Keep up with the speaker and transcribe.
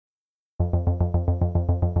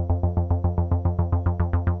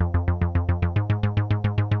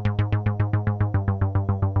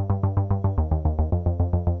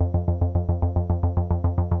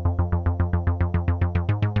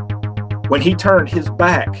When he turned his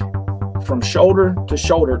back from shoulder to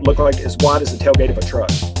shoulder, it looked like as wide as the tailgate of a truck.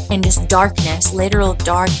 And just darkness, literal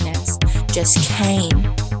darkness, just came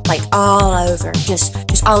like all over, just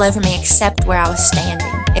all over me except where I was standing.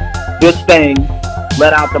 This thing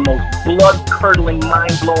let out the most blood-curdling,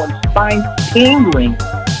 mind-blowing, spine-tingling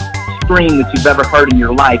scream that you've ever heard in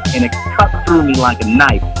your life, and it cut through me like a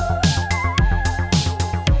knife.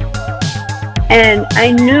 And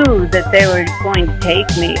I knew that they were going to take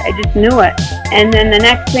me. I just knew it. And then the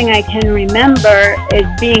next thing I can remember is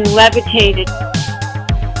being levitated.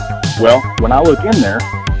 Well, when I look in there,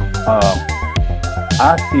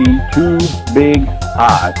 I see two big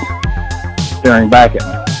eyes staring back at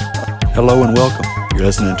me. Hello and welcome. You're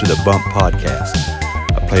listening to the Bump Podcast,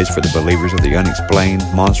 a place for the believers of the unexplained,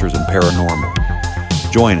 monsters, and paranormal.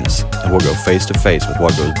 Join us, and we'll go face to face with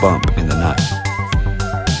what goes bump in the night.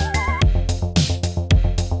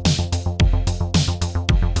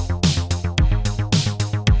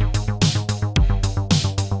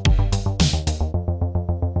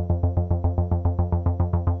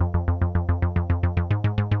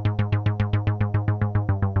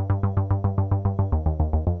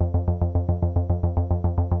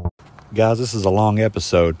 Guys, this is a long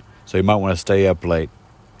episode, so you might want to stay up late.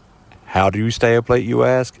 How do you stay up late, you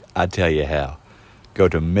ask? I tell you how. Go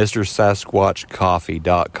to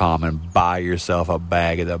MrSasquatchCoffee.com and buy yourself a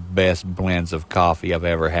bag of the best blends of coffee I've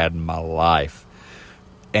ever had in my life.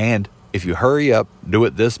 And if you hurry up, do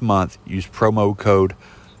it this month, use promo code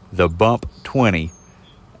THEBUMP20,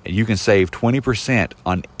 and you can save 20%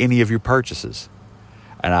 on any of your purchases.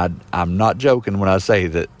 And I'm not joking when I say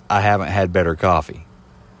that I haven't had better coffee.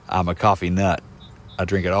 I'm a coffee nut. I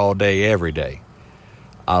drink it all day, every day.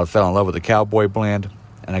 I fell in love with the cowboy blend,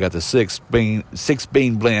 and I got the six bean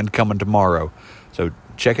blend coming tomorrow. So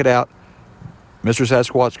check it out,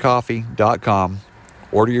 MrSasquatchCoffee.com.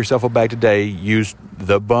 Order yourself a bag today. Use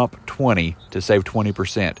the Bump 20 to save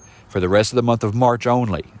 20% for the rest of the month of March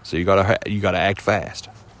only. So you gotta act fast.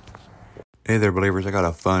 Hey there, believers! I got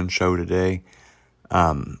a fun show today.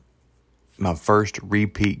 My first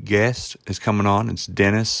repeat guest is coming on. It's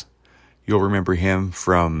Dennis. You'll remember him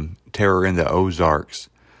from Terror in the Ozarks,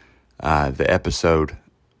 the episode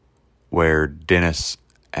where Dennis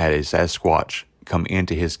had a Sasquatch come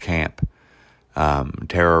into his camp,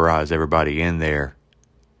 terrorize everybody in there,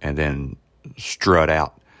 and then strut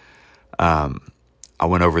out. I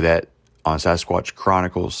went over that on Sasquatch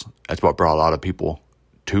Chronicles. That's what brought a lot of people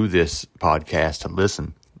to this podcast to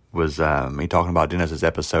listen, was me talking about Dennis's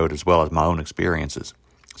episode as well as my own experiences.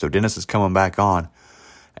 So Dennis is coming back on,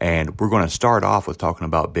 and we're going to start off with talking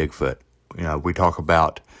about Bigfoot. You know, we talk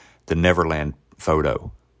about the Neverland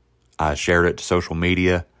photo. I shared it to social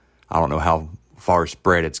media. I don't know how far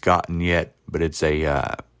spread it's gotten yet, but it's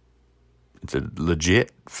a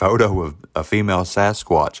legit photo of a female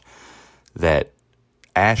Sasquatch that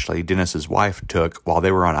Ashley, Dennis's wife, took while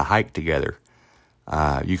they were on a hike together.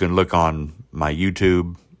 You can look on my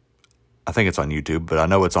YouTube. I think it's on YouTube, but I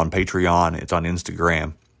know it's on Patreon. It's on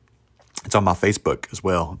Instagram. It's on my Facebook as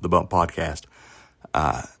well, the Bump Podcast.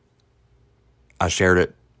 I shared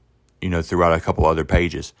it, throughout a couple other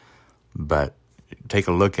pages, but take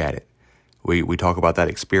a look at it. We talk about that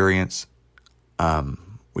experience.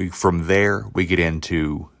 From there, we get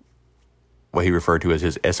into what he referred to as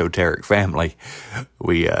his esoteric family.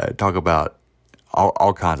 We talk about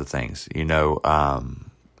all kinds of things,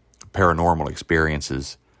 paranormal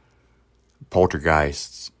experiences,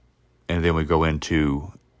 poltergeists, and then we go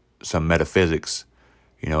into some metaphysics,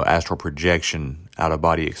 astral projection,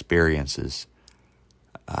 out-of-body experiences,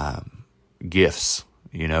 gifts,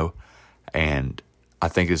 and I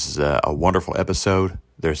think this is a wonderful episode.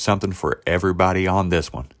 There's something for everybody on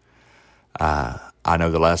this one. I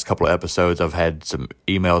know the last couple of episodes I've had some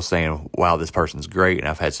emails saying, wow, this person's great, and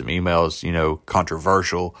I've had some emails,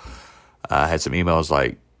 controversial. I had some emails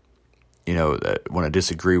like, that want to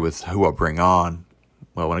disagree with who I bring on.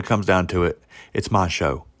 Well, when it comes down to it, it's my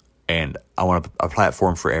show, and I want a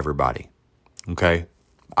platform for everybody, okay?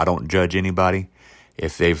 I don't judge anybody.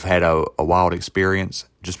 If they've had a wild experience,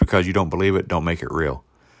 just because you don't believe it, don't make it real.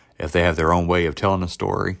 If they have their own way of telling a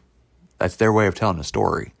story, that's their way of telling a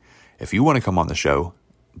story. If you want to come on the show,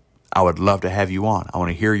 I would love to have you on. I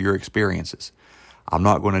want to hear your experiences. I'm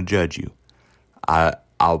not going to judge you. I'll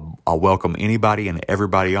welcome anybody and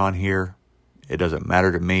everybody on here. It doesn't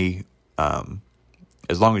matter to me,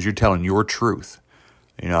 as long as you're telling your truth.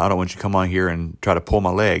 I don't want you to come on here and try to pull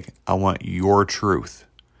my leg. I want your truth.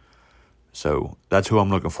 So that's who I'm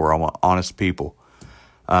looking for. I want honest people.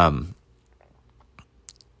 No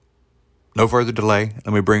further delay.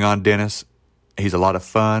 Let me bring on Dennis. He's a lot of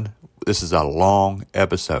fun. This is a long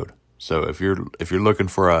episode, So if you're looking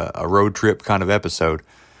for a road trip kind of episode,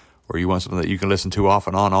 or you want something that you can listen to off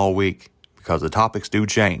and on all week, because the topics do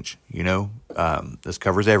change, this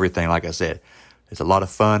covers everything. Like I said, it's a lot of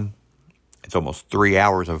fun. It's almost 3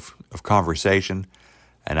 hours of conversation,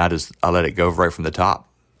 and I let it go right from the top.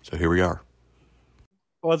 So here we are.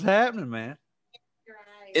 What's happening, man?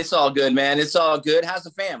 It's all good, man. It's all good. How's the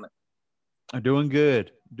family? I'm doing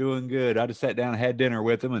good. I just sat down and had dinner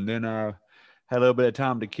with them, and then had a little bit of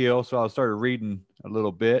time to kill, so I started reading a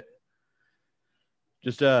little bit.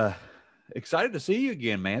 Just excited to see you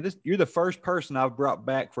again, man. You're the first person I've brought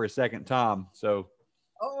back for a second time. So,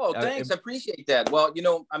 thanks. I appreciate that. Well,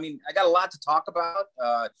 I got a lot to talk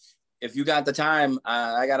about. If you got the time,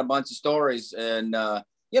 I got a bunch of stories, and I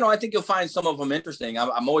think you'll find some of them interesting.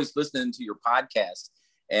 I'm always listening to your podcast,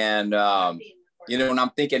 and and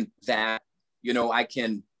I'm thinking that I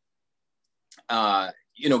can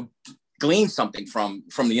glean something from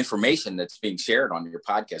the information that's being shared on your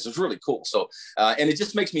podcast. It's really cool. So, and it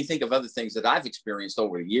just makes me think of other things that I've experienced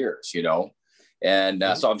over the years, and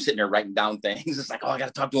so I'm sitting there writing down things. It's like, I got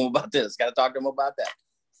to talk to him about this. Got to talk to him about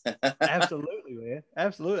that. Absolutely, man.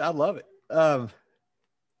 Absolutely. I love it.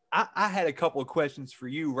 I had a couple of questions for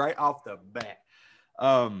you right off the bat.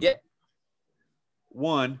 Yeah.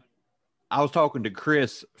 One, I was talking to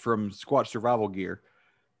Chris from Squatch Survival Gear,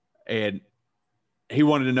 and he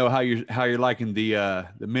wanted to know how you're liking the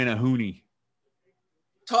Menahuni.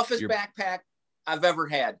 Toughest backpack I've ever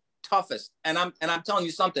had. Toughest. And I'm telling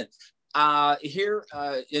you something. Here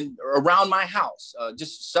in around my house,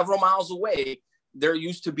 just several miles away, there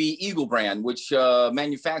used to be Eagle Brand, which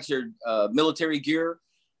manufactured military gear,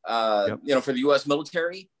 for the U.S.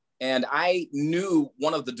 military. And I knew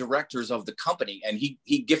one of the directors of the company, and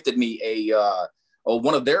he gifted me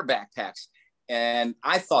one of their backpacks, and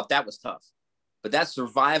I thought that was tough. But that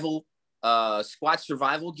survival, Squatch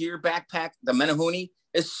survival gear backpack, the Menahuni,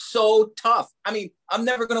 is so tough. I mean, I'm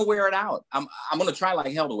never going to wear it out. I'm going to try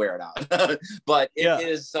like hell to wear it out, but it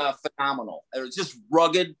is phenomenal. It's just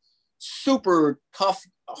rugged, super tough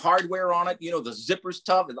hardware on it. The zipper's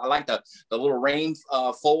tough. I like the little rain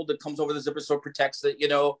fold that comes over the zipper so it protects it.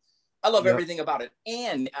 I love everything about it.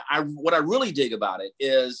 And what I really dig about it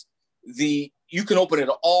is you can open it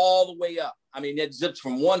all the way up. I mean, it zips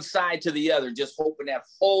from one side to the other, just open that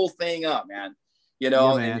whole thing up, man.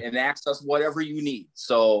 And access whatever you need.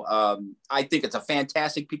 So I think it's a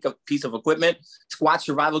fantastic piece of equipment. Squatch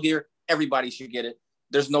survival gear, everybody should get it.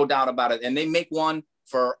 There's no doubt about it. And they make one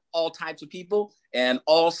for all types of people and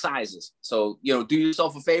all sizes. So, do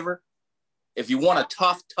yourself a favor. If you want a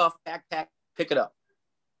tough backpack, pick it up.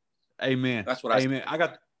 Amen. That's what Amen.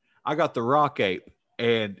 I got the Rock Ape,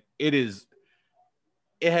 and it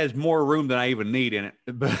has more room than I even need in it,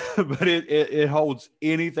 but it holds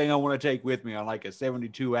anything I want to take with me on like a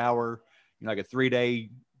 72-hour, like a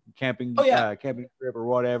 3-day camping camping trip or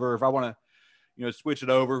whatever. If I want to, switch it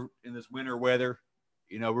over in this winter weather,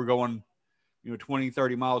 we're going, 20,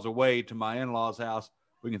 30 miles away to my in-laws' house.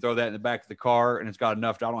 We can throw that in the back of the car, and it's got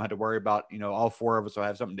enough I don't have to worry about, all four of us will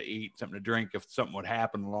have something to eat, something to drink if something would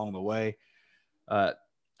happen along the way. I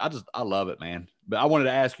love it, man. But I wanted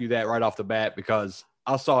to ask you that right off the bat because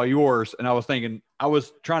I saw yours and I was thinking, I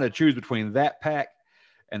was trying to choose between that pack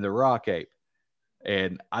and the Rock Ape.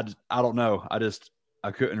 And I don't know.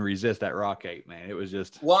 I couldn't resist that Rock Ape, man. It was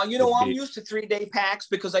just. Well, I'm used to 3-day packs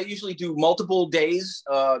because I usually do multiple days,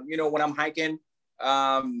 when I'm hiking.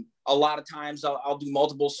 A lot of times I'll do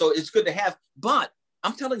multiple. So it's good to have. But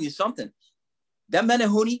I'm telling you something. That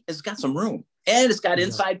Menahuni has got some room. And it's got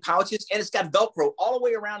inside pouches, and it's got Velcro all the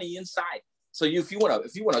way around the inside. So if you want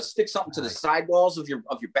to stick something to the sidewalls of your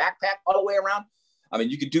backpack all the way around, I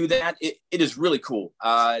mean, you could do that. It is really cool.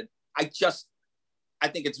 I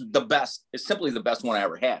think it's the best. It's simply the best one I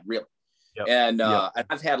ever had, really. Yep. And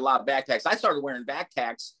I've had a lot of backpacks. I started wearing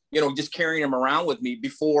backpacks, just carrying them around with me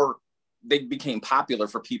before they became popular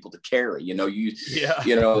for people to carry.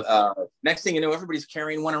 Next thing you know, everybody's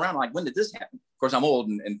carrying one around. I'm like, when did this happen? Of course, I'm old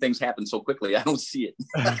and things happen so quickly. I don't see it.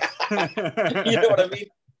 You know what I mean?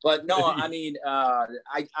 But no, I mean,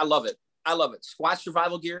 I love it. I love it. Squatch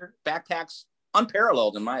survival gear, backpacks,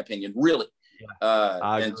 unparalleled in my opinion, really.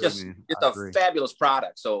 And just it's a fabulous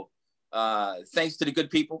product. So thanks to the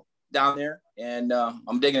good people down there, and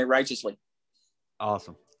I'm digging it righteously.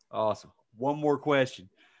 Awesome. One more question.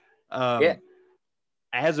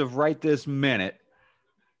 As of right this minute,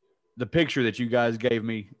 the picture that you guys gave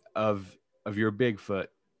me of your Bigfoot.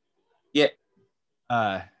 Yeah.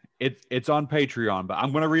 It's on Patreon, but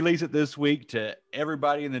I'm going to release it this week to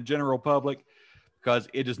everybody in the general public because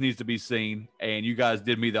it just needs to be seen. And you guys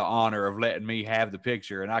did me the honor of letting me have the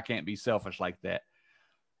picture, and I can't be selfish like that.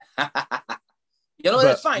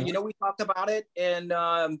 That's fine. We talked about it, and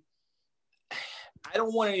I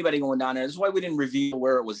don't want anybody going down there. That's why we didn't reveal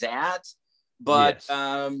where it was at. But,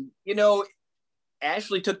 yes.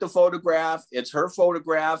 Ashley took the photograph. It's her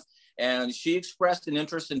photograph, and she expressed an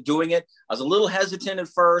interest in doing it. I was a little hesitant at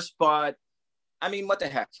first, but I mean, what the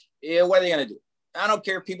heck? Yeah, what are they going to do? I don't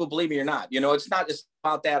care if people believe me or not. It's not just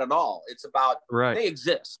about that at all. It's about They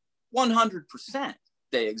exist. 100%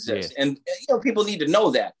 they exist. Yes. And, people need to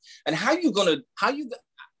know that. And I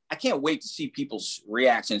can't wait to see people's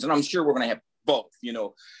reactions. And I'm sure we're going to have both,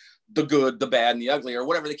 the good, the bad, and the ugly, or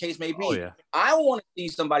whatever the case may be. Oh, yeah. I want to see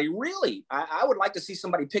somebody really, I would like to see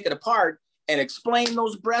somebody pick it apart and explain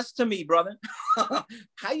those breasts to me, brother.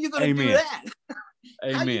 How you going to do that?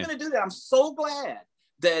 How are you going to do that? I'm so glad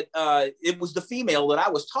that it was the female that I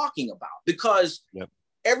was talking about, because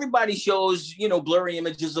everybody shows, blurry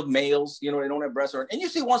images of males, they don't have breasts. And you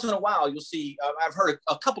see once in a while, you'll see, I've heard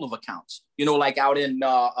a couple of accounts, like out in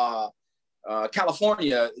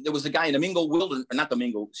California, there was a guy in the Mingo Wilderness, not the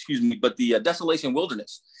Mingo, but the Desolation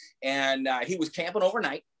Wilderness. And he was camping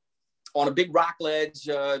overnight on a big rock ledge,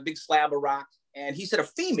 big slab of rock. And he said a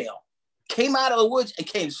female came out of the woods and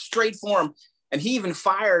came straight for him. And he even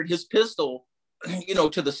fired his pistol,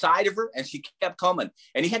 to the side of her, and she kept coming.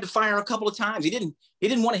 And he had to fire a couple of times. He didn't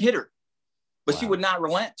want to hit her, but she would not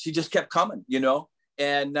relent. She just kept coming,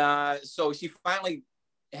 And so she finally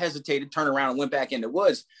hesitated, turned around, and went back in the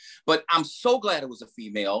woods. But I'm so glad it was a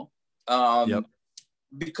female,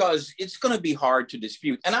 because it's going to be hard to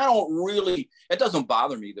dispute. And it doesn't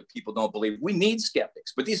bother me that people don't believe. We need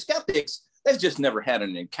skeptics, but these skeptics, they've just never had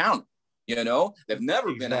an encounter. They've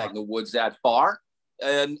never been out in the woods that far,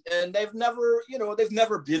 and they've never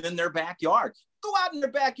been in their backyard. Go out in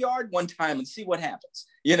their backyard one time and see what happens.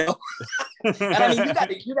 And I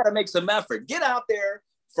mean, you got to make some effort. Get out there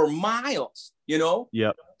for miles.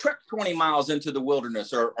 Trek 20 miles into the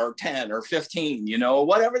wilderness, or 10 or 15.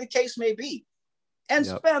 Whatever the case may be, and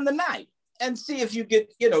spend the night and see if you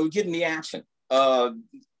get in the action. I'm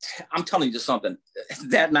telling you something.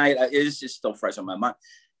 That night, it's just still fresh on my mind.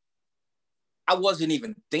 I wasn't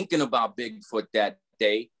even thinking about Bigfoot that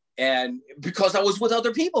day, and because I was with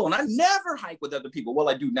other people, and I never hike with other people. Well,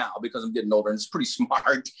 I do now because I'm getting older, and it's pretty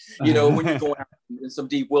smart. When you're going out in some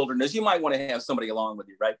deep wilderness, you might want to have somebody along with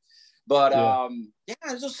you, right? But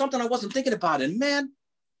it's just something I wasn't thinking about, and man,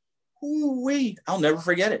 I'll never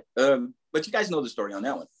forget it. But you guys know the story on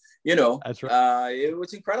that one. That's right. It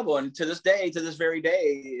was incredible, and to this very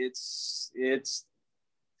day, it's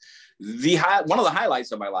one of the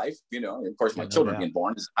highlights of my life. Of course, my children being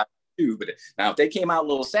born is high too. But now, if they came out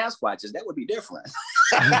little Sasquatches, that would be different.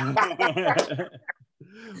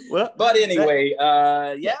 Well, but anyway,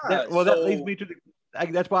 that leads me to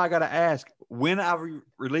that's why I got to ask, when I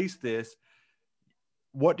release this,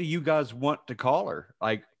 what do you guys want to call her?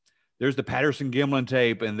 Like, there's the Patterson Gimlin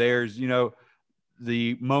tape, and there's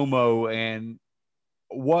the Momo, and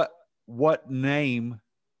what name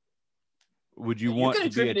would you want to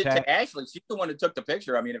be attached to? Ashley, she's the one that took the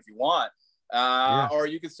picture. I mean, if you want, or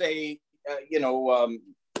you could say, I don't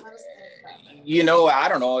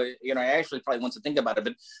know. Ashley probably wants to think about it,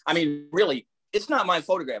 but I mean, really, it's not my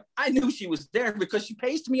photograph. I knew she was there because she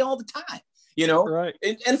pays to me all the time. Right?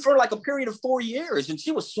 And for like a period of 4 years, and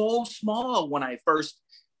she was so small when I first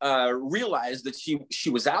realized that she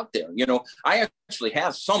was out there. I actually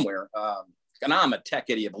have somewhere, and I'm a tech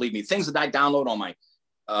idiot, believe me, things that I download on my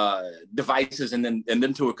devices and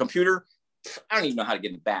then to a computer, I don't even know how to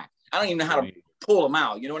get them back. I don't even know how to pull them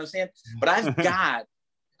out. You know what I'm saying? But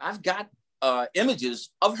I've got images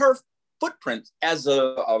of her footprint as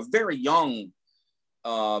a very young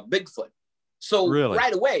Bigfoot. So really?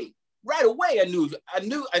 right away, I knew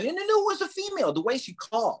it was a female, the way she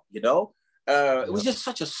called, it was just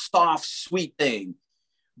such a soft, sweet thing,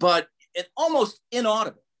 but it almost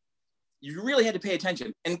inaudible. You really had to pay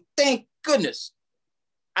attention. And thank goodness,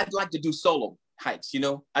 I'd like to do solo hikes.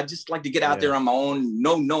 I'd just like to get out there on my own,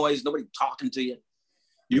 no noise, nobody talking to you.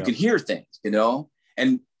 You can hear things,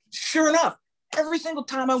 and sure enough, every single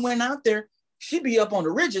time I went out there, she'd be up on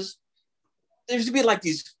the ridges. There used to be like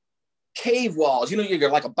these cave walls, you're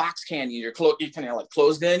like a box canyon, you're kind of like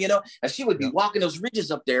closed in, and she would be walking those ridges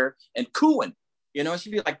up there and cooing,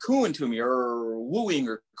 she'd be like cooing to me, or wooing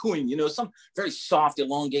or cooing, some very soft,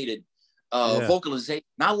 elongated vocalization,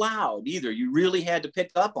 not loud either. You really had to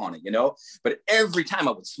pick up on it, but every time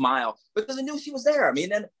I would smile because I knew she was there. I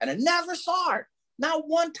mean, and I never saw her, not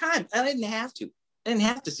one time. And I didn't have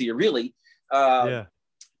to see her really.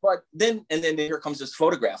 But then here comes this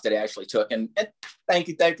photograph that Ashley took, and thank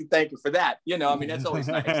you for that. I mean, that's always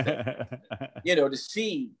nice, to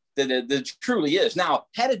see that truly is. Now,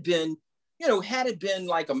 had it been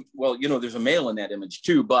like there's a male in that image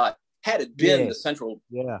too, but had it been the central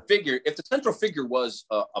figure, if the central figure was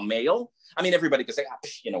a male, I mean, everybody could say,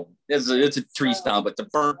 it's a tree stump, it's a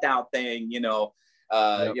burnt out thing,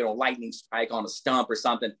 lightning strike on a stump or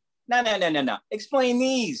something. No. Explain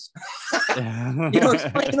these.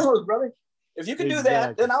 Explain those, brother. If you can do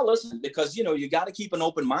that, then I'll listen, because, you got to keep an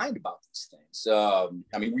open mind about these things.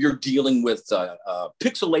 I mean, you're dealing with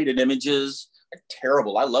pixelated images. They're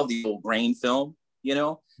terrible. I love the old grain film,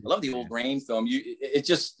 I love the old grain film. It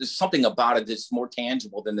just, there's something about it that's more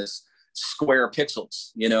tangible than this square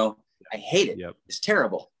pixels, I hate it. Yep. It's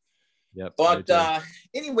terrible. Yep. But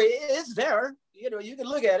anyway, it's there. You can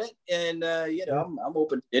look at it, and I'm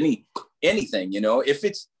open to anything. If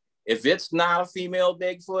it's not a female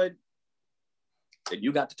Bigfoot, then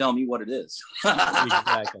you got to tell me what it is.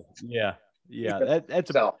 Exactly. Yeah.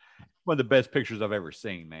 That's one of the best pictures I've ever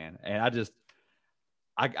seen, man. And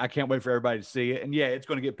I can't wait for everybody to see it. And it's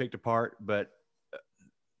going to get picked apart, but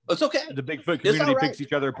it's okay. The Bigfoot community picks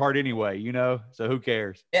each other apart anyway, so who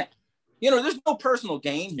cares? Yeah. There's no personal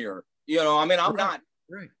gain here. I mean, I'm not.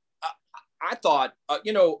 Right. I thought,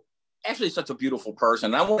 actually, such a beautiful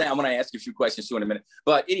person. I'm going to ask you a few questions too in a minute.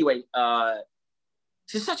 But anyway,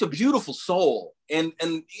 she's such a beautiful soul, and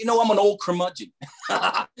I'm an old curmudgeon,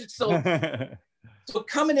 so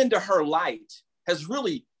coming into her light has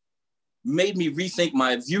really made me rethink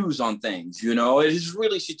my views on things. It is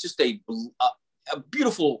really, she's just a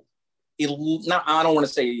beautiful. Now, I don't want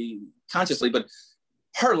to say consciously, but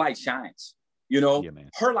her light shines.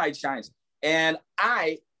 Her light shines, and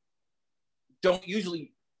I don't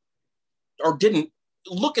usually, or didn't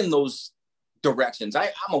look in those directions. I'm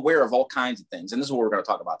aware of all kinds of things, and this is what we're going to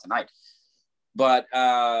talk about tonight. But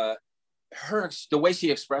the way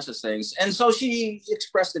she expresses things, and so she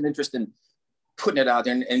expressed an interest in putting it out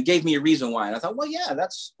there, and gave me a reason why. And I thought, well, yeah,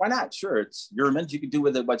 why not? Sure, it's your image. You can do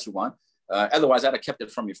with it what you want. Otherwise, I'd have kept it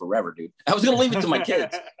from you forever, dude. I was going to leave it to my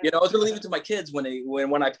kids. I was going to leave it to my kids when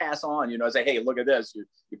I pass on. I say, hey, look at this. Your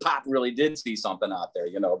pop really did see something out there.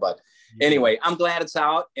 But anyway, I'm glad it's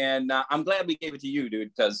out, and I'm glad we gave it to you,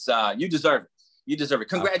 dude, because you deserve it. You deserve it.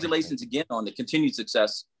 Congratulations again on the continued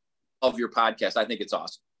success of your podcast. I think it's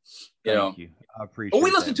awesome. Thank you. I appreciate it. We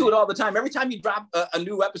listen to it all the time. Every time you drop a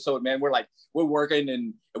new episode, man, we're working,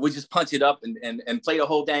 and we just punch it up and play the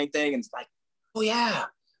whole dang thing. And it's like, oh yeah,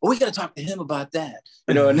 we got to talk to him about that.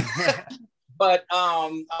 But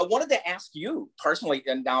I wanted to ask you personally,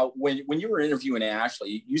 and now when you were interviewing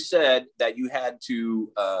Ashley, you said that you had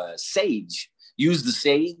to use the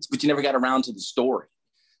sage, but you never got around to the story.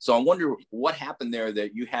 So I wonder what happened there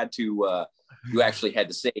that you had to, you actually had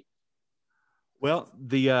to say. Well,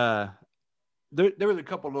 there was a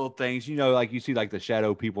couple little things, like you see like the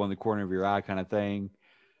shadow people in the corner of your eye kind of thing.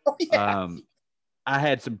 Oh, yeah. I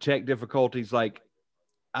had some tech difficulties. Like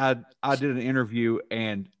I did an interview,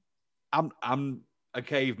 and I'm a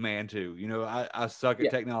caveman too. I suck at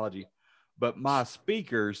technology, but my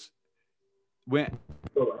speakers went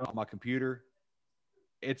on my computer.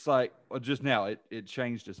 It's like, well, just now it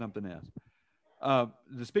changed to something else.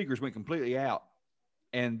 The speakers went completely out.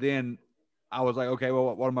 And then I was like, okay,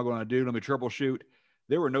 well, what am I going to do? Let me troubleshoot.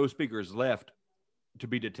 There were no speakers left to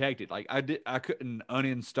be detected. Like I couldn't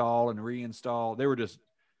uninstall and reinstall. They were just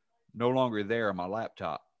no longer there on my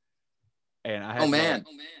laptop. And I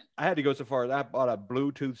had to go so far as I bought a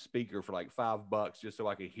Bluetooth speaker for like $5 just so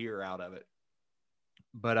I could hear out of it.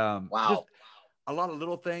 But just a lot of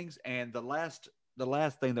little things. And the last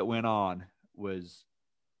thing that went on was,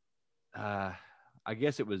 I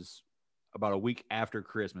guess it was about a week after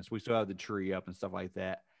Christmas. We still had the tree up and stuff like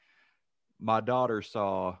that. My daughter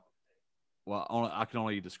saw, I can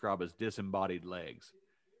only describe as disembodied legs.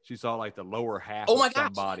 She saw like the lower half of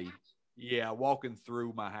somebody. Gosh. Yeah, walking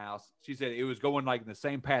through my house. She said it was going like in the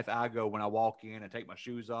same path I go when I walk in and take my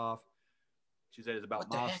shoes off. She said it's about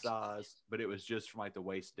my size, but it was just from like the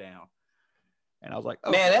waist down. And I was like,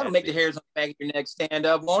 oh, man, that'll make the hairs on the back of your neck stand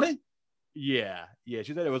up, won't it? Yeah.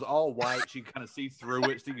 She said it was all white. She could kind of see through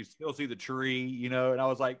it, so you could still see the tree, And I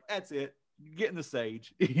was like, that's it. Get in the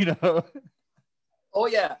sage, Oh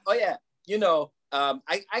yeah. I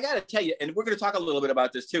got to tell you, and we're going to talk a little bit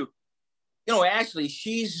about this too. Ashley,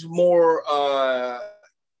 she's more, the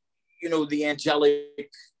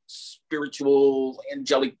angelic,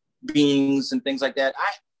 angelic beings and things like that.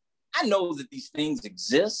 I know that these things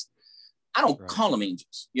exist. I don't call them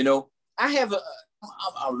angels. I have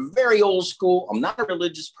I'm very old school. I'm not a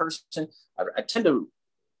religious person. I tend to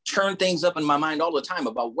churn things up in my mind all the time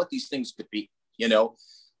about what these things could be. I know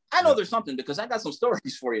there's something, because I got some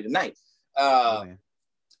stories for you tonight.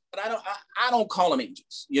 but I don't call them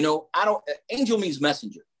angels. You know, I don't. Angel means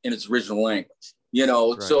messenger in its original language. You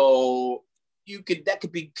know, right. So that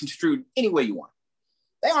could be construed any way you want.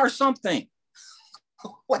 They are something.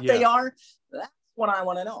 What they are, that's what I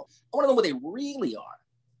want to know. I want to know what they really are.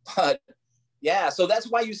 But yeah, so that's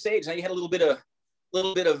why you sage. Now you had a little bit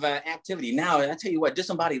of activity. Now I tell you what,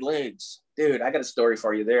 disembodied legs, dude. I got a story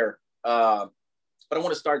for you there. But I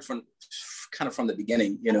want to start from the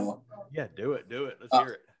beginning. You know. Yeah, do it. Let's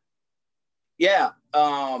hear it. Yeah.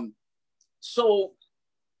 So,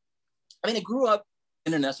 I mean, I grew up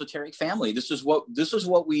in an esoteric family. This is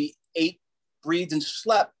what we ate, breathed, and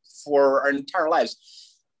slept for our entire lives.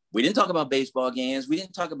 We didn't talk about baseball games. We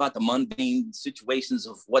didn't talk about the mundane situations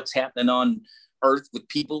of what's happening on earth with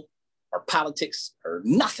people or politics or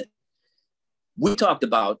nothing. We talked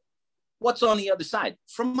about what's on the other side.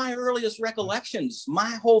 From my earliest recollections,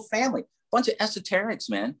 my whole family, bunch of esoterics,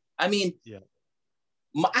 man. I mean,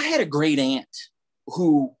 I had a great aunt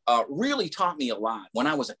who really taught me a lot when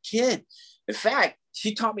I was a kid. In fact,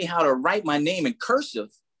 she taught me how to write my name in cursive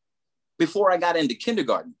before I got into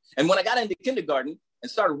kindergarten. And when I got into kindergarten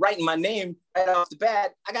and started writing my name right off the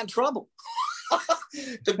bat, I got in trouble.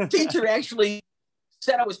 The teacher actually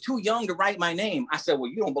said I was too young to write my name. I said, well,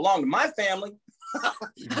 you don't belong to my family.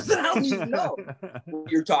 I said, I don't even know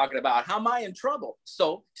what you're talking about. How am I in trouble?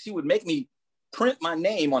 So she would make me print my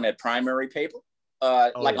name on that primary paper,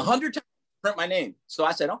 100 times, print my name. So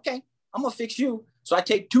I said, okay, I'm going to fix you. So I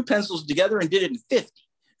take 2 pencils together and did it in 50.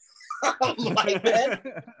 I'm like, man,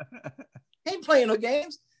 ain't playing no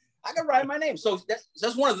games. I can write my name. So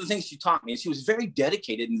that's one of the things she taught me. And she was very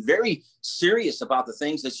dedicated and very serious about the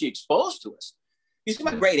things that she exposed to us. She's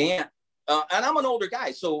my great aunt. And I'm an older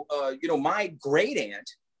guy. So, my great aunt,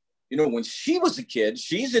 when she was a kid,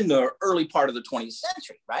 she's in the early part of the 20th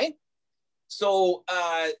century, right? So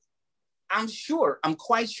I'm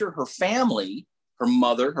quite sure her family, her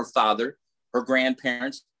mother, her father, her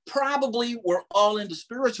grandparents, probably were all into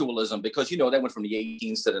spiritualism because, they went from the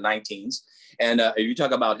 18s to the 19s. And you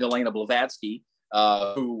talk about Helena Blavatsky,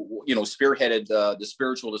 who, spearheaded the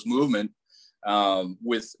spiritualist movement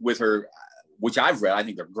with her, which I've read. I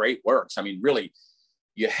think they're great works. I mean, really,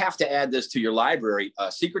 you have to add this to your library,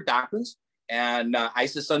 Secret Doctrines and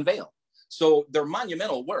Isis Unveiled. So they're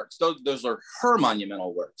monumental works. Those are her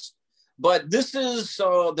monumental works. But this is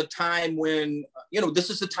the time when,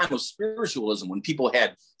 this is the time of spiritualism, when people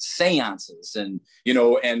had seances and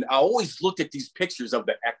I always looked at these pictures of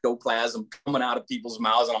the ectoplasm coming out of people's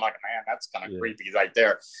mouths. And I'm like, man, that's kind of creepy right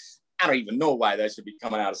there. I don't even know why that should be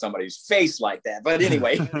coming out of somebody's face like that. But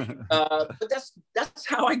anyway, but that's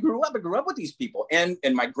how I grew up. I grew up with these people. And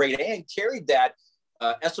my great aunt carried that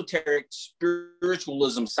esoteric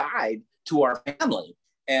spiritualism side to our family.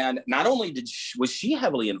 And not only was she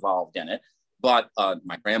heavily involved in it, but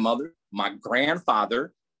my grandmother, my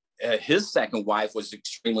grandfather, his second wife was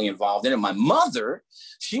extremely involved in it. My mother,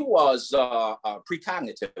 she was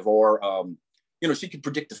precognitive, or she could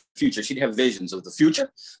predict the future. She'd have visions of the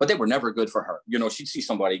future, but they were never good for her. She'd see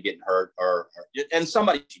somebody getting hurt and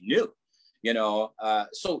somebody she knew,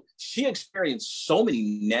 so she experienced so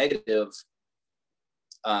many negative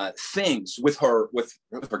things with her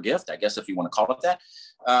gift, I guess, if you want to call it that,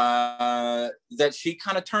 that she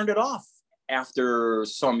kind of turned it off after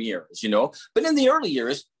some years, But in the early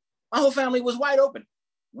years, my whole family was wide open.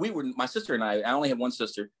 My sister and I only have one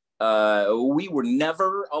sister. We were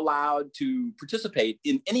never allowed to participate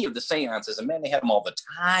in any of the seances. And man, they had them all the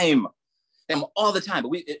time.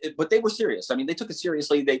 But they were serious. I mean, they took it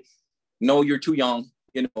seriously. No, you're too young.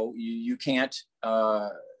 You can't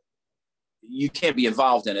be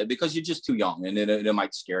involved in it because you're just too young and it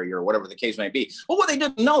might scare you or whatever the case may be. But what they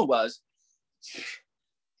didn't know was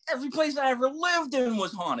every place I ever lived in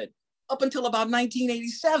was haunted up until about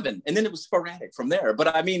 1987. And then it was sporadic from there.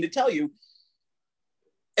 But I mean, to tell you,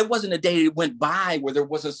 it wasn't a day that went by where there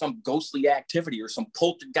wasn't some ghostly activity or some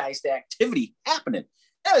poltergeist activity happening.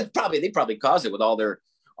 They probably caused it with all their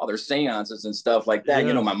seances and stuff like that.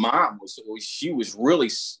 Yeah. My mom she was really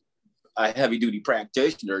a heavy duty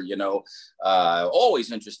practitioner,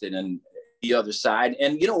 always interested in the other side.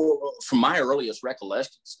 And, from my earliest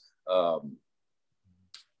recollections, well,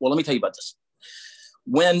 let me tell you about this.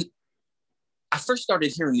 When I first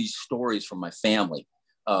started hearing these stories from my family,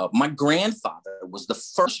 my grandfather was the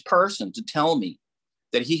first person to tell me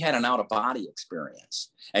that he had an out-of-body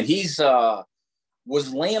experience. And he's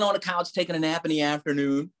was laying on the couch taking a nap in the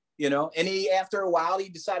afternoon, and after a while, he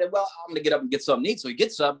decided, well, I'm going to get up and get something to eat. So he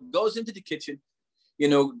gets up, goes into the kitchen,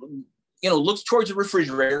 looks towards the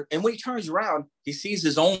refrigerator. And when he turns around, he sees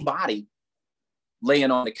his own body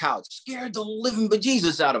laying on the couch, scared the living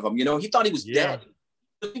bejesus out of him. He thought he was dead.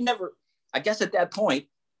 he never, I guess at that point,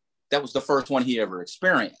 that was the first one he ever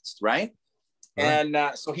experienced, right? And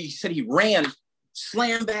so he said he ran,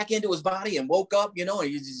 slammed back into his body and woke up, you know,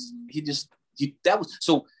 and that was,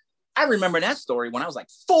 so I remember that story when I was like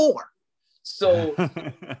 4. So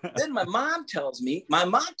then my mom tells me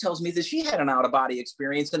that she had an out-of-body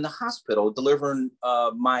experience in the hospital delivering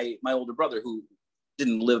my older brother, who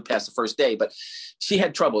didn't live past the first day, but she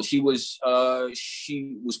had trouble. She was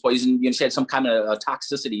poisoned. You know, she had some kind of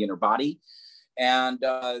toxicity in her body. And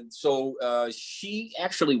so she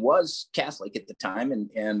actually was Catholic at the time.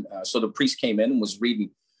 And so the priest came in and was reading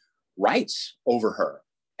rites over her.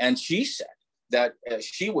 And she said that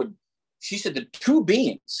she said the 2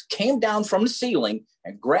 beings came down from the ceiling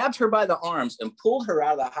and grabbed her by the arms and pulled her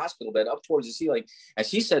out of the hospital bed up towards the ceiling. And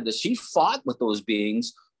she said that she fought with those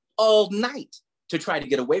beings all night to try to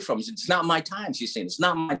get away from them. It's not my time, she's saying. It's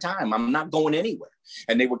not my time. I'm not going anywhere.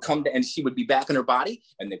 And they would come to, and she would be back in her body,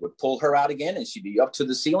 and they would pull her out again, and she'd be up to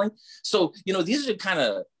the ceiling. So, you know, this is the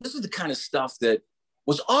kind of stuff that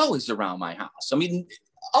was always around my house. I mean,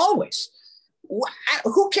 always.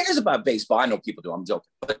 Who cares about baseball? I know people do. I'm joking,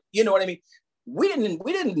 but you know what I mean. We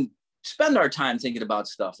didn't spend our time thinking about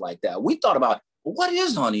stuff like that. We thought about, well, what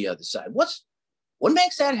is on the other side? What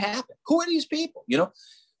makes that happen? Who are these people? You know.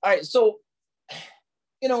 All right, so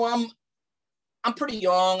you know, I'm pretty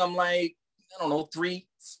young. I'm like, I don't know,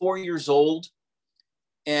 3-4 years old,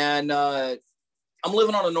 and I'm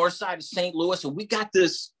living on the north side of St. Louis, and we got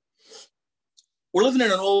this. We're living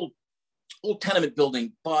in an old tenement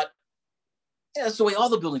building, but yeah, that's the way all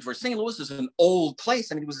the buildings were. St. Louis is an old place.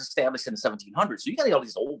 I mean, it was established in the 1700s. So you got all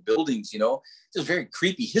these old buildings, you know, it's a very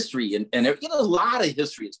creepy history. And you know, a lot of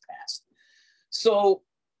history has passed. So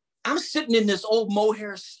I'm sitting in this old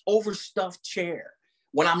mohair overstuffed chair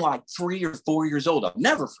when I'm like 3 or 4 years old. I'll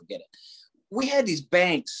never forget it. We had these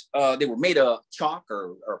banks. They were made of chalk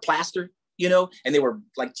or plaster, you know, and they were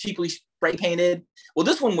like cheaply spray painted. Well,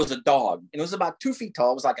 this one was a dog, and it was about 2 feet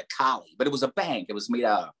tall. It was like a collie, but it was a bank. It was made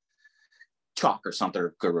out of chalk or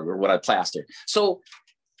something, or what I plastered. So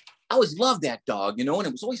I always loved that dog, you know, and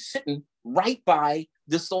it was always sitting right by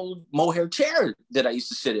this old mohair chair that I used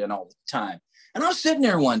to sit in all the time. And I was sitting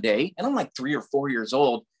there one day, and I'm like 3 or 4 years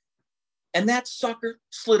old, and that sucker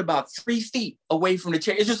slid about 3 feet away from the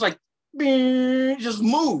chair. It's just like, it just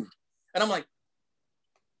moved. And I'm like,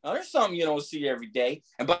 oh, there's something you don't see every day.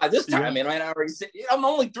 And by this time, man, I already said, I'm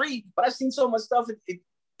only 3, but I've seen so much stuff, it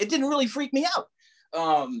didn't really freak me out.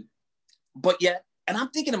 But yet, and I'm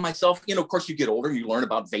thinking to myself, you know, of course you get older and you learn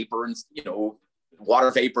about vapor and, you know, water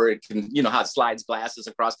vapor. It can, you know, how it slides glasses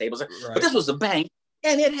across tables. Right. But this was a bank,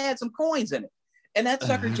 and it had some coins in it. And that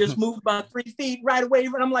sucker just moved about 3 feet right away.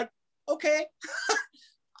 And I'm like, okay,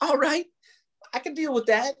 all right, I can deal with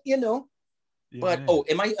that, you know. Yeah. But,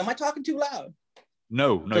 am I talking too loud?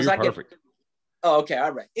 No, you're perfect. Okay,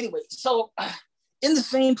 all right. Anyway, so in the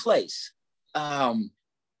same place,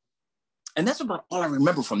 and that's about all I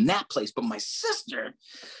remember from that place. But my sister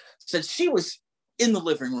said she was in the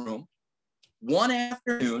living room one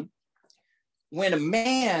afternoon when a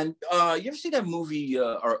man, you ever see that movie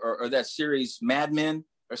or that series Mad Men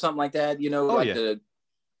or something like that? You know,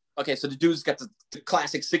 so the dude's got the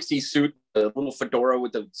classic 60s suit, the little fedora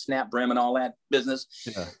with the snap brim and all that business.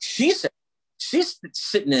 Yeah. She said she's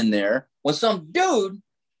sitting in there when some dude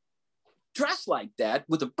dressed like that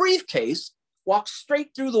with a briefcase walks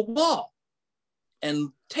straight through the wall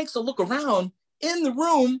and takes a look around in the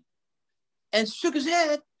room and shook his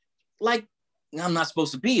head like, I'm not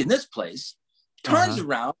supposed to be in this place, turns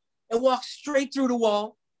around and walks straight through the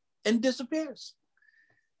wall and disappears.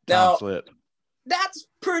 Now, that's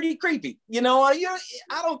pretty creepy. You know, I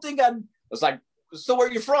don't think I was like, so where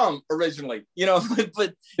are you from originally? You know,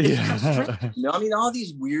 but it's kind of strange. You know, I mean, all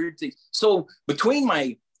these weird things. So between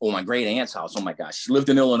my great aunt's house, oh my gosh, she lived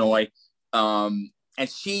in Illinois. And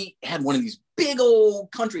she had one of these big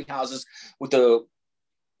old country houses with the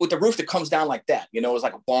roof that comes down like that. You know, it was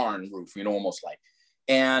like a barn roof, you know, almost like.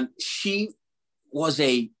 And she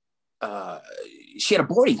had a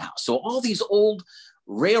boarding house. So all these old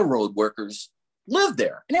railroad workers lived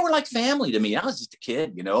there, and they were like family to me. I was just a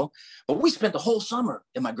kid, you know, but we spent the whole summer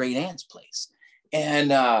in my great aunt's place. And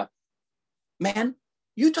man,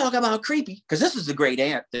 you talk about creepy, because this is the great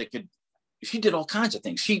aunt that she did all kinds of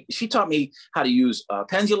things. She taught me how to use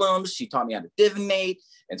pendulums. She taught me how to divinate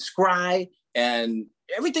and scry, and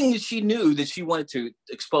everything that she knew that she wanted to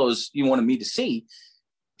expose, you wanted me to see,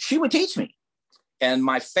 she would teach me. And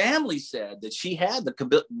my family said that she had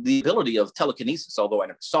the ability of telekinesis, although I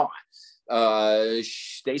never saw it.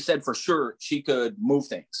 They said for sure she could move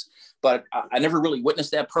things, but I never really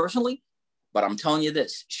witnessed that personally. But I'm telling you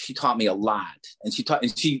this, she taught me a lot. And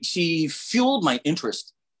she fueled my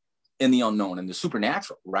interest in the unknown and the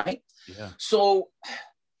supernatural, right? Yeah. So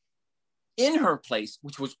in her place,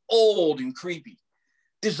 which was old and creepy,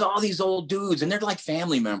 there's all these old dudes, and they're like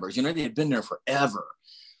family members. You know, they had been there forever.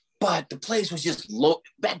 But the place was just low.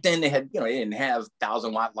 Back then, they had, you know, they didn't have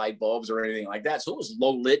 1,000-watt light bulbs or anything like that. So it was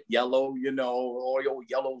low lit, yellow, you know, old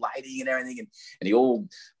yellow lighting and everything, and the old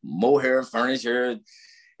mohair furniture.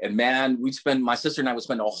 And man, my sister and I would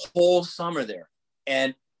spend a whole summer there.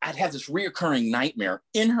 And I'd have this reoccurring nightmare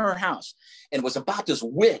in her house. And it was about this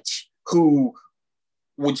witch who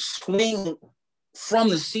would swing from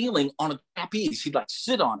the ceiling on a trapeze. She'd like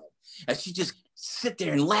sit on it, and she'd just sit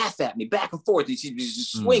there and laugh at me back and forth, and she'd be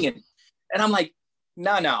just swinging. And I'm like,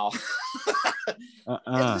 no.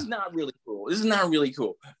 This is not really cool. This is not really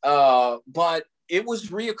cool. But it was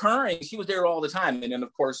reoccurring. She was there all the time. And then,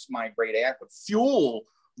 of course, my great aunt would fuel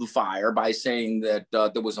the fire by saying that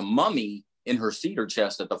there was a mummy in her cedar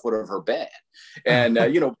chest at the foot of her bed. And,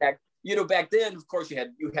 back then, of course,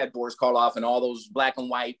 you had Boris Karloff and all those black and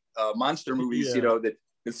white monster movies, you know, that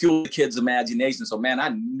fuel the kids' imagination. So, man, I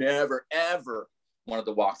never, ever wanted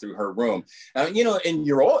to walk through her room. And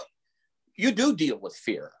you do deal with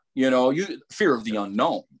fear, fear of the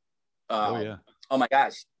unknown. Oh my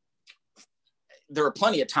gosh. There are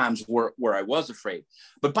plenty of times where I was afraid,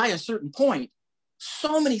 but by a certain point,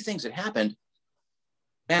 so many things had happened,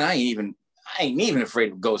 man, I ain't even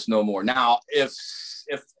afraid of ghosts no more. Now, if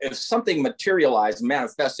something materialized,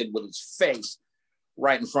 manifested with its face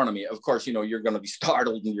right in front of me, of course, you're going to be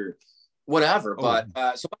startled and you're whatever. But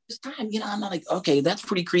so by this time, I'm not like, okay, that's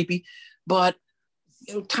pretty creepy. But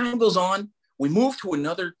time goes on. We move to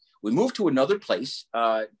another place,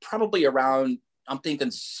 probably around, I'm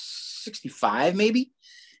thinking 65 maybe.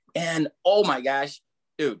 And oh my gosh,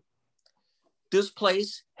 dude, this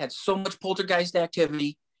place had so much poltergeist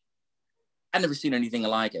activity. I've never seen anything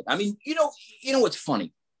like it. I mean, what's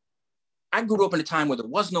funny? I grew up in a time where there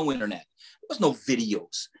was no internet. There was no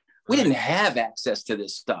videos. We didn't have access to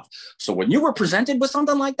this stuff. So when you were presented with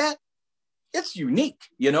something like that, it's unique,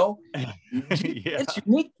 It's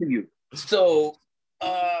unique to you. So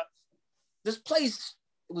this place,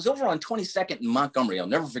 it was over on 22nd in Montgomery. I'll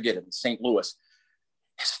never forget it, in St. Louis.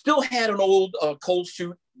 Still had an old coal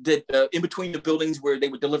chute that in between the buildings where they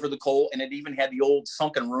would deliver the coal, and it even had the old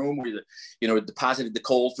sunken room where it deposited the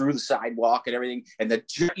coal through the sidewalk and everything. And the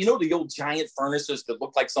old giant furnaces that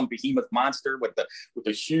looked like some behemoth monster with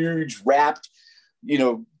the huge wrapped,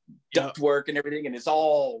 ductwork and everything, and it's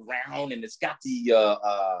all round, and it's got the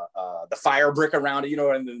fire brick around it,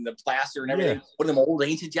 and the plaster and everything. One of them old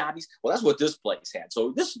ancient jobbies. Well, that's what this place had.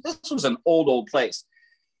 So this was an old place,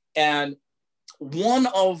 and one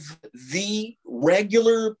of the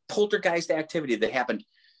regular poltergeist activity that happened,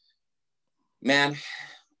 man,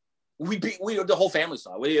 the whole family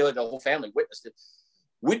saw it. The whole family witnessed it.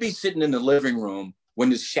 We'd be sitting in the living room when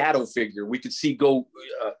this shadow figure we could see go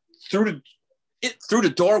through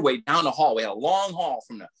the doorway down the hall. We had a long hall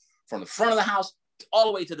from the front of the house all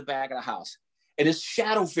the way to the back of the house. And this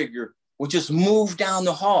shadow figure would just move down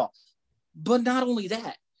the hall. But not only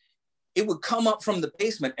that, it would come up from the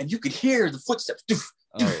basement and you could hear the footsteps. Doof,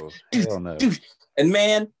 doof, hell no. Doof. And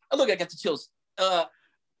man, look, I got the chills.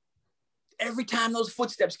 Every time those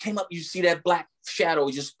footsteps came up, you see that black shadow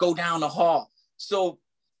just go down the hall. So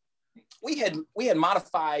we had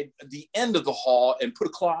modified the end of the hall and put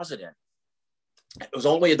a closet in. It was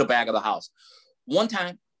all the way at the back of the house. One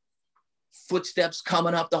time, footsteps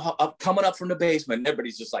coming up from the basement. And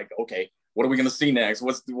everybody's just like, okay, what are we gonna see next?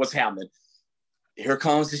 What's happening? Here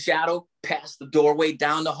comes the shadow, past the doorway,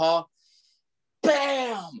 down the hall.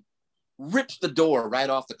 Bam! Rips the door right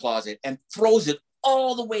off the closet and throws it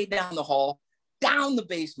all the way down the hall, down the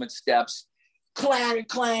basement steps, clatter,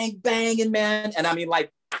 clang, banging, man. And I mean,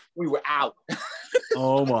 like, we were out.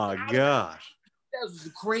 Oh my gosh. That was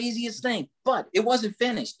the craziest thing, but it wasn't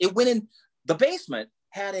finished. It went in the basement,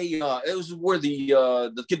 had it was where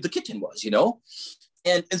the kitchen was,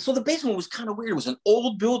 And so the basement was kind of weird. It was an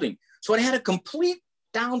old building. So it had a complete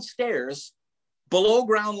downstairs, below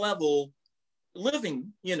ground level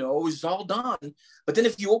living, it was all done. But then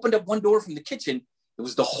if you opened up one door from the kitchen, it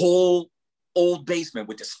was the whole old basement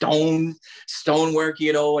with the stonework,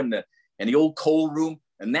 and the old coal room.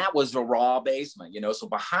 And that was the raw basement, So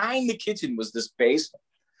behind the kitchen was this basement.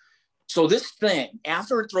 So this thing,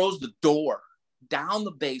 after it throws the door down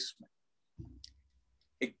the basement,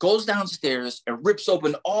 it goes downstairs and rips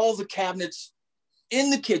open all the cabinets in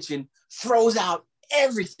the kitchen, throws out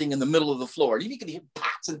everything in the middle of the floor. You can hear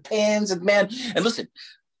pots and pans and listen,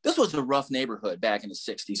 this was a rough neighborhood back in the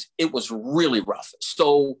 60s. It was really rough.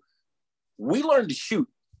 So we learned to shoot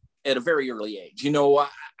at a very early age. You know,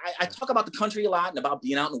 I talk about the country a lot and about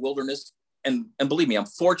being out in the wilderness. And believe me, I'm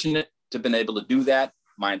fortunate to have been able to do that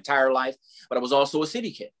my entire life. But I was also a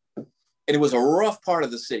city kid. And it was a rough part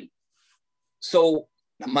of the city. So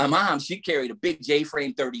my mom, she carried a big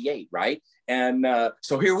J-frame 38, right? And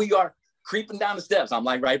so here we are creeping down the steps. I'm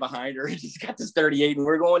like right behind her. And she's got this 38 and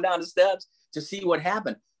we're going down the steps to see what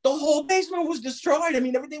happened. The whole basement was destroyed. I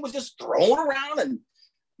mean, everything was just thrown around and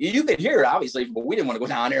you could hear it, obviously, but we didn't want to go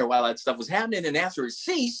down there while that stuff was happening. And after it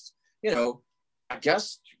ceased, you know, I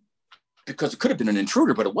guess because it could have been an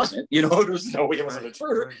intruder, but it wasn't. You know, there was no way it was an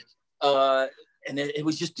intruder. And it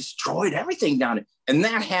was just destroyed everything down there. And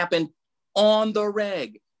that happened on the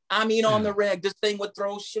reg. I mean, on the reg. This thing would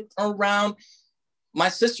throw shit around. My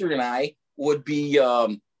sister and I would be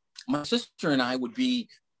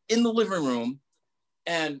in the living room,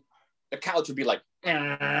 and the couch would be like,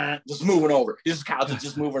 just moving over. This couch is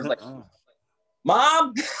just moving. Like,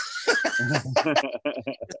 Mom,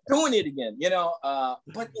 doing it again, you know.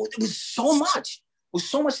 But it was so much. It was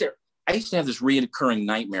so much there. I used to have this reoccurring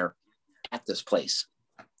nightmare at this place.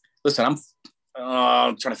 Listen, I'm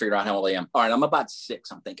trying to figure out how old I am. All right, I'm about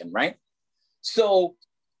 6, I'm thinking, right? So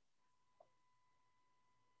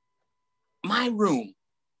my room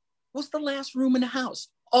was the last room in the house,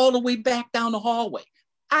 all the way back down the hallway.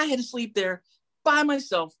 I had to sleep there by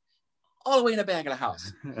myself all the way in the back of the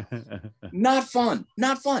house. Not fun,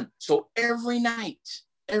 not fun. So every night,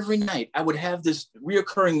 I would have this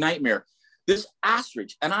reoccurring nightmare. This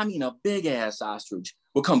ostrich, and I mean a big ass ostrich,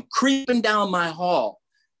 would come creeping down my hall.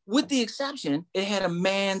 With the exception, it had a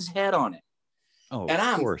man's head on it. Oh, and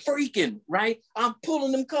I'm freaking, right? I'm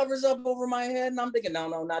pulling them covers up over my head and I'm thinking,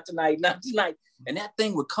 no, not tonight, not tonight. And that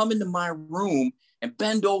thing would come into my room and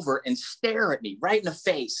bend over and stare at me right in the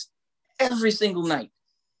face every single night.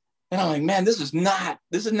 And I'm like, man, this is not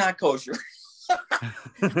kosher.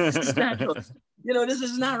 This is not kosher. You know, this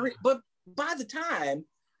is not real. But by the time,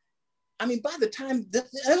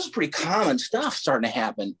 this was pretty common stuff starting to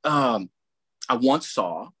happen. I once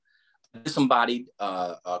saw a disembodied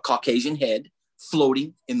Caucasian head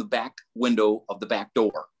floating in the back window of the back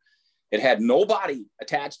door. It had no body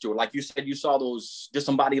attached to it. Like you said, you saw those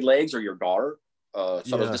disembodied legs, or your daughter saw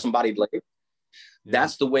those disembodied legs. Yeah.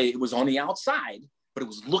 That's the way it was on the outside, but it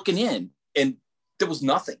was looking in and there was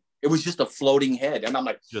nothing. It was just a floating head. And I'm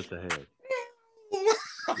like, just a head.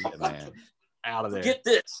 Yeah, man. Out of there. Get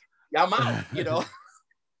this. Yeah, I'm out, you know.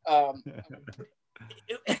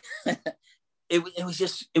 It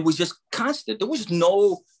was just constant. There was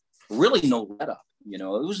really no let up, you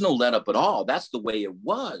know. There was no let up at all. That's the way it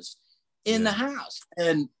was in the house.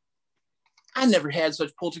 And I never had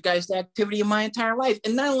such poltergeist activity in my entire life.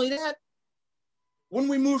 And not only that, when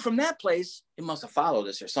we moved from that place, it must have followed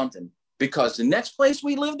us or something, because the next place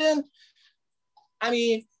we lived in, I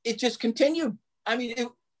mean, it just continued. I mean,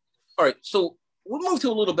 all right, so we moved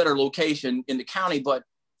to a little better location in the county, but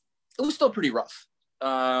it was still pretty rough.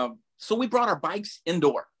 So we brought our bikes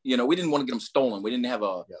indoor. You know, we didn't want to get them stolen. We didn't have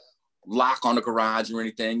a lock on the garage or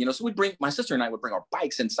anything, you know, so my sister and I would bring our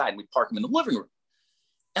bikes inside and we'd park them in the living room.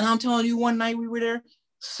 And I'm telling you, one night we were there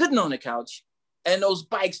sitting on the couch and those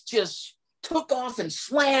bikes just took off and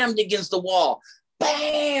slammed against the wall.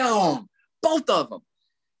 Bam! Both of them.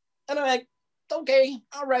 And I'm like, okay,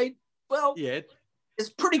 all right. Well, it's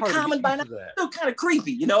pretty common by now. It's still kind of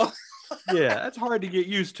creepy, you know? Yeah, that's hard to get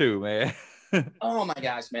used to, man. Oh my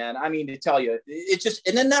gosh, man. I mean, to tell you, it just,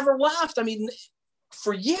 and it never left. I mean,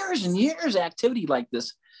 for years and years, activity like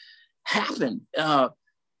this happened.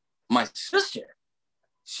 My sister,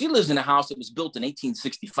 she lives in a house that was built in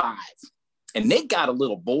 1865. And they got a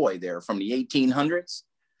little boy there from the 1800s,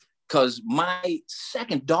 because my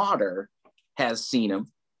second daughter has seen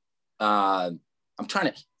him. I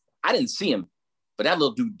didn't see him, but that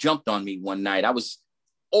little dude jumped on me one night. I was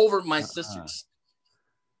over at my sister's.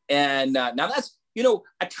 And now that's, you know,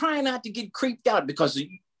 I try not to get creeped out, because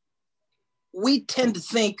we tend to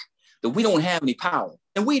think that we don't have any power.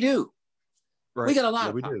 And we do. Right. We got a lot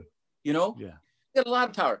of power. We do. You know? Yeah. We got a lot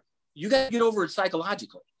of power. You got to get over it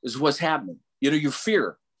psychologically, is what's happening. You know, your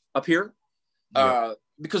fear up here.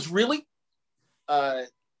 Because really,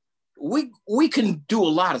 we can do a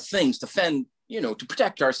lot of things to to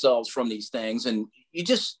protect ourselves from these things. And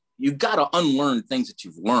you got to unlearn things that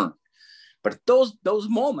you've learned. But those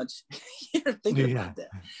moments, you're not thinking about that.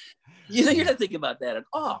 You know, you're not thinking about that at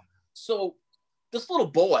all. So this little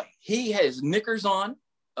boy, he has knickers on,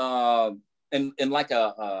 and like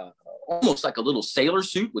almost like a little sailor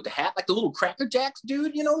suit with the hat, like the little Cracker Jacks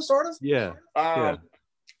dude, you know, sort of. Yeah.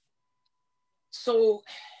 So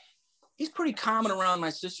he's pretty common around my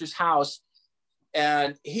sister's house.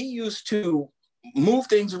 And he used to move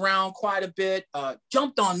things around quite a bit,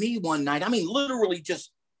 jumped on me one night. I mean, literally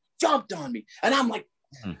just jumped on me. And I'm like,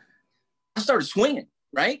 I started swinging,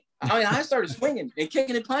 right? I mean, I started swinging and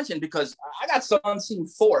kicking and punching because I got some unseen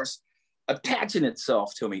force attaching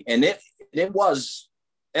itself to me. And it was,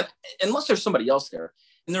 and unless there's somebody else there,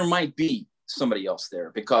 and there might be somebody else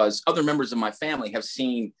there, because other members of my family have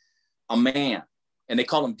seen a man, and they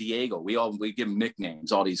call him Diego. We give him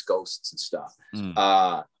nicknames, all these ghosts and stuff.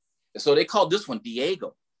 So they called this one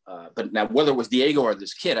Diego. But now whether it was Diego or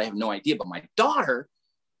this kid, I have no idea. But my daughter,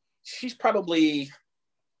 she's probably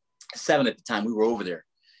 7 at the time we were over there.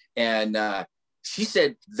 And she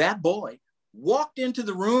said that boy walked into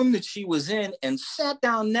the room that she was in and sat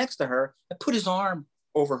down next to her and put his arm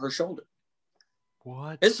over her shoulder.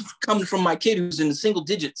 What? This is coming from my kid who's in the single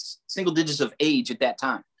digits of age at that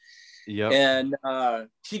time. Yep. And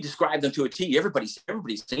she described them to a T. Everybody's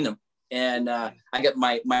seen them. And I got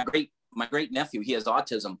my great nephew. He has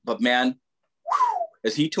autism, but man,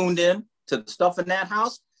 as he tuned in to the stuff in that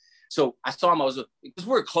house. So I saw him. Because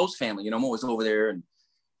we're a close family, I'm always over there and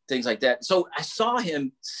things like that. So I saw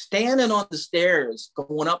him standing on the stairs,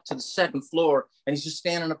 going up to the second floor, and he's just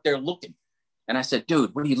standing up there looking. And I said,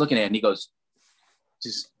 "Dude, what are you looking at?" And he goes,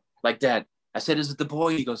 "Just like that." I said, "Is it the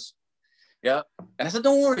boy?" He goes, "Yeah." And I said,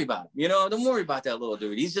 "Don't worry about him. Don't worry about that little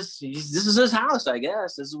dude. This is his house, I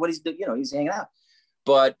guess. This is what he's he's hanging out."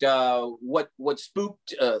 But what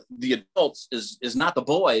spooked the adults is not the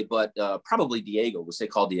boy, but probably Diego, which they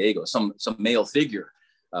call Diego, some male figure.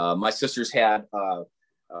 My sister's had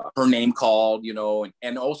her name called,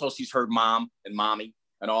 and also she's heard mom and mommy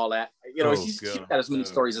and all that. She's got as many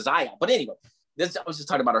stories as I have. But anyway, I was just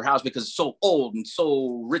talking about her house because it's so old and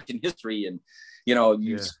so rich in history, and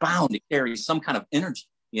you're bound to carry some kind of energy,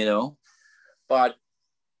 But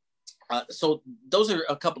so those are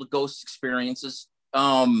a couple of ghost experiences.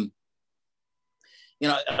 I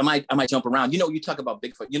might jump around. You talk about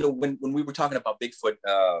Bigfoot. When we were talking about Bigfoot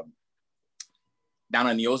down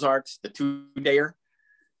in the Ozarks, the 2-dayer.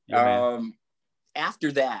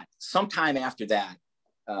 Sometime after that,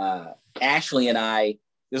 Ashley and I,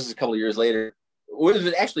 this is a couple of years later, it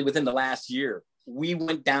was actually within the last year, we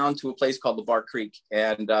went down to a place called the Bar Creek,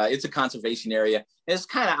 and it's a conservation area. It's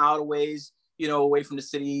kind of out of ways, away from the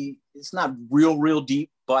city. It's not real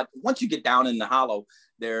deep, but once you get down in the hollow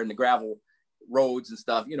there in the gravel roads and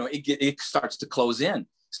stuff, it starts to close in.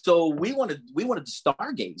 So we wanted to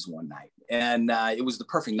stargaze one night, and it was the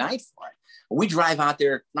perfect night for it. We drive out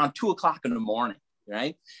there around 2:00 in the morning,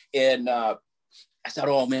 right? And I thought,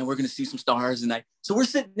 oh man, we're gonna see some stars tonight. So we're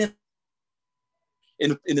sitting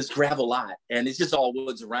in this gravel lot, and it's just all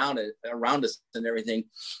woods around us and everything.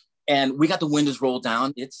 And we got the windows rolled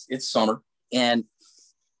down. It's summer, and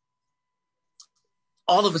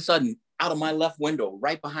all of a sudden, out of my left window,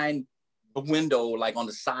 right behind the window, like on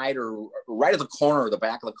the side or right at the corner or the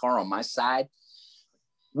back of the car on my side,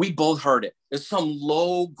 we both heard it. There's some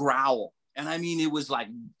low growl. And I mean, it was like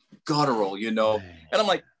guttural, And I'm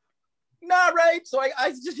like, nah, right. So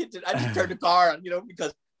I just turned the car on,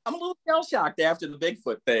 because I'm a little shell shocked after the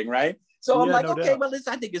Bigfoot thing, right? So I'm like, no, okay, doubt. Well,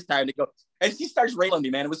 listen, I think it's time to go. And she starts railing me,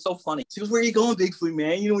 man. It was so funny. She goes, where are you going, Bigfoot,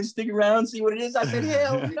 man? You don't want to stick around, see what it is? I said,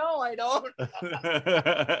 hell no, I don't.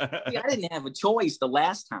 See, I didn't have a choice the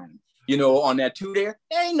last time, on that 2-dayer.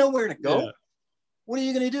 There ain't nowhere to go. Yeah. What are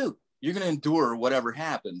you going to do? You're going to endure whatever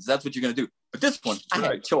happens. That's what you're going to do. But this one, I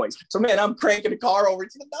had a choice. So, man, I'm cranking the car over.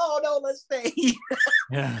 She said, no, let's stay.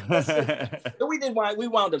 So we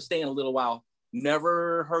wound up staying a little while.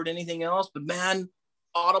 Never heard anything else. But, man,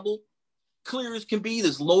 audible, clear as can be,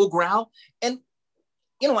 this low growl. And,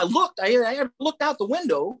 I looked out the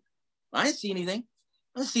window. I didn't see anything.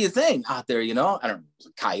 I didn't see a thing out there, I don't know,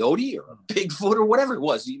 a coyote or a Bigfoot or whatever it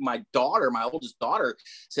was. My oldest daughter,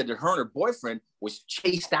 said that her and her boyfriend was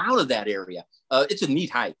chased out of that area. It's a neat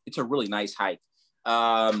hike. It's a really nice hike.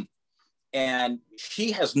 And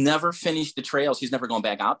she has never finished the trail. She's never gone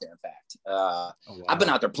back out there, in fact. Wow. I've been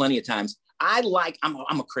out there plenty of times. I'm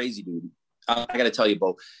a crazy dude. I got to tell you,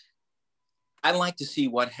 Bo. I like to see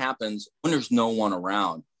what happens when there's no one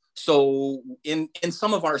around. So in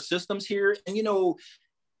some of our systems here, and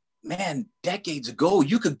man, decades ago,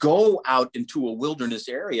 you could go out into a wilderness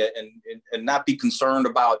area and not be concerned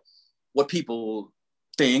about what people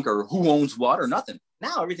think or who owns what or nothing.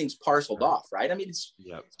 Now everything's parceled off, right? I mean, it's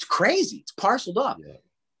crazy. It's parceled off. Yeah.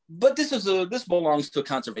 But this belongs to a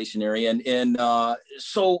conservation area, and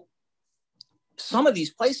so some of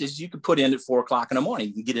these places you could put in at 4:00 in the morning.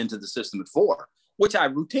 You can get into the system at 4, which I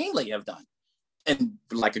routinely have done. And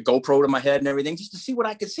like a GoPro to my head and everything, just to see what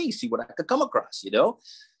I could see what I could come across,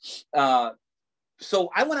 So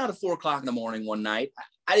I went out at 4:00 in the morning one night.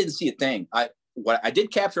 I didn't see a thing. I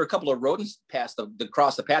did capture a couple of rodents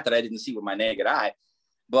across the path that I didn't see with my naked eye.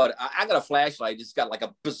 But I got a flashlight. It's got like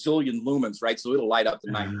a bazillion lumens, right? So it'll light up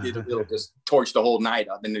the night. It'll just torch the whole night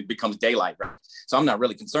up, and it becomes daylight, right? So I'm not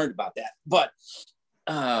really concerned about that. But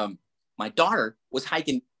my daughter was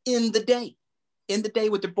hiking in the day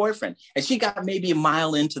with her boyfriend, and she got maybe a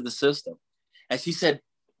mile into the system, and she said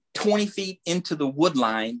 20 feet into the wood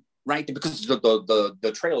line, right? Because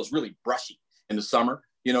the trail is really brushy in the summer.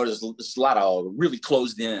 You know, there's a lot of really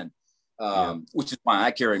closed in, which is why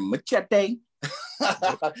I carry machete.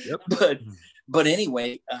 Yep. But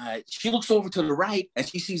anyway, she looks over to the right and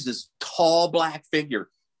she sees this tall black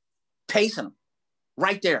figure pacing them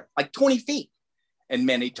right there, like 20 feet. And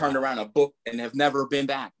man, they turned around a book and have never been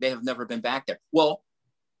back. They have never been back there. Well,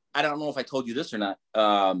 I don't know if I told you this or not.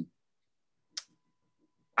 I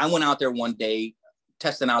went out there one day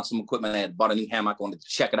testing out some equipment. I had bought a new hammock, wanted to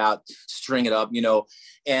check it out, string it up, you know.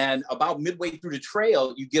 And about midway through the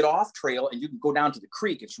trail, you get off trail and you can go down to the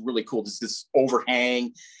creek. It's really cool. There's this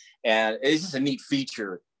overhang, and it's just a neat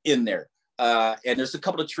feature in there. And there's a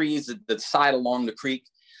couple of trees that side along the creek.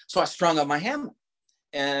 So I strung up my hammock,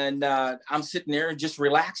 and I'm sitting there and just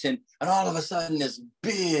relaxing. And all of a sudden, this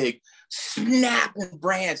big snapping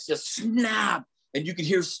branch just snapped, and you could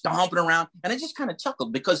hear stomping around. And I just kind of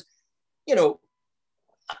chuckled because, you know,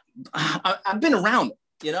 I've been around it,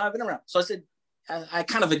 you know, So I said, I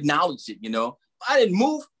kind of acknowledged it, you know. I didn't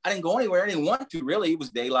move. I didn't go anywhere. I didn't want to really. It was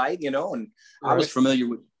daylight, you know, and I was familiar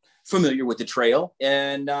with the trail.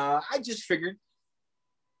 And I just figured,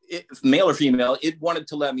 male or female, it wanted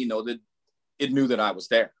to let me know that it knew that I was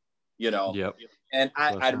there, you know. Yep. And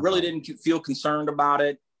I really didn't feel concerned about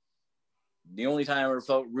it. The only time I ever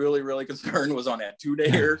felt really, really concerned was on that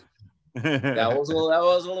 2-dayer. That was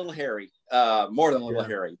a little hairy, more than a little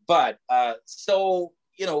hairy. But so,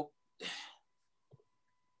 you know,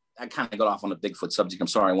 I kind of got off on the Bigfoot subject. I'm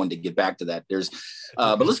sorry, I wanted to get back to that.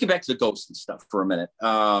 But let's get back to the ghosts and stuff for a minute.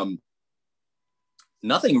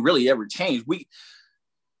 Nothing really ever changed.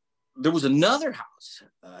 There was another house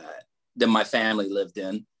that my family lived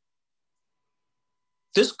in.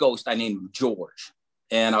 This ghost I named George,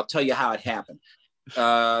 and I'll tell you how it happened.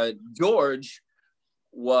 George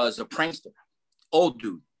was a prankster, old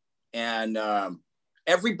dude, and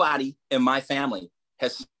everybody in my family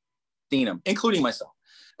has seen him, including myself.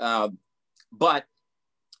 But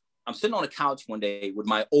I'm sitting on a couch one day with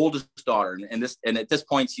my oldest daughter, and at this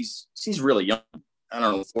point she's really young. I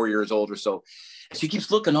don't know, 4 years old or so. And she keeps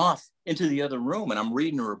looking off into the other room, and I'm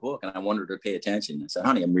reading her a book, and I wanted her to pay attention. I said,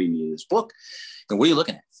 "Honey, I'm reading you this book." And what are you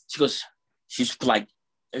looking at? She's like,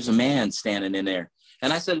 "There's a man standing in there."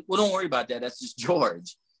 And I said, "Well, don't worry about that. That's just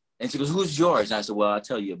George." And she goes, "Who's George?" And I said, "Well, I'll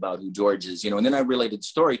tell you about who George is, you know." And then I related the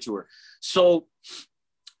story to her. So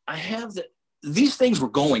I have these things were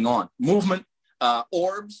going on. Movement,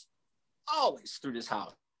 orbs, always through this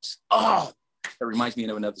house. Oh, that reminds me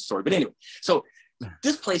of another story. But anyway, so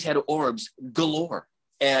this place had orbs galore.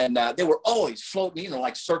 And they were always floating, you know,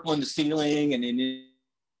 like circling the ceiling. And then.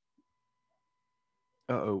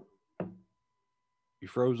 Uh-oh. You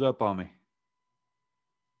froze up on me.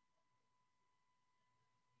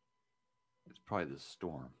 It's probably the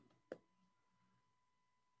storm.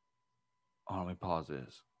 Oh, let me pause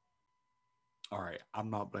this. All right,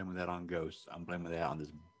 I'm not blaming that on ghosts. I'm blaming that on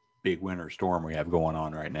this big winter storm we have going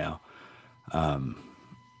on right now.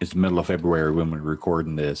 It's the middle of February when we're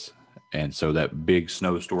recording this. And so that big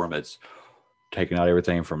snowstorm that's taking out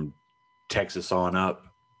everything from Texas on up,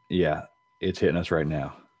 yeah, it's hitting us right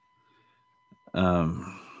now.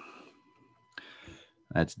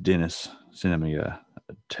 That's Dennis sending me a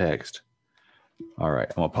text. All right,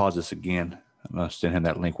 I'm going to pause this again. I'm going to send him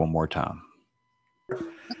that link one more time.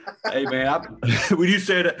 Hey man, when you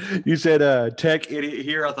said tech idiot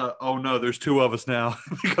here, I thought, oh no, there's two of us now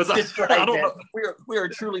because I don't know. We are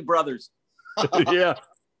truly brothers. Yeah.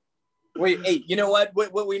 Wait, hey, you know what?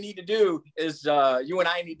 What we need to do is you and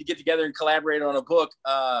I need to get together and collaborate on a book,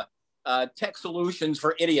 Tech Solutions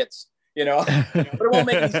for Idiots. You know, but it won't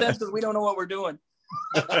make any sense because we don't know what we're doing.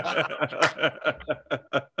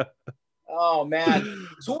 Oh man!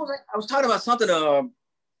 So what was I was talking about something,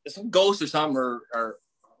 some ghost or something, or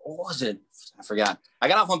what was it? I forgot. I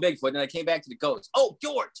got off on Bigfoot and I came back to the ghost. Oh,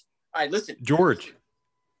 George! All right, listen. George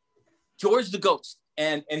the ghost.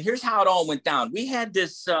 And here's how it all went down. We had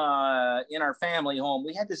this in our family home.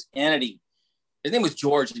 We had this entity. His name was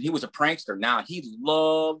George, and he was a prankster. Now he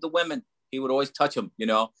loved the women. He would always touch them, you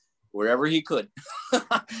know, wherever he could,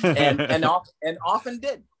 and often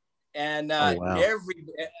did. And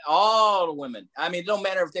all the women. I mean, it don't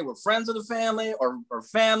matter if they were friends of the family or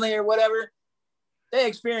family or whatever. They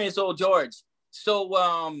experienced old George. So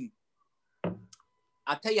I'll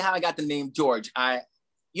tell you how I got the name George. And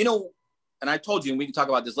I told you, and we can talk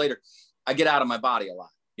about this later, I get out of my body a lot,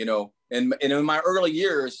 and in my early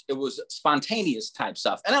years, it was spontaneous type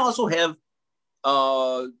stuff. And I also have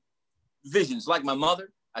visions like my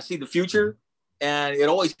mother. I see the future, and it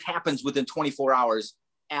always happens within 24 hours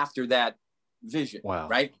after that vision. Wow.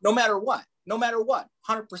 Right? No matter what,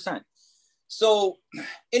 100%. So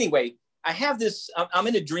anyway, I have this, I'm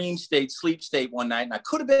in a dream state, sleep state one night, and I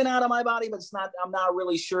could have been out of my body, but I'm not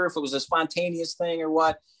really sure if it was a spontaneous thing or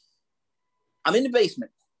what. I'm in the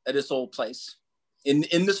basement at this old place in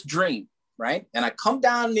this dream, right? And I come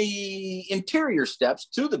down the interior steps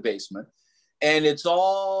to the basement, and it's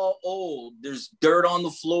all old. There's dirt on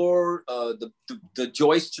the floor. The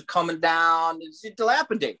joists are coming down. It's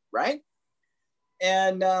dilapidated, right?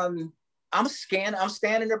 And I'm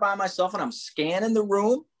standing there by myself, and I'm scanning the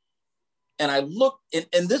room. And I look,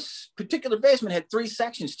 and this particular basement had 3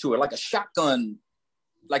 sections to it, like a shotgun,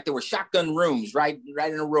 like there were shotgun rooms right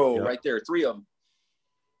in a row, right there, 3 of them.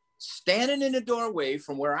 Standing in the doorway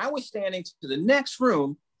from where I was standing to the next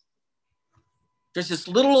room, there's this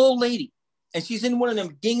little old lady, and she's in one of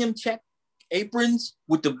them gingham check aprons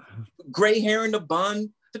with the gray hair in the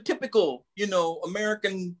bun, the typical,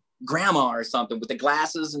 American grandma or something with the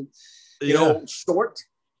glasses and, short.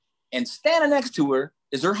 And standing next to her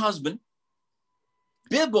is her husband.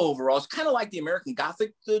 Bib overalls, kind of like the American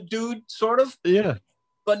Gothic dude, sort of. Yeah.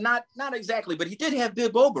 But not exactly. But he did have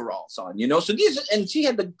bib overalls on, So and she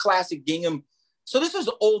had the classic gingham. So this is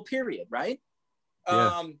the old period, right?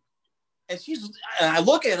 Yeah. And I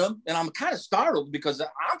look at him, and I'm kind of startled because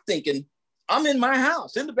I'm thinking I'm in my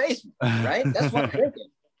house in the basement, right? That's what I'm thinking.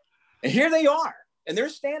 And here they are, and they're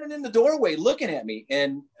standing in the doorway looking at me,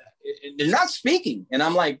 and they're not speaking. And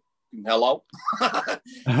I'm like, hello.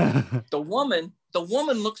 The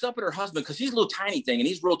woman looks up at her husband because he's a little tiny thing and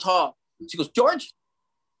he's real tall. She goes, George,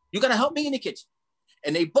 you got to help me in the kitchen.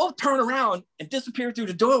 And they both turn around and disappear through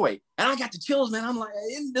the doorway. And I got the chills, man. I'm like,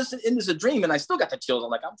 in this a dream? And I still got the chills. I'm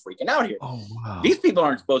like, I'm freaking out here. Oh, wow. These people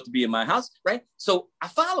aren't supposed to be in my house, right? So I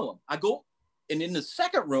follow them. I go, and in the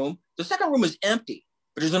second room is empty,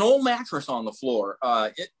 but there's an old mattress on the floor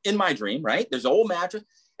in my dream, right? There's an old mattress.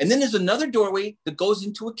 And then there's another doorway that goes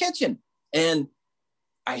into a kitchen. And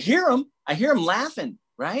I hear them laughing,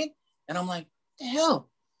 right? And I'm like, the hell?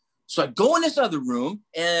 So I go in this other room,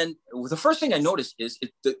 and the first thing I notice is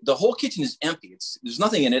the whole kitchen is empty. There's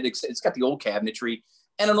nothing in it. It's got the old cabinetry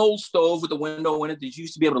and an old stove with a window in it that you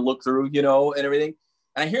used to be able to look through, and everything.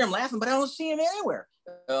 And I hear them laughing, but I don't see them anywhere.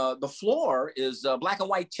 The floor is black and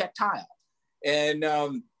white check tile. And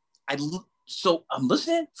so I'm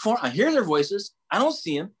listening I hear their voices. I don't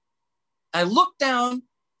see them. I look down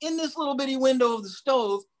in this little bitty window of the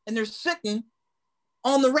stove, and they're sitting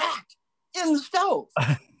on the rack in the stove,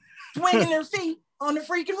 swinging their feet on the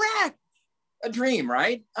freaking rack. A dream,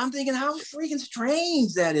 right? I'm thinking how freaking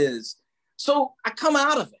strange that is. So I come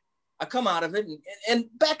out of it. And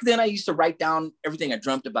back then I used to write down everything I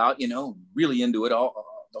dreamt about, really into it, all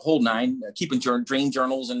the whole nine, keeping dream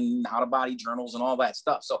journals and out-of-body journals and all that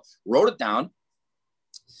stuff. So wrote it down.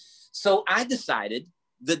 So I decided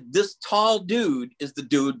that this tall dude is the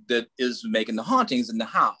dude that is making the hauntings in the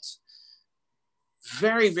house.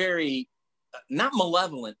 Very, very not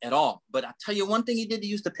malevolent at all. But I'll tell you one thing he did that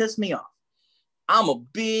used to piss me off. I'm a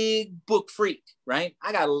big book freak, right?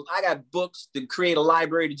 I got books that create a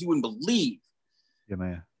library that you wouldn't believe. Yeah,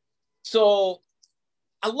 man. So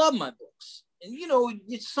I love my books. And,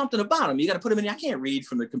 it's something about them. You got to put them in. I can't read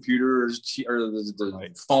from the computer or the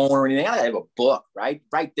right. phone or anything. I have a book, right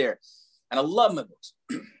there. And I love my books.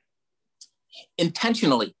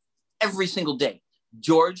 Intentionally, every single day,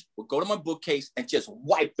 George would go to my bookcase and just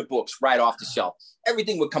wipe the books right off the shelf.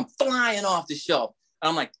 Everything would come flying off the shelf. And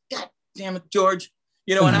I'm like, God damn it, George.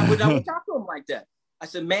 And I would talk to him like that. I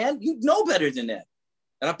said, man, you know better than that.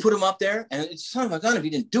 And I put him up there, and it's son of a gun if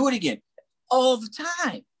he didn't do it again. All the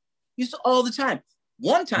time. All the time.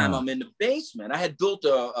 One time I'm in the basement. I had built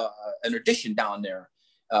an addition down there,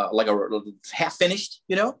 like a half finished,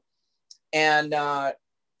 and I'm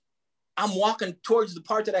walking towards the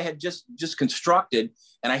part that I had just constructed,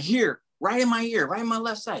 and I hear right in my ear, right in my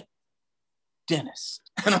left side, Dennis.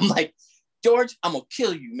 And I'm like, George, I'm gonna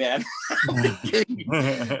kill you, man. I'm gonna kill you.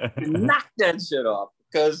 Knock that shit off,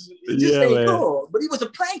 because it just ain't cool. But he was a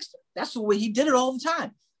prankster. That's the way he did it all the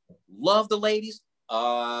time. Love the ladies.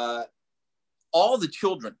 All the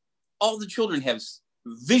children have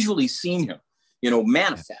visually seen him,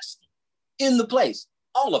 manifest in the place.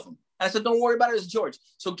 All of them. And I said, don't worry about it, it's George.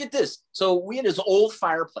 So get this. So we had this old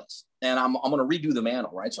fireplace, and I'm going to redo the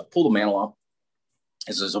mantle, right? So I pull the mantle off,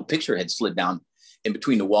 And so a picture had slid down in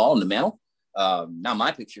between the wall and the mantle. Not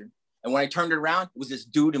my picture. And when I turned it around, it was this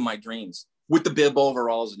dude in my dreams with the bib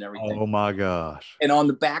overalls and everything. Oh my gosh. And on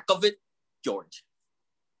the back of it, George.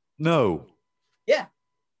 No. Yeah.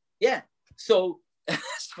 Yeah. So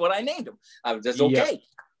that's what I named him. I was just, okay. Yep.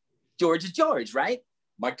 George is George, right?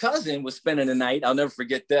 My cousin was spending the night. I'll never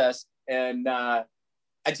forget this. And I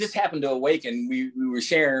just happened to awaken. We were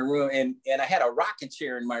sharing a room, and I had a rocking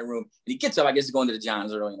chair in my room. And he gets up, I guess, going to the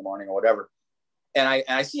Johns early in the morning or whatever. And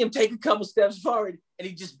I see him take a couple steps forward, and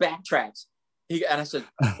he just backtracks. And I said,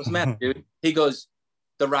 "What's the matter, dude?" He goes,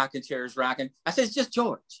 "The rocking chair is rocking." I said, "It's just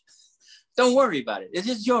George. Don't worry about it. It's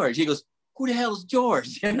just George." He goes, "Who the hell is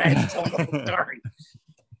George?" And I had to tell him the story.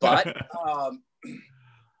 But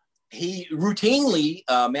he routinely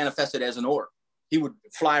manifested as an orb. He would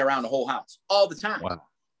fly around the whole house all the time. Wow.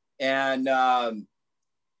 And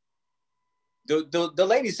the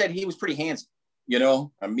lady said he was pretty handsome, you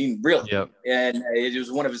know, I mean, really. Yep. And it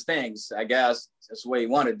was one of his things, I guess. That's the way he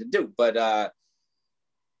wanted to do. But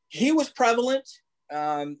he was prevalent.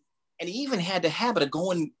 And he even had the habit of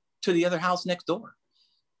going to the other house next door.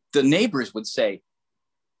 The neighbors would say,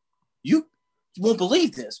 "You won't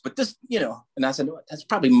believe this, but this, you know," and I said, "No, that's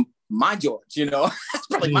probably my George, you know." That's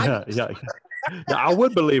probably my George. Yeah, I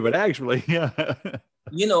would believe it, actually. Yeah.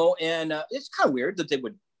 You know, and it's kind of weird that they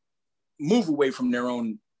would move away from their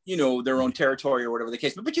own, you know, their own territory or whatever the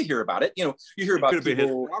case. But you hear about it. You know, you hear about it. Could have been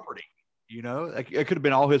his property. You know, it could have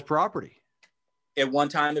been all his property. At one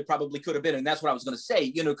time, it probably could have been, and that's what I was going to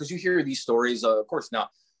say. You know, because you hear these stories. Of course, now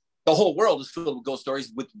the whole world is filled with ghost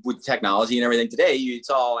stories with technology and everything today. It's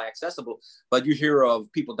all accessible, but you hear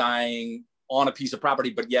of people dying on a piece of property,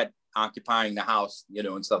 but yet occupying the house, you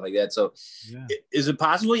know, and stuff like that. So yeah. Is it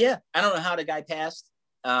possible? Yeah. I don't know how the guy passed.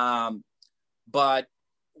 But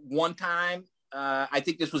one time, I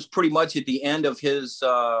think this was pretty much at the end of his,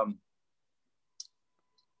 end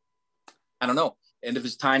of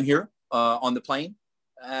his time here on the plane.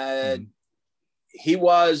 He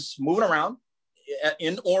was moving around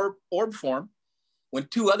in orb form when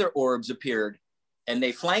two other orbs appeared, and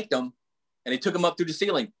they flanked him, and they took him up through the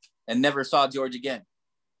ceiling and never saw George again.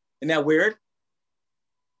 Isn't that weird?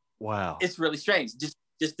 Wow. It's really strange. Just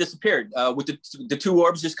disappeared. With the two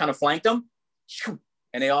orbs just kind of flanked them,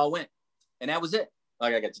 and they all went. And that was it.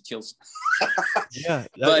 Like, I got the chills. Yeah.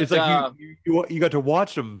 But, it's like you got to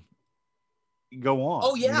watch them go on.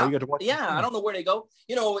 Oh, yeah. You know, you got to watch them. I don't know where they go.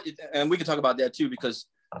 You know, and we can talk about that too, because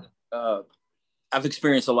I've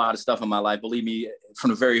experienced a lot of stuff in my life, believe me,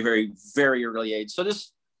 from a very, very, very early age. So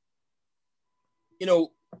this, you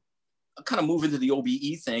know, I kind of move into the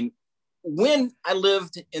OBE thing. When I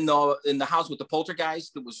lived in the house with the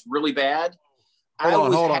poltergeist that was really bad,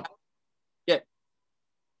 hold on. Yeah.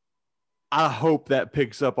 I hope that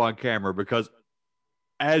picks up on camera, because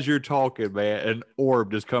as you're talking, man, an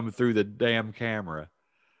orb just coming through the damn camera.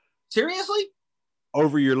 Seriously?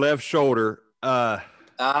 Over your left shoulder. Okay.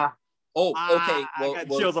 Well, I got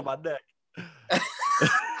chills on my neck.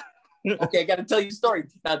 Okay, I got to tell you a story.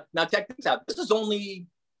 Now check this out. This is only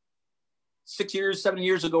 7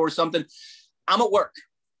 years ago or something. I'm at work,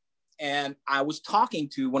 and I was talking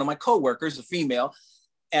to one of my coworkers, a female,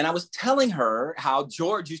 and I was telling her how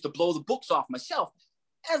George used to blow the books off my shelf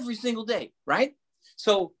every single day, right?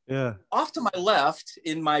 So yeah, off to my left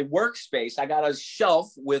in my workspace, I got a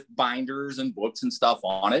shelf with binders and books and stuff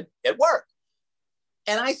on it at work.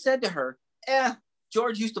 And I said to her,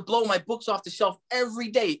 George used to blow my books off the shelf every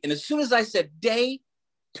day. And as soon as I said day,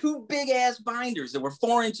 two big ass binders that were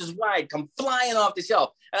 4 inches wide come flying off the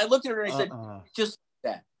shelf. And I looked at her and I said, just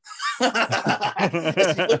that.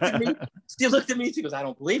 She looked at me. She goes, "I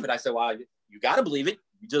don't believe it." I said, "Well, you got to believe it.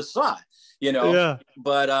 You just saw it, you know." Yeah.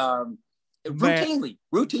 But routinely.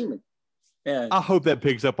 Yeah. I hope that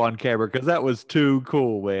picks up on camera, because that was too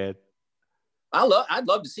cool, man. I'd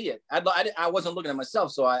love to see it. I wasn't looking at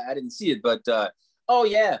myself, so I didn't see it. But oh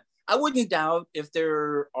yeah, I wouldn't doubt if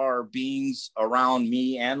there are beings around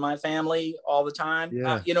me and my family all the time.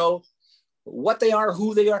 Yeah. You know, what they are,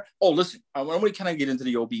 who they are. Oh, listen, I want to kind of get into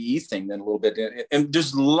the OBE thing then a little bit. And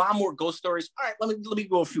there's a lot more ghost stories. All right, let me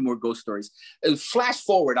go a few more ghost stories. Flash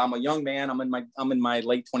forward, I'm a young man. I'm in my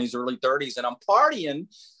late 20s, early 30s, and I'm partying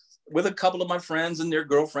with a couple of my friends and their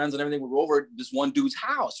girlfriends and everything. We were over at this one dude's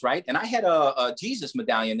house, right? And I had a Jesus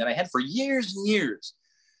medallion that I had for years and years.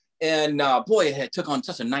 And boy, it took on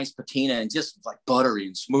such a nice patina and just like buttery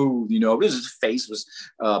and smooth, you know. His face was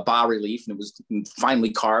bas relief, and it was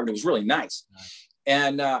finely carved. It was really nice.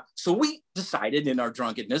 And so we decided in our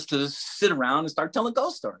drunkenness to sit around and start telling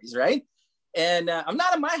ghost stories, right? And I'm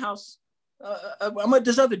not at my house. I'm at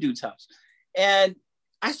this other dude's house. And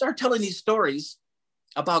I started telling these stories.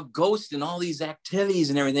 about ghosts and all these activities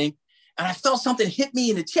and everything. And I felt something hit me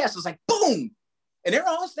in the chest. It was like, boom. And they're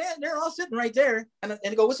all sitting right there. And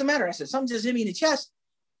they go, what's the matter? I said, something just hit me in the chest.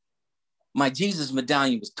 My Jesus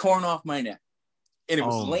medallion was torn off my neck. And it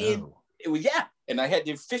was it was, and I had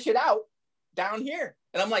to fish it out down here.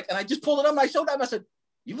 And I'm like, and I just pulled it up and I showed him. I said,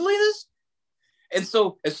 you believe this? And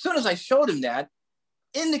so as soon as I showed him that,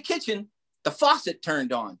 in the kitchen, the faucet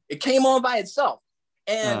turned on. It came on by itself.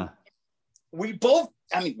 And we both,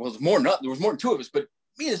 I mean, well, there was more than two of us, but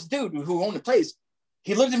me and this dude who owned the place,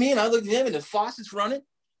 he looked at me and I looked at him and the faucet's running.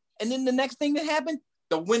 And then the next thing that happened,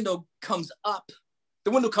 the window comes up.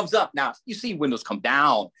 The window comes up. Now, you see windows come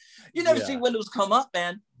down. You never see windows come up,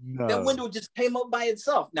 man. No. That window just came up by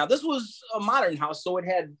itself. Now, this was a modern house, so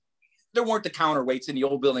there weren't the counterweights in the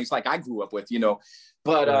old buildings like I grew up with, you know.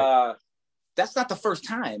 But that's not the first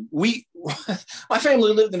time. My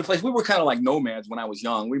family lived in a place. We were kind of like nomads when I was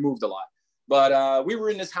young. We moved a lot. But we were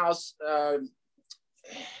in this house, kind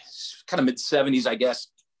of mid-70s, I guess,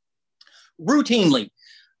 routinely.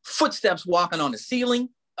 Footsteps walking on the ceiling,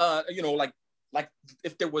 you know, like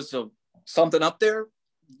if there was something up there,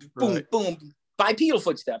 boom, boom, bipedal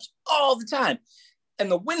footsteps all the time. And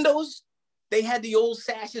the windows, they had the old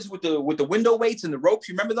sashes with the window weights and the ropes.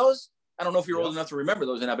 You remember those? I don't know if you're old enough to remember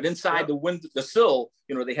those or not, but inside the sill,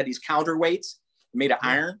 you know, they had these counterweights made of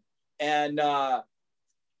iron, and the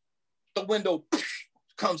window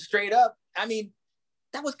comes straight up. I mean,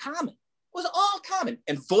 that was common. It was all common.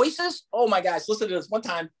 And voices, oh my gosh, listen to this. One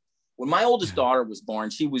time when my oldest daughter was born,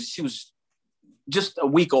 she was just a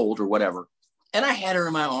week old or whatever. And I had her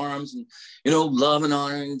in my arms and, you know, loving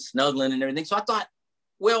on her and snuggling and everything. So I thought,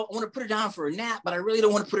 well, I want to put her down for a nap, but I really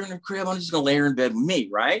don't want to put her in her crib. I'm just going to lay her in bed with me,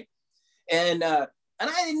 right? And I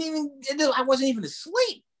wasn't even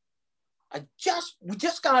asleep. We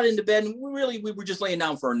just got into bed and we were just laying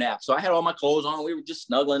down for a nap. So I had all my clothes on. We were just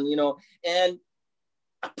snuggling, you know, and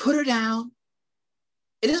I put her down.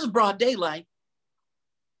 It is broad daylight.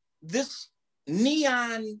 This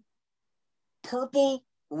neon purple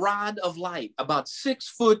rod of light, about 6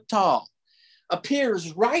 foot tall,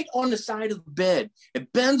 appears right on the side of the bed.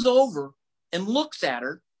 It bends over and looks at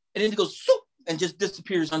her, and then it goes swoop, and just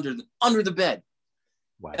disappears under the bed.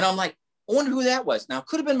 Wow. And I'm like, I wonder who that was. Now, it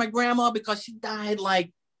could have been my grandma because she died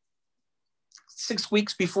like 6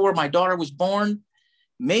 weeks before my daughter was born.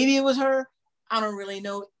 Maybe it was her. I don't really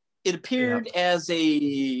know. It appeared as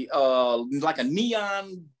like a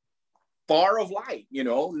neon bar of light, you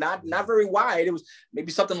know, not very wide. It was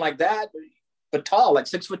maybe something like that, but tall, like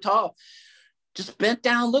 6 foot tall. Just bent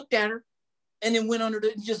down, looked at her, and then went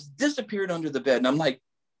just disappeared under the bed. And I'm like,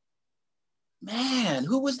 man,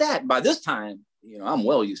 who was that? By this time, you know, I'm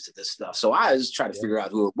well used to this stuff. So I was trying to figure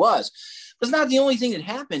out who it was. But it's not the only thing that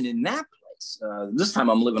happened in that place. This time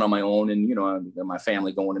I'm living on my own and, you know, my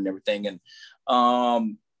family going and everything.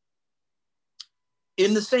 And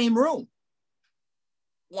in the same room,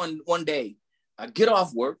 one day, I get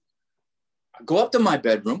off work, I go up to my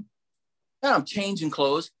bedroom, and I'm changing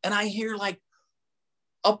clothes, and I hear like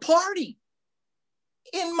a party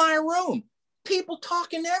in my room. People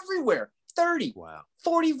talking everywhere, 30,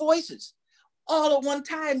 40 voices, all at one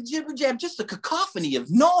time, jibber jab, just a cacophony of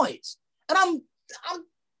noise. And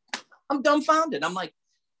I'm dumbfounded. I'm like,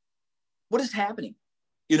 what is happening?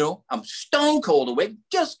 You know, I'm stone cold awake,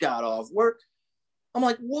 just got off work. I'm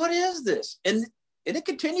like, what is this? And it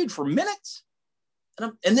continued for minutes.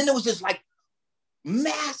 And then it was just like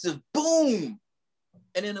massive boom.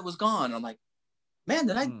 And then it was gone. I'm like, man,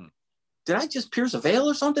 did I just pierce a veil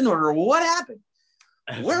or something? Or what happened?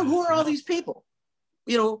 Who are all these people?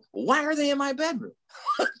 You know, why are they in my bedroom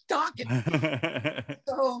talking?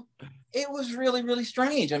 So it was really, really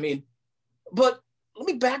strange. I mean, but let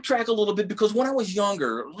me backtrack a little bit, because when I was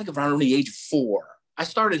younger, like around the age of 4, I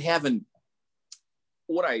started having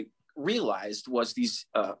what I realized was these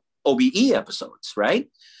OBE episodes, right?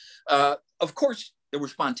 Of course, they were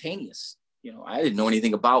spontaneous. You know, I didn't know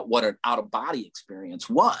anything about what an out-of-body experience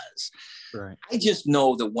was. Right. I just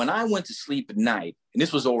know that when I went to sleep at night, and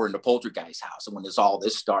this was over in the poltergeist house, and when all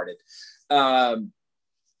this started, I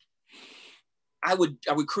would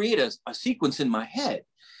create a sequence in my head.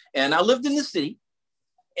 And I lived in the city,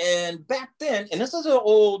 and back then, and this is an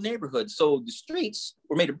old neighborhood, so the streets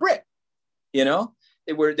were made of brick. You know,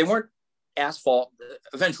 they weren't asphalt.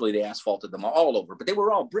 Eventually, they asphalted them all over, but they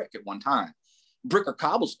were all brick at one time, brick or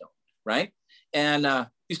cobblestone. Right. And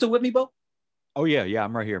you still with me, Bo? Oh, yeah.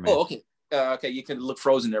 I'm right here, man. Oh, okay. Okay. You can look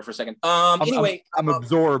frozen there for a second. Anyway, I'm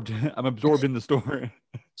absorbed. I'm absorbed in the story.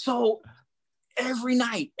 So every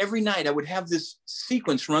night I would have this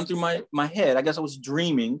sequence run through my head. I guess I was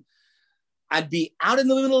dreaming. I'd be out in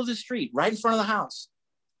the middle of the street, right in front of the house.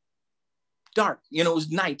 dark. You know, it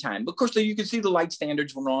was nighttime. But of course, you could see the light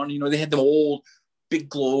standards were on. You know, they had the old big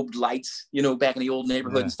globed lights, you know, back in the old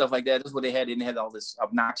neighborhood and stuff like that. That's what they had. They didn't have all this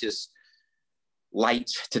obnoxious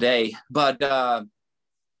lights today. But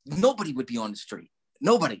nobody would be on the street.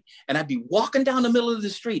 Nobody. And I'd be walking down the middle of the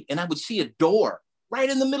street and I would see a door right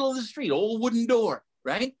in the middle of the street, old wooden door,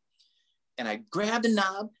 right? And I'd grab the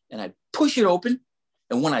knob and I'd push it open.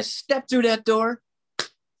 And when I stepped through that door,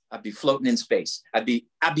 I'd be floating in space. I'd be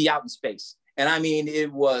out in space. And I mean,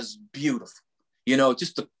 it was beautiful, you know,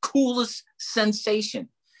 just the coolest sensation.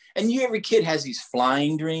 And every kid has these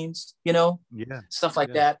flying dreams, you know, stuff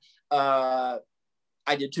like that. I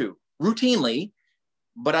did too, routinely.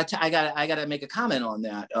 But I got to make a comment on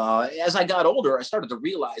that. As I got older, I started to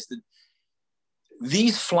realize that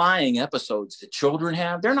these flying episodes that children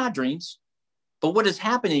have, they're not dreams. But what is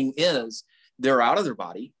happening is they're out of their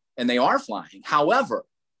body and they are flying. However,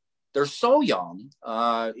 they're so young,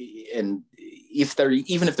 and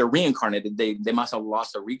even if they're reincarnated, they must have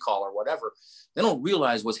lost their recall or whatever. They don't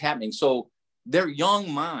realize what's happening. So their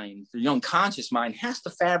young mind, their young conscious mind, has to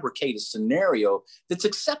fabricate a scenario that's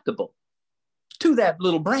acceptable to that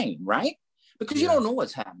little brain, right? Because you don't know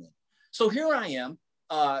what's happening. So here I am,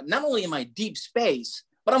 not only in my deep space,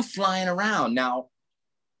 but I'm flying around. Now,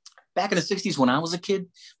 back in the 60s when I was a kid,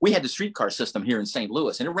 we had the streetcar system here in St.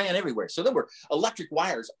 Louis and it ran everywhere. So there were electric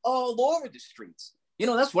wires all over the streets. You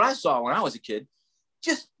know, that's what I saw when I was a kid.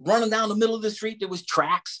 Just running down the middle of the street, there was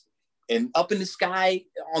tracks, and up in the sky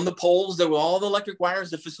on the poles, there were all the electric wires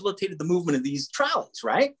that facilitated the movement of these trolleys,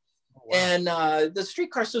 right? Oh, wow. And the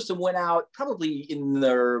streetcar system went out probably in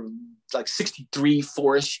the like 63,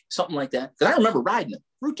 4-ish, something like that. Because I remember riding them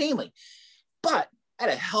routinely. But I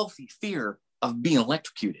had a healthy fear of being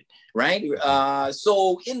electrocuted, right?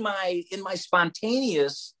 So in my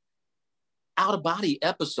spontaneous out-of-body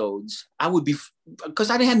episodes, I would be, because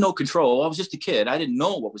I had no control. I was just a kid. I didn't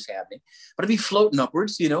know what was happening. But I'd be floating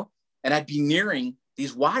upwards, you know, and I'd be nearing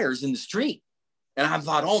these wires in the street. And I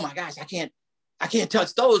thought, oh my gosh, I can't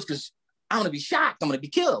touch those because I'm going to be shocked. I'm going to be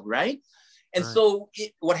killed, right? And so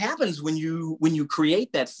what happens when you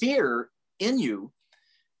create that fear in you,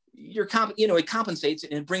 it compensates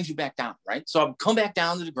and it brings you back down, right? So I've come back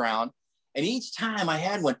down to the ground, and each time I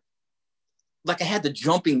had one, like I had the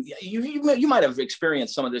jumping. You might have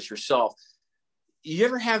experienced some of this yourself. You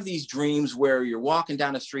ever have these dreams where you're walking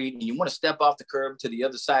down the street and you want to step off the curb to the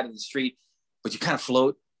other side of the street, but you kind of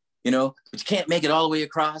float, you know, but you can't make it all the way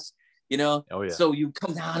across, you know? Oh, yeah. So you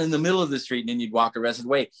come down in the middle of the street and then you'd walk the rest of the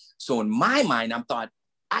way. So in my mind, I'm thought,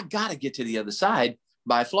 I got to get to the other side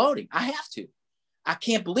by floating. I have to. I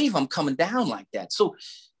can't believe I'm coming down like that. So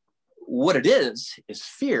what it is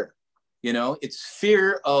fear. You know, it's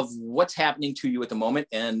fear of what's happening to you at the moment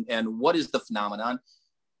and what is the phenomenon.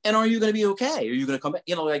 And are you going to be okay? Are you going to come back?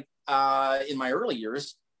 You know, like in my early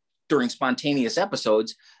years during spontaneous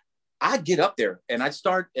episodes, I'd get up there and I'd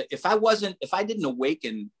start. If I didn't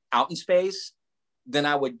awaken out in space, then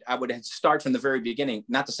I would start from the very beginning,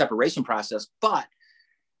 not the separation process, but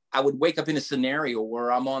I would wake up in a scenario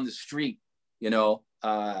where I'm on the street, you know,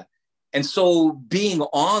 and so being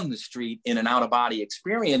on the street in an out-of-body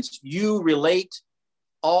experience, you relate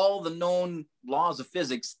all the known laws of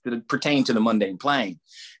physics that pertain to the mundane plane.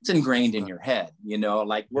 It's ingrained in your head, you know,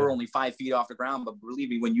 like we're only 5 feet off the ground, but believe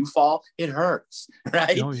me, when you fall, it hurts,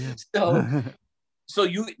 right? Oh, yeah.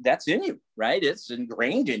 So that's in you, right? It's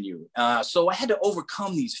ingrained in you. So I had to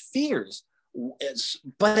overcome these fears.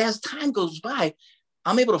 But as time goes by,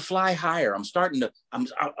 I'm able to fly higher.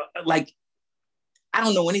 I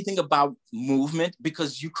don't know anything about movement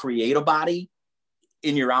because you create a body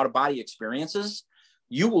in your out-of-body experiences.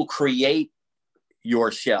 You will create your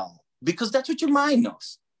shell because that's what your mind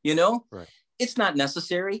knows, you know? Right. It's not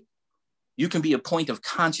necessary. You can be a point of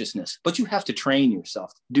consciousness, but you have to train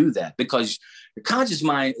yourself to do that because your conscious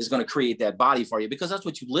mind is going to create that body for you because that's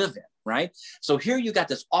what you live in, right? So here you got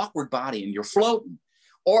this awkward body and you're floating.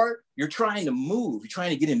 Or you're trying to move, you're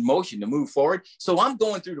trying to get in motion to move forward. So I'm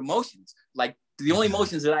going through the motions, like the only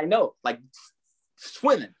motions that I know, like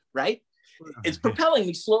swimming, right? It's propelling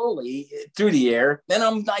me slowly through the air. Then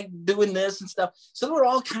I'm like doing this and stuff. So there were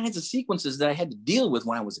all kinds of sequences that I had to deal with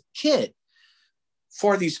when I was a kid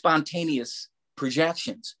for these spontaneous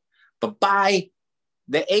projections. But by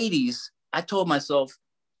the 80s, I told myself,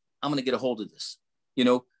 I'm going to get a hold of this. You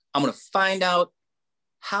know, I'm going to find out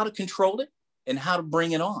how to control it and how to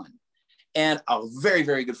bring it on. And a very,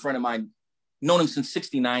 very good friend of mine, known him since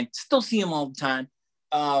 '69, still see him all the time.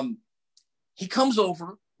 He comes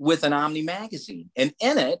over with an Omni magazine, and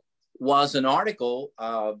in it was an article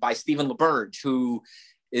by Stephen LaBerge, who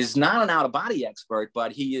is not an out-of-body expert,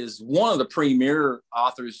 but he is one of the premier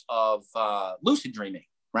authors of lucid dreaming,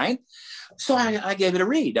 right? So I gave it a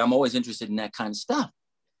read. I'm always interested in that kind of stuff.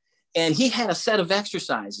 And he had a set of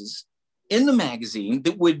exercises in the magazine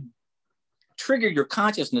that would trigger your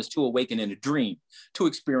consciousness to awaken in a dream, to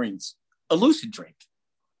experience a lucid dream.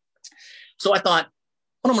 So I thought,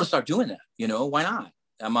 well, I'm going to start doing that. You know, why not?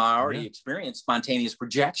 I already experienced spontaneous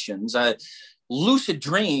projections. Lucid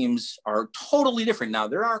dreams are totally different. Now,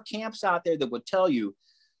 there are camps out there that would tell you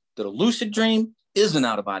that a lucid dream is an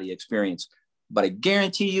out-of-body experience, but I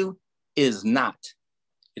guarantee you it is not.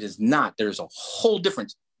 It is not. There's a whole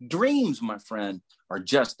difference. Dreams, my friend, are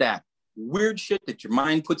just that. Weird shit that your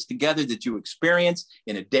mind puts together that you experience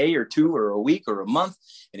in a day or two or a week or a month,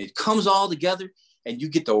 and it comes all together and you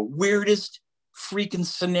get the weirdest freaking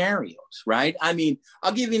scenarios, right? I mean,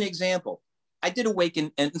 I'll give you an example. I did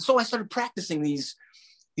awaken, and so I started practicing these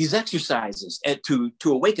exercises to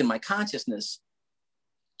awaken my consciousness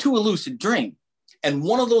to a lucid dream. And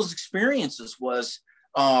one of those experiences was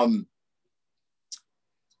I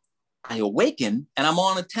awaken and I'm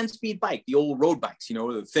on a 10-speed bike, the old road bikes, you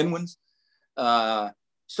know, the thin ones.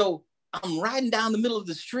 So I'm riding down the middle of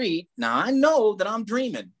the street. Now I know that I'm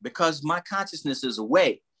dreaming because my consciousness is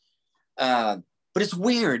away. But it's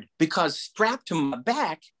weird because strapped to my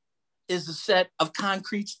back is a set of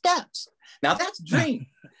concrete steps. Now that's a dream.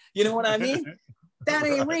 You know what I mean? That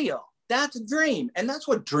ain't real. That's a dream. And that's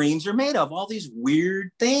what dreams are made of, all these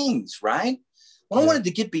weird things, right? Well, I wanted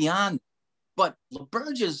to get beyond, but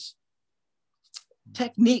LaBerge's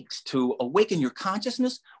techniques to awaken your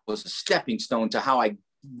consciousness was a stepping stone to how I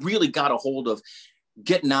really got a hold of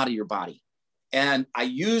getting out of your body. And I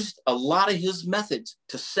used a lot of his methods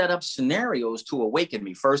to set up scenarios to awaken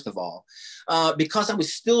me, first of all, because I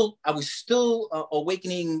was still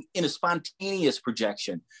awakening in a spontaneous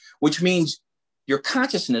projection, which means your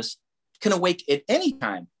consciousness can awake at any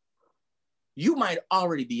time. You might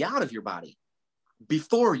already be out of your body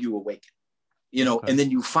before you awaken, you know, and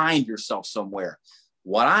then you find yourself somewhere.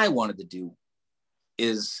 What I wanted to do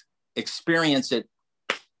is experience it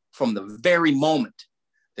from the very moment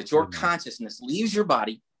that your consciousness leaves your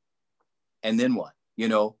body, and then what, you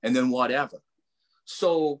know, and then whatever.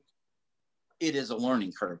 So it is a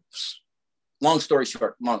learning curve. Long story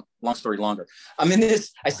short, long story longer. I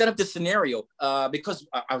set up this scenario because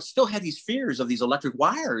I still had these fears of these electric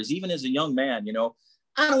wires, even as a young man, you know.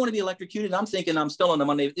 I don't want to be electrocuted. I'm thinking I'm still on the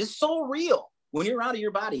Monday. It's so real. When you're out of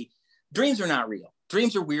your body, dreams are not real.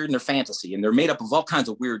 Dreams are weird and they're fantasy, and they're made up of all kinds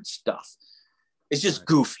of weird stuff. It's just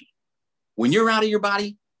goofy. When you're out of your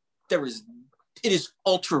body, it is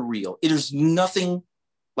ultra real. It is nothing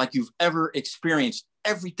like you've ever experienced.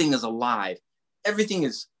 Everything is alive.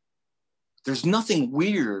 There's nothing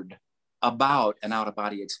weird about an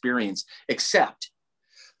out-of-body experience, except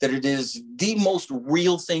that it is the most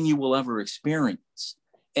real thing you will ever experience.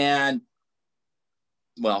 And,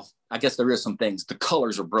 well, I guess there is some things. The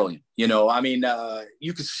colors are brilliant. You know, I mean,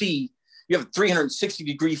 you can see, you have a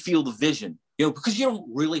 360-degree field of vision, you know, because you don't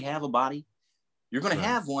really have a body. You're going to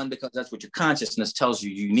have one because that's what your consciousness tells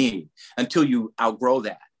you need, until you outgrow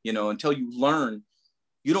that, you know, until you learn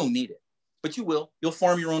you don't need it, but you will. You'll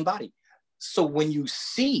form your own body. So when you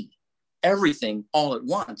see everything all at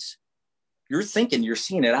once, you're thinking you're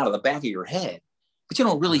seeing it out of the back of your head, but you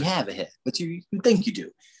don't really have a head, but you think you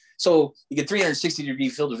do. So you get 360-degree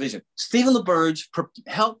field of vision. Stephen LaBerge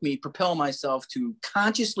helped me propel myself to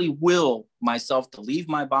consciously will myself to leave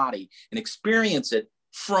my body and experience it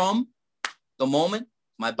from the moment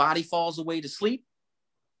my body falls away to sleep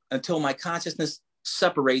until my consciousness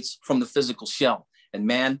separates from the physical shell. And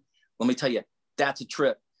man, let me tell you, that's a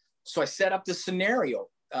trip. So I set up this scenario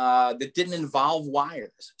that didn't involve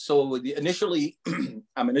wires. So initially,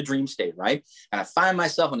 I'm in a dream state, right? And I find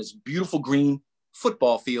myself on this beautiful green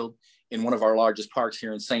football field in one of our largest parks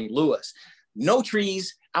here in St. Louis. No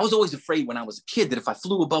trees. I was always afraid when I was a kid that if I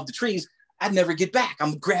flew above the trees, I'd never get back.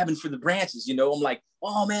 I'm grabbing for the branches, you know. I'm like,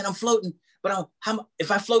 oh man, I'm floating. But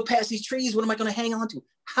if I float past these trees, what am I going to hang on to?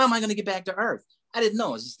 How am I going to get back to Earth? I didn't know.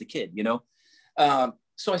 I was just a kid, you know.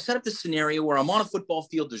 So I set up this scenario where I'm on a football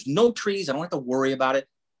field. There's no trees. I don't have to worry about it.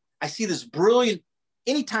 I see this brilliant.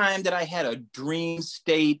 Anytime that I had a dream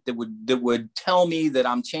state that would tell me that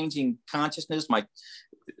I'm changing consciousness, my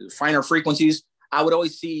finer frequencies, I would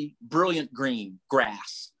always see brilliant green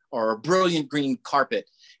grass or a brilliant green carpet.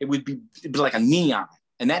 It would be like a neon,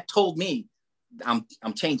 and that told me I'm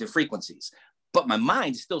changing frequencies. But my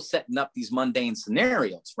mind is still setting up these mundane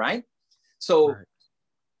scenarios, right? So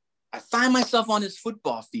I find myself on this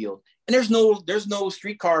football field, and there's no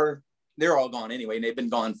streetcar. They're all gone anyway, and they've been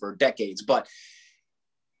gone for decades. But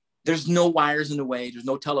There's no wires in the way. There's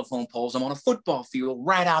no telephone poles. I'm on a football field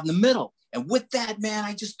right out in the middle. And with that, man,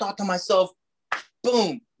 I just thought to myself,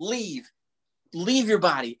 boom, leave your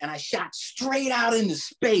body. And I shot straight out into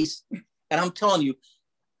space. And I'm telling you,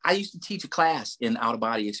 I used to teach a class in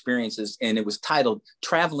out-of-body experiences, and it was titled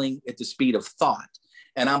Traveling at the Speed of Thought.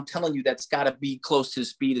 And I'm telling you, that's got to be close to the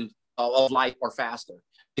speed of light or faster,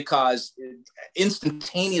 because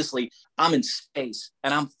instantaneously I'm in space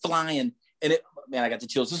and I'm flying. And man, I got the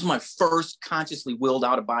chills. This is my first consciously willed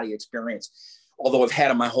out-of-body experience, although I've had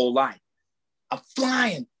it my whole life. I'm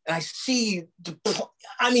flying and I see,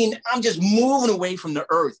 I'm just moving away from the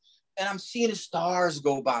earth, and I'm seeing the stars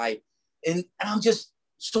go by. And I'm just,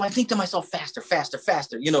 so I think to myself, faster, faster,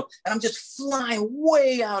 faster, and I'm just flying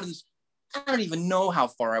way out. And I don't even know how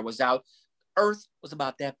far I was out. Earth was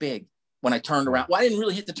about that big when I turned around. Well, I didn't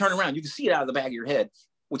really hit the turn around. You can see it out of the back of your head,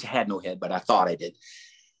 which I had no head, but I thought I did.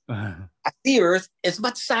 I see Earth. It's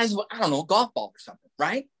about the size of, I don't know, a golf ball or something,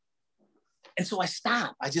 right? And so I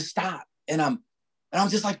stop. I just stop. And I'm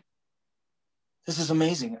just like, this is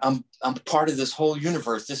amazing. I'm part of this whole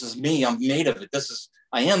universe. This is me. I'm made of it.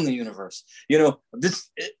 I am the universe. There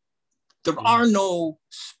are no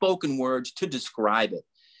spoken words to describe it.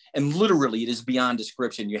 And literally, it is beyond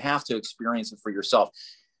description. You have to experience it for yourself.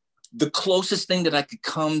 The closest thing that I could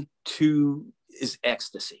come to is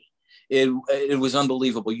ecstasy. It was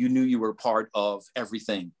unbelievable. You knew you were part of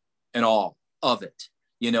everything and all of it,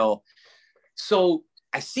 So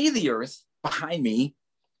I see the Earth behind me,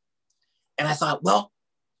 and I thought, well,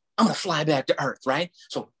 I'm going to fly back to Earth, right?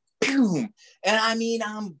 So, boom. And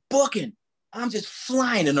I'm booking. I'm just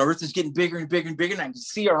flying, and the Earth is getting bigger and bigger and bigger, and I can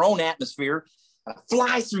see our own atmosphere. I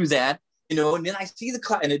fly through that, and then I see the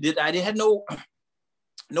cloud, and I had no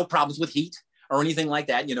problems with heat or anything like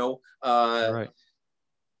that, Right.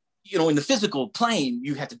 In the physical plane,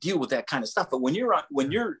 you have to deal with that kind of stuff. But when you're a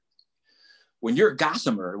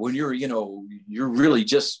gossamer, when you're really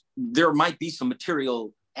just, there might be some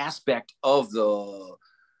material aspect of the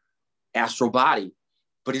astral body,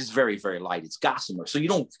 but it's very, very light. It's gossamer. So you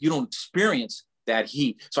don't experience that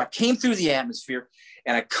heat. So I came through the atmosphere,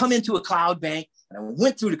 and I come into a cloud bank, and I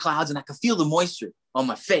went through the clouds, and I could feel the moisture on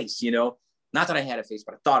my face, Not that I had a face,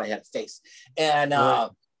 but I thought I had a face. And right.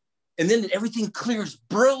 And then everything clears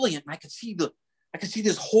brilliant. And I could see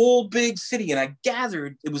this whole big city. And I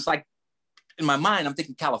gathered, it was like, in my mind, I'm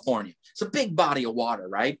thinking California. It's a big body of water,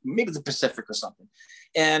 right? Maybe the Pacific or something.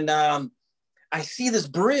 And I see this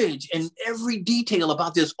bridge, and every detail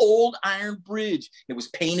about this old iron bridge. It was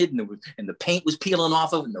painted, and the paint was peeling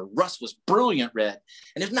off of it, and the rust was brilliant red.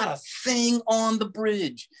 And there's not a thing on the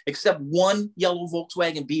bridge except one yellow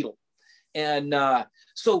Volkswagen Beetle. And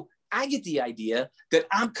so I get the idea that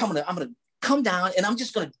I'm going to come down, and I'm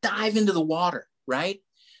just going to dive into the water, right?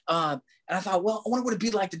 And I thought, well, I wonder what it'd be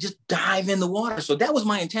like to just dive in the water. So that was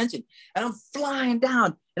my intention. And I'm flying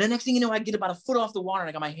down. And the next thing you know, I get about a foot off the water, and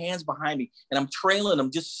I got my hands behind me, and I'm trailing. I'm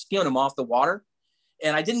just skimming them off the water.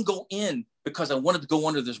 And I didn't go in because I wanted to go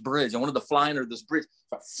under this bridge. I wanted to fly under this bridge.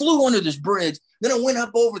 So I flew under this bridge. Then I went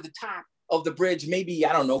up over the top of the bridge, maybe,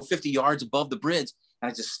 50 yards above the bridge. And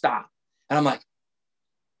I just stopped. And I'm like,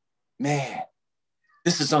 man,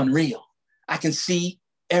 this is unreal. I can see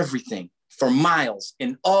everything for miles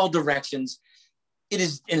in all directions.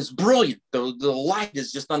 It's brilliant. The light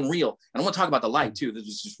is just unreal. And I want to talk about the light too. This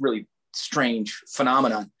is just really strange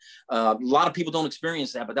phenomenon. A lot of people don't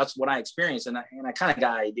experience that, but that's what I experienced. And I kind of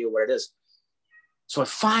got an idea what it is. So I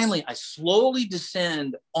slowly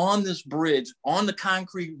descend on this bridge, on the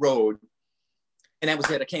concrete road. And that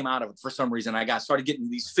was it. I came out of it for some reason. I started getting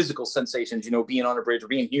these physical sensations, being on a bridge or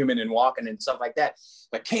being human and walking and stuff like that.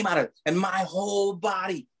 I came out of it, and my whole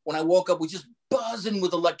body, when I woke up, was just buzzing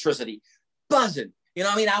with electricity, buzzing.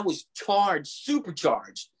 I was charged,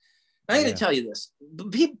 supercharged. I got to tell you this.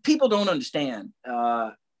 People don't understand.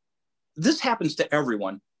 This happens to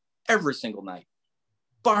everyone every single night,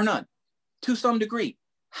 bar none, to some degree.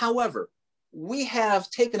 However, we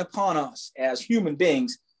have taken upon us as human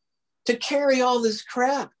beings to carry all this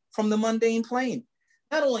crap from the mundane plane,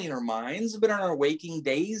 not only in our minds, but on our waking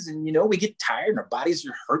days. And, we get tired and our bodies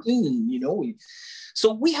are hurting. And,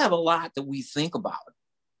 so we have a lot that we think about.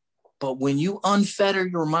 But when you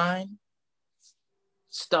unfetter your mind,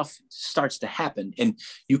 stuff starts to happen, and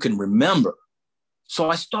you can remember. So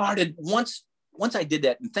I started, once I did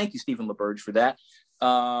that, and thank you, Stephen LaBerge, for that.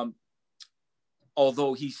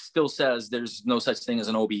 Although he still says there's no such thing as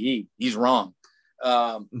an OBE. He's wrong.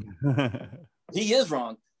 He is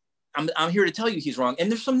wrong. I'm here to tell you he's wrong.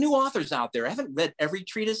 And there's some new authors out there. I haven't read every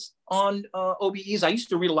treatise on OBEs. I used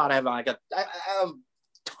to read a lot. I have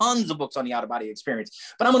tons of books on the out-of-body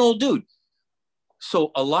experience, but I'm an old dude.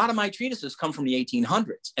 So a lot of my treatises come from the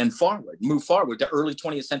 1800s and move forward, the early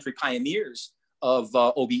 20th century pioneers of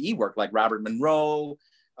OBE work, like Robert Monroe.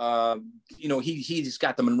 He's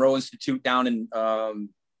got the Monroe Institute down in down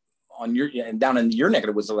in your neck.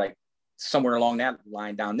 It was like somewhere along that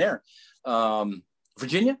line down there.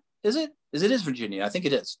 Virginia, is it? It is Virginia. I think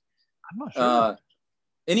it is. I'm not sure.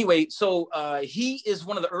 Anyway, so he is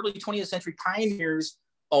one of the early 20th century pioneers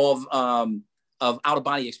of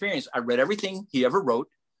out-of-body experience. I read everything he ever wrote.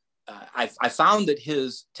 I found that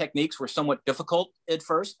his techniques were somewhat difficult at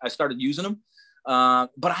first. I started using them.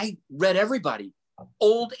 But I read everybody,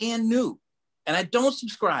 old and new. And I don't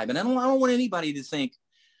subscribe. And I don't want anybody to think,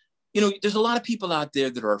 there's a lot of people out there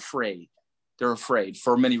that are afraid. They're afraid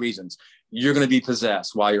for many reasons. You're going to be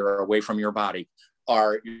possessed while you're away from your body,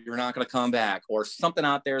 or you're not going to come back, or something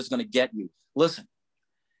out there is going to get you. Listen,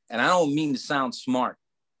 and I don't mean to sound smart,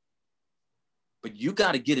 but you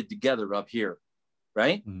got to get it together up here,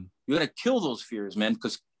 right? Mm-hmm. You got to kill those fears, man,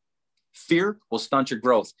 because fear will stunt your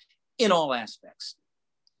growth in all aspects,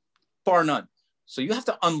 bar none. So you have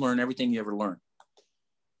to unlearn everything you ever learned.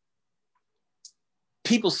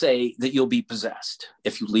 People say that you'll be possessed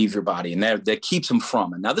if you leave your body, and that keeps them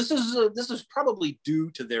from it. Now, this is probably due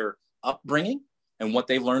to their upbringing and what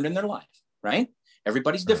they've learned in their life, right?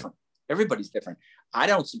 Everybody's different. Everybody's different. I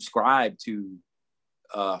don't subscribe to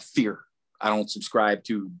fear. I don't subscribe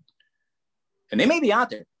to, and they may be out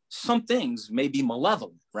there. Some things may be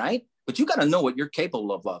malevolent, right? But you got to know what you're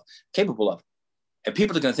capable of. And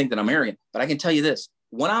people are going to think that I'm arrogant, but I can tell you this: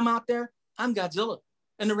 when I'm out there, I'm Godzilla,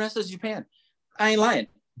 and the rest is Japan. I ain't lying.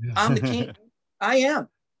 I'm the king. I am.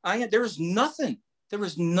 There is nothing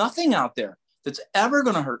out there that's ever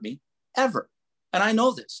going to hurt me, ever. And I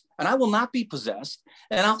know this, and I will not be possessed,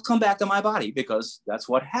 and I'll come back to my body, because that's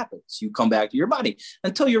what happens. You come back to your body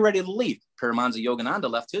until you're ready to leave. Paramahansa Yogananda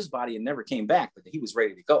left his body and never came back, but he was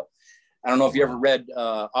ready to go. I don't know if you ever read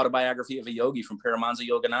Autobiography of a Yogi from Paramahansa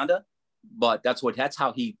Yogananda, but that's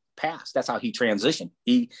how he passed. That's how he transitioned.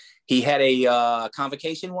 He had a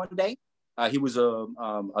convocation one day. He was a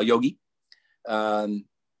yogi.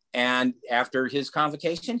 And after his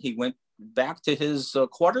convocation, he went back to his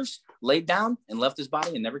quarters, laid down, and left his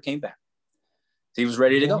body and never came back. He was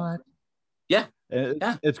ready to go. Yeah.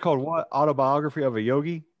 It's called what? Autobiography of a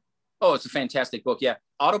Yogi? Oh, it's a fantastic book. Yeah.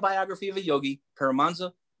 Autobiography of a Yogi,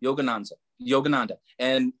 Paramahansa Yogananda.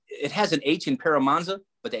 And it has an H in Paramahansa,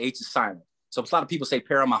 but the H is silent. So a lot of people say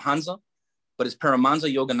Paramahansa, but it's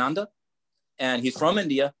Paramahansa Yogananda. And he's from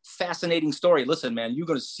India. Fascinating story. Listen, man, you're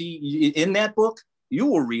going to see in that book, you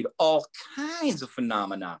will read all kinds of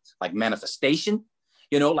phenomena, like manifestation,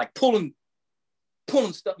 like pulling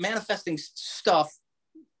stuff, manifesting stuff.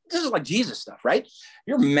 This is like Jesus stuff, right?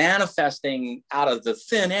 You're manifesting out of the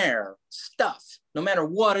thin air stuff, no matter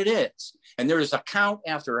what it is. And there is account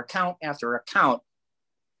after account after account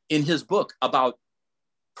in his book about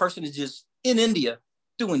personages in India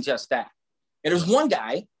doing just that. And there's one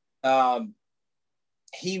guy,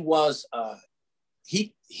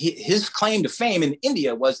 his claim to fame in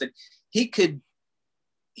India was that he could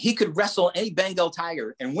wrestle any Bengal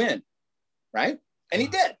tiger and win, right? And he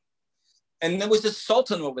did. And there was this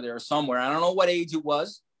sultan over there somewhere. I don't know what age it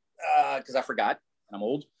was, because I forgot. I'm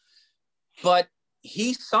old. But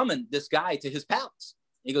he summoned this guy to his palace.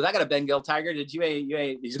 He goes, "I got a Bengal tiger. He's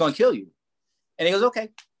going to kill you." And he goes, "Okay,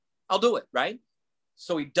 I'll do it," right?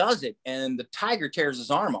 So he does it, and the tiger tears his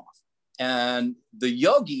arm off. And the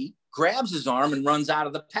yogi grabs his arm and runs out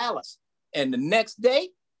of the palace. And the next day,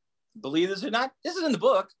 believe this or not, this is in the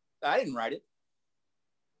book. I didn't write it.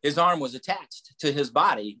 His arm was attached to his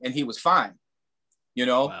body and he was fine.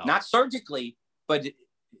 Wow. Not surgically, but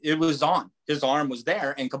it was on. His arm was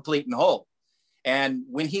there and complete and whole. And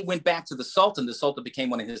when he went back to the Sultan became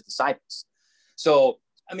one of his disciples. So,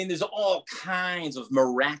 I mean, there's all kinds of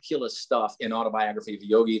miraculous stuff in Autobiography of a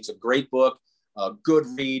Yogi. It's a great book. A good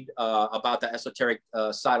read about the esoteric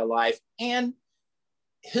side of life. And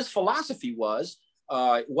his philosophy was,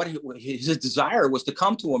 his desire was to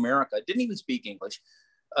come to America, didn't even speak English,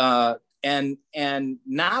 and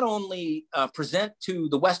not only present to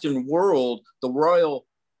the Western world the royal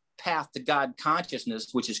path to God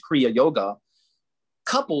consciousness, which is Kriya Yoga,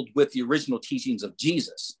 coupled with the original teachings of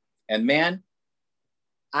Jesus. And man,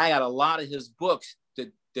 I got a lot of his books,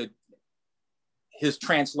 his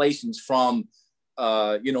translations from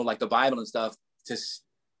like the Bible and stuff, to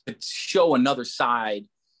show another side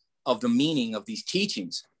of the meaning of these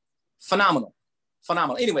teachings. Phenomenal.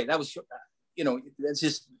 Anyway, that was, that's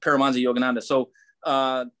just Paramahansa Yogananda. So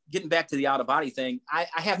getting back to the out of body thing, I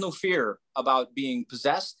have no fear about being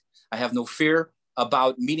possessed. I have no fear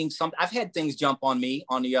about meeting something. I've had things jump on me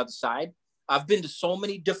on the other side. I've been to so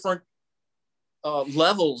many different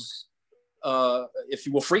levels, if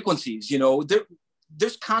you will, frequencies. You know,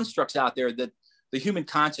 there's constructs out there that the human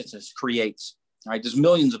consciousness creates. Right? There's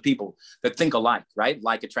millions of people that think alike, right?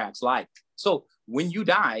 Like attracts like. So when you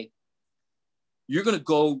die, you're gonna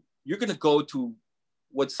go to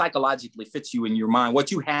what psychologically fits you in your mind, what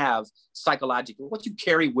you have psychologically, what you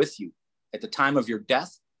carry with you at the time of your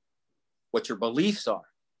death, what your beliefs are,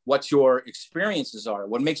 what your experiences are,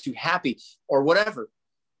 what makes you happy, or whatever.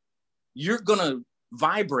 You're gonna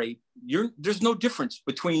vibrate. There's no difference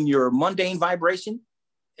between your mundane vibration,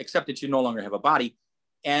 except that you no longer have a body,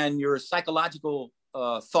 and your psychological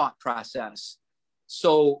thought process.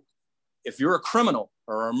 So if you're a criminal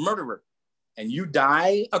or a murderer and you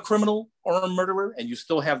die a criminal or a murderer and you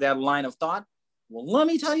still have that line of thought, well, let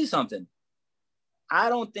me tell you something. I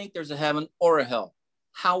don't think there's a heaven or a hell.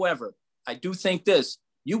 However, I do think this,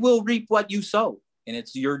 you will reap what you sow, and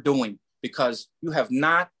it's your doing, because you have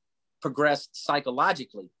not progressed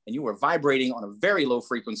psychologically and you are vibrating on a very low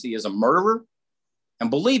frequency as a murderer.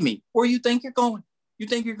 And believe me, where you think you're going? You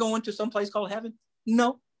think you're going to some place called heaven?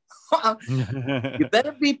 No. You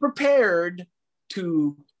better be prepared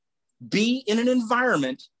to be in an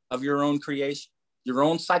environment of your own creation, your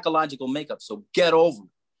own psychological makeup. So get over it,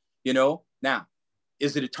 you know? Now,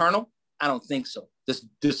 is it eternal? I don't think so.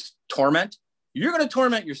 This torment, you're going to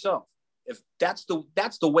torment yourself. If that's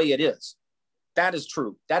the way it is. That is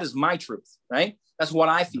true. That is my truth, right? That's what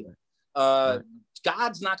I feel.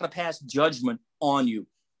 God's not going to pass judgment on you.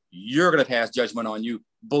 You're going to pass judgment on you,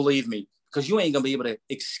 believe me, because you ain't going to be able to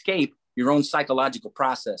escape your own psychological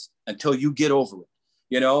process until you get over it,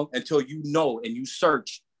 you know, until you know and you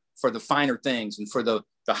search for the finer things and for the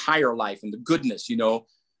higher life and the goodness, you know.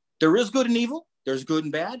 There is good and evil. There's good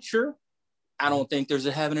and bad, sure. I don't think there's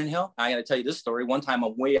a heaven and hell. I got to tell you this story. One time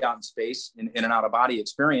I'm way out in space in an out-of-body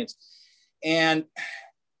experience, and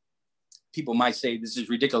people might say this is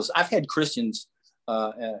ridiculous. I've had Christians,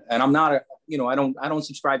 and I'm not I don't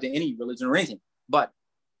subscribe to any religion or anything, but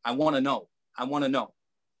I want to know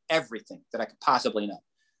everything that I could possibly know.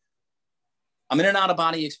 I'm in an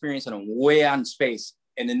out-of-body experience and I'm way out in space.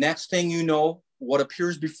 And the next thing you know, what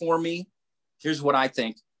appears before me, here's what I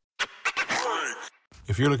think.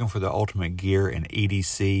 If you're looking for the ultimate gear in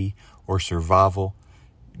EDC or survival,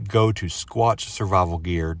 go to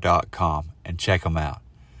squatchsurvivalgear.com and check them out.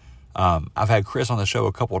 I've had Chris on the show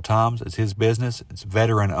a couple of times. It's his business. It's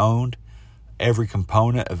veteran owned. Every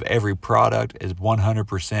component of every product is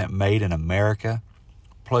 100% made in America.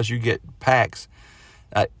 Plus you get packs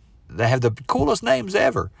that have the coolest names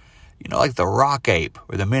ever. You know, like the Rock Ape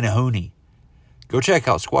or the Minahoonie. Go check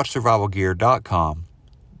out squatchsurvivalgear.com.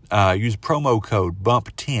 Use promo code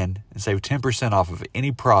BUMP10 and save 10% off of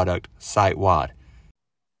any product site-wide.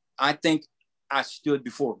 I think I stood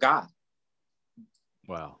before God.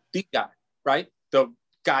 Wow. The God, right? The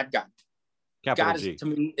God. Capital God G. is to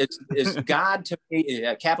me, is God to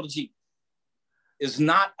me, capital G, is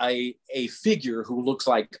not a figure who looks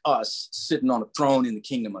like us sitting on a throne in the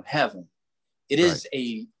kingdom of heaven. It is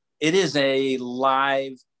a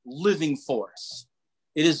live, living force.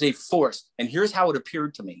 It is a force. And here's how it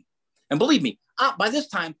appeared to me. And believe me, by this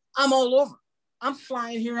time, I'm all over. I'm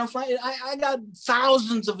flying here. I got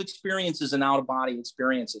thousands of experiences and out-of-body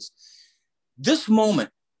experiences. This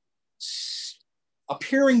moment,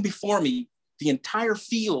 appearing before me, the entire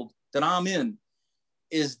field that I'm in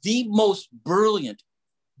is the most brilliant,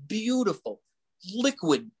 beautiful,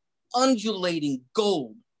 liquid, undulating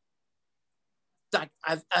gold that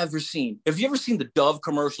I've ever seen. Have you ever seen the Dove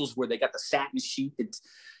commercials where they got the satin sheet?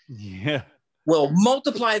 Yeah. Well,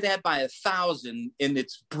 multiply that by 1,000 in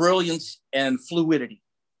its brilliance and fluidity.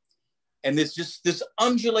 And it's just this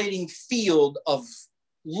undulating field of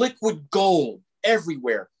liquid gold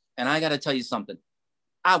everywhere. And I got to tell you something.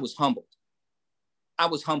 I was humbled.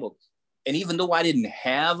 And even though I didn't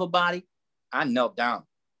have a body, I knelt down.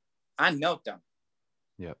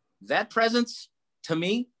 Yep. That presence to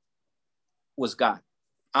me was God.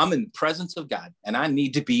 I'm in the presence of God and I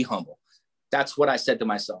need to be humble. That's what I said to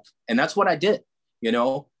myself. And that's what I did. You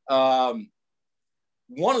know,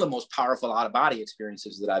 one of the most powerful out-of-body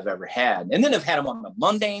experiences that I've ever had. And then I've had them on the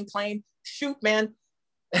mundane plane. Shoot, man.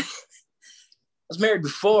 I was married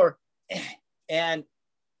before and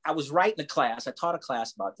I was writing a class. I taught a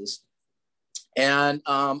class about this. And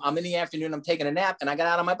I'm in the afternoon, I'm taking a nap and I got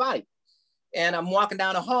out of my body. And I'm walking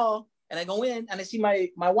down the hall and I go in and I see my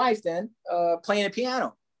wife then playing a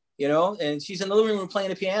piano, you know, and she's in the living room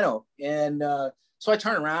playing a piano. And so I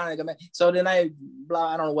turn around and I go back. So then I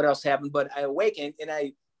don't know what else happened, but I awaken and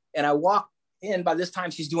I walk And by this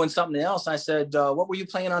time she's doing something else. I said, what were you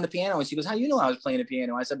playing on the piano? And she goes, how you know I was playing the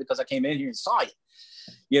piano? I said, because I came in here and saw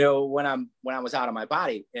you, when I was out of my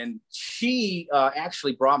body. And she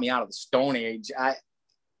actually brought me out of the Stone Age. I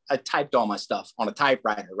typed all my stuff on a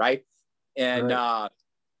typewriter, right? And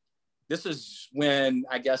this is when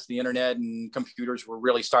I guess the internet and computers were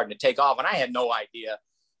really starting to take off, and I had no idea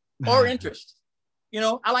or interest.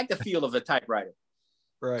 I like the feel of a typewriter.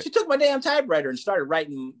 Right. She took my damn typewriter and started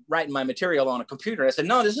writing my material on a computer. I said,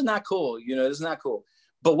 no, this is not cool. This is not cool.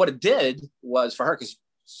 But what it did was for her, because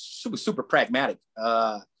she was super pragmatic.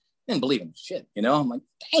 Didn't believe in shit. I'm like,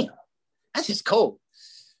 damn, that's just cool.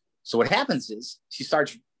 So what happens is she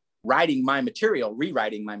starts rewriting my material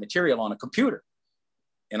on a computer.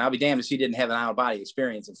 And I'll be damned if she didn't have an out-of-body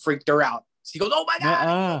experience and freaked her out. She goes, oh my God, I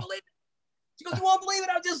can't believe it. She goes, you won't believe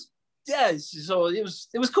it. So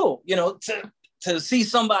it was cool, to see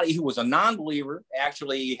somebody who was a non-believer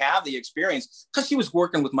actually have the experience, because she was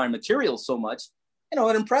working with my material so much,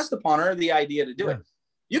 it impressed upon her the idea to do it.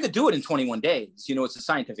 You could do it in 21 days. It's a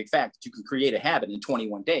scientific fact that you can create a habit in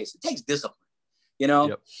 21 days. It takes discipline,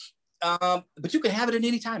 Yep. But you can have it at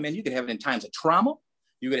any time, man. You can have it in times of trauma.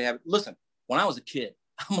 You could have it. Listen, when I was a kid,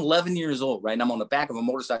 I'm 11 years old, right? And I'm on the back of a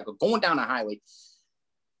motorcycle going down the highway.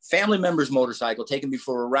 Family member's motorcycle taking me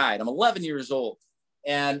for a ride. I'm 11 years old.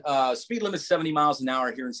 And speed limit 70 miles an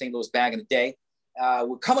hour here in St. Louis back in the day.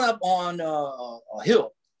 We're coming up on a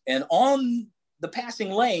hill, and on the passing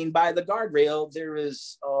lane by the guardrail, there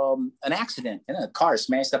is an accident, and a car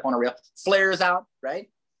smashed up on a rail, flares out, right?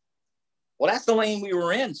 Well, that's the lane we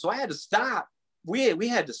were in, so I had to stop. We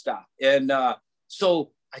had to stop, and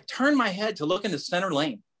so I turned my head to look in the center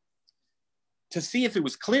lane to see if it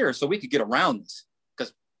was clear, so we could get around this,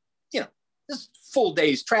 because this full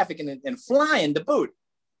day's traffic and flying to boot.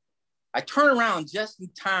 I turn around just in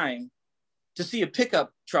time to see a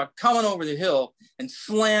pickup truck coming over the hill and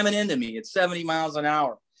slamming into me at 70 miles an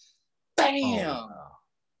hour. Bam! Oh, wow.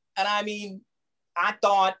 And I mean, I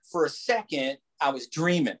thought for a second I was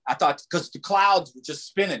dreaming. I thought, because the clouds were just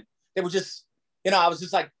spinning. They were just, I was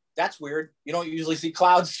just like, that's weird. You don't usually see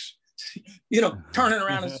clouds, turning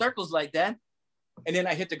around in circles like that. And then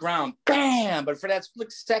I hit the ground, bam! But for that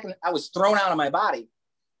split second, I was thrown out of my body.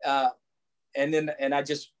 And I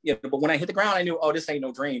just, but when I hit the ground, I knew, oh, this ain't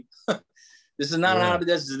no dream. This is not an out of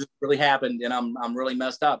this. This really happened, and I'm really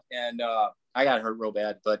messed up. And I got hurt real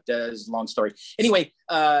bad, but it's a long story. Anyway,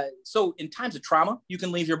 so in times of trauma, you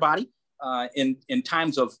can leave your body. In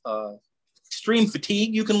times of extreme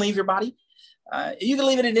fatigue, you can leave your body. You can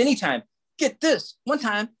leave it at any time. Get this, one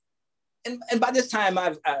time, and by this time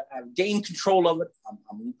I've gained control of it.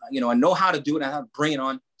 I know how to do it. I know how to bring it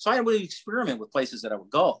on. So I would experiment with places that I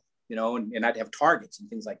would go, and I'd have targets and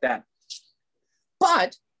things like that.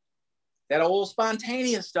 But that old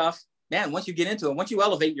spontaneous stuff, man, once you get into it, once you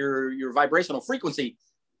elevate your vibrational frequency,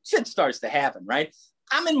 shit starts to happen, right?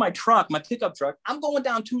 I'm in my truck, my pickup truck. I'm going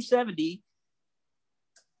down 270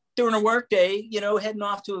 during a work day, heading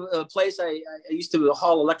off to a place. I used to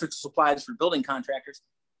haul electrical supplies for building contractors.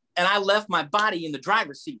 And I left my body in the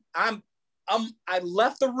driver's seat. I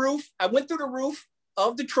left the roof. I went through the roof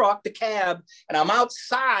of the truck, the cab, and I'm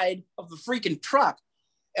outside of the freaking truck.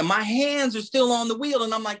 And my hands are still on the wheel.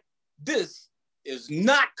 And I'm like, this is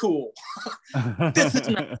not cool. This is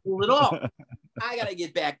not cool at all. I got to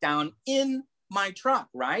get back down in my truck,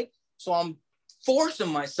 right? So I'm forcing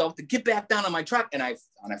myself to get back down in my truck. And I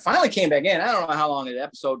finally came back in. I don't know how long the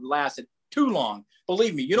episode lasted. Too long.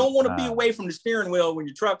 Believe me, you don't want to be away from the steering wheel when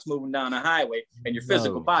your truck's moving down the highway and your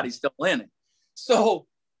physical body's still in it. So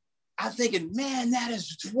I'm thinking, man,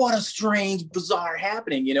 what a strange, bizarre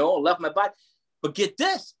happening, I left my body. But get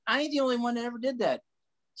this, I ain't the only one that ever did that.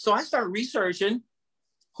 So I started researching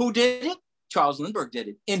who did it. Charles Lindbergh did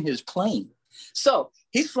it in his plane. So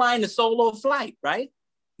he's flying a solo flight, right?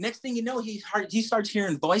 Next thing you know, he starts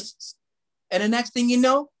hearing voices. And the next thing you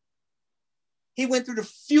know, he went through the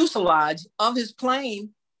fuselage of his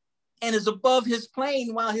plane and is above his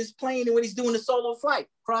plane when he's doing a solo flight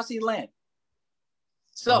across the Atlantic.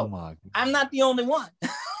 So I'm not the only one.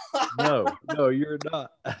 No, you're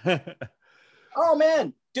not. Oh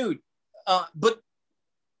man, dude. But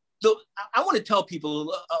I want to tell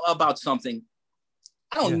people about something.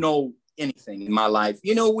 I don't know anything in my life.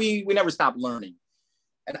 We never stop learning.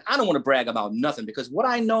 And I don't want to brag about nothing, because what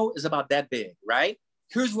I know is about that big, right?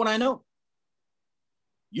 Here's what I know.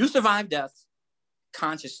 You survive death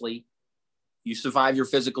consciously. You survive your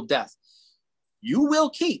physical death. You will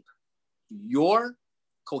keep your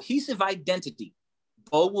cohesive identity.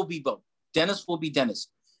 Bo will be Bo. Dennis will be Dennis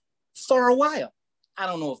for a while. I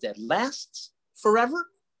don't know if that lasts forever,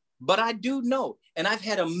 But I do know, and I've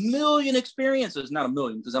had a million experiences, not a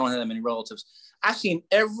million because I don't have that many relatives. I've seen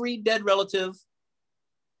every dead relative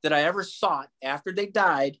that I ever sought after they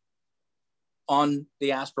died on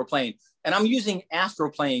the astral plane. And I'm using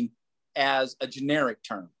astral plane as a generic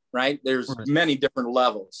term, right? There's many different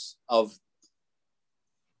levels of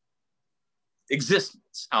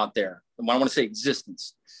existence out there. I want to say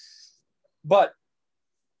existence. But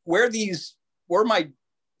where my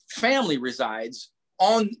family resides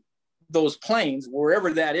on those planes,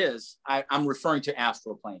 wherever that is, I'm referring to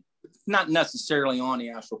astral plane. Not necessarily on the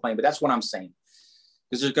astral plane, but that's what I'm saying.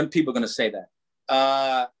 Because there's people going to say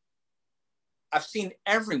that. I've seen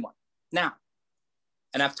everyone now,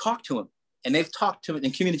 and I've talked to them, and they've talked to it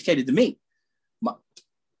and communicated to me.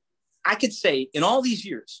 I could say in all these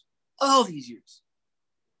years,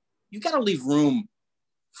 you got to leave room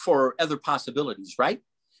for other possibilities, right?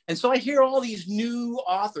 And so I hear all these new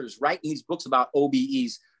authors writing these books about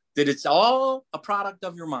OBEs, that it's all a product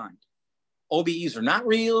of your mind. OBEs are not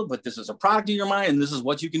real, but this is a product of your mind, and this is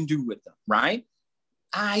what you can do with them, right?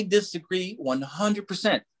 I disagree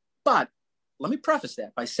 100%. But let me preface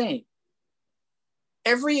that by saying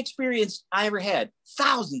every experience I ever had,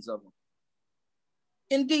 thousands of them,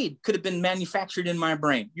 indeed could have been manufactured in my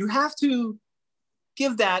brain. You have to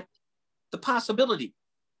give that the possibility,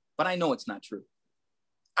 but I know it's not true.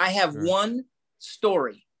 I have one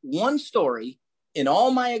story in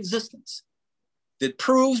all my existence that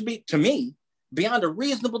proves to me beyond a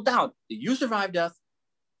reasonable doubt that you survive death,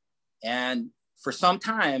 and for some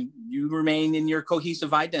time you remain in your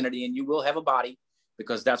cohesive identity, and you will have a body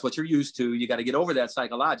because that's what you're used to. You got to get over that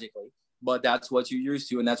psychologically, but that's what you're used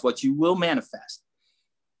to, and that's what you will manifest.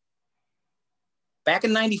 Back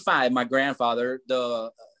in 95, my grandfather,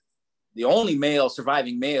 the only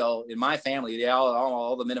surviving male in my family,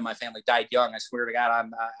 all the men in my family died young. I swear to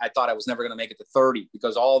God, I thought I was never going to make it to 30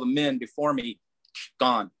 because all the men before me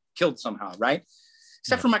gone, killed somehow, right?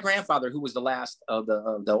 Except for my grandfather, who was the last of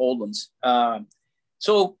the old ones.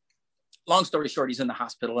 So long story short, he's in the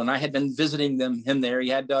hospital, and I had been visiting him there. He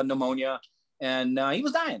had pneumonia, and he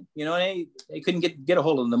was dying. You know, they couldn't get a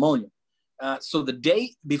hold of the pneumonia. So the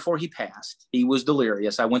day before he passed, he was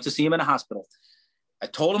delirious. I went to see him in a hospital. I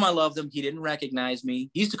told him I loved him. He didn't recognize me.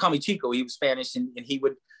 He used to call me Chico. He was Spanish, and he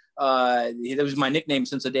would, that was my nickname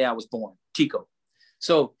since the day I was born, Chico.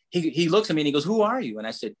 So he looks at me and he goes, "Who are you?" And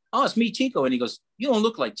I said, "Oh, it's me, Chico." And he goes, "You don't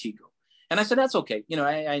look like Chico." And I said, "That's okay." You know,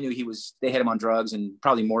 I knew they had him on drugs and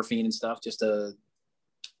probably morphine and stuff, just to,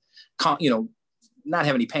 not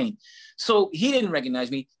have any pain. So he didn't recognize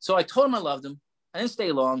me. So I told him I loved him. I didn't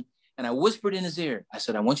stay long. And I whispered in his ear. I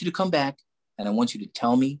said, "I want you to come back, and I want you to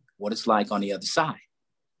tell me what it's like on the other side."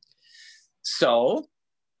 So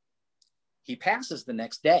he passes the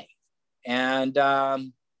next day, and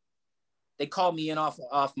they called me in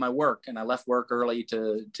off my work, and I left work early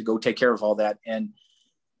to go take care of all that. And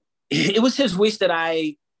it was his wish that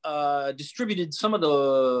I distributed some of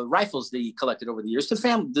the rifles that he collected over the years to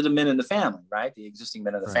the men in the family, right? The existing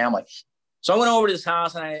men in the family. So I went over to his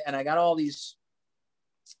house, and I got all these.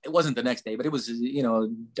 It wasn't the next day, but it was,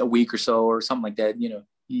 a week or so or something like that. You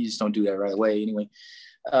just don't do that right away anyway.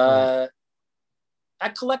 I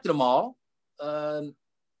collected them all,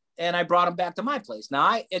 and I brought them back to my place.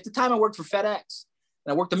 Now, at the time I worked for FedEx,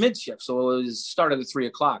 and I worked a mid shift, so it was started at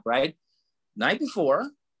 3:00, right? Night before,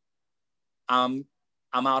 I'm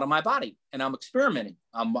out of my body, and I'm experimenting.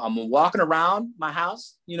 I'm walking around my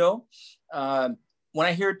house, when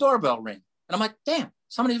I hear a doorbell ring, and I'm like, damn,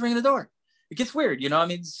 somebody's ringing the door. It gets weird,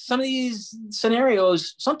 some of these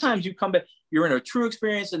scenarios, sometimes you come back, you're in a true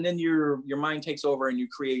experience, and then your mind takes over and you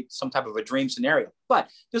create some type of a dream scenario. But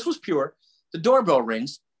this was pure. The doorbell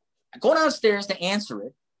rings. I go downstairs to answer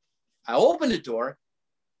it. I open the door.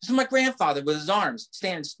 This is my grandfather with his arms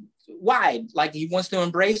stands wide, like he wants to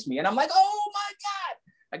embrace me. And I'm like, oh my God.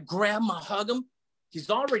 I grab him, I hug him. He's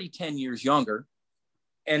already 10 years younger.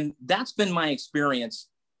 And that's been my experience.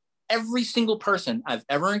 Every single person I've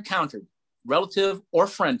ever encountered, relative or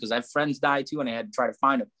friend, because I have friends die too, and I had to try to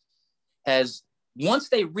find them, has, once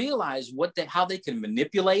they realize how they can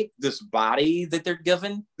manipulate this body that they're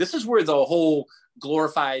given, this is where the whole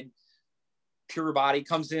glorified pure body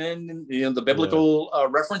comes in, the biblical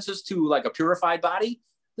references to like a purified body.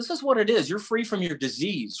 This is what it is. You're free from your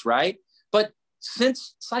disease, right? But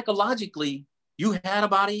since psychologically you had a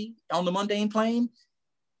body on the mundane plane,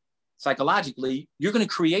 psychologically, you're going to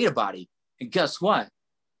create a body. And guess what?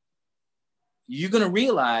 You're going to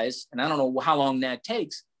realize, and I don't know how long that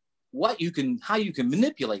takes, how you can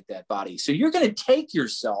manipulate that body. So you're going to take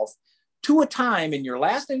yourself to a time in your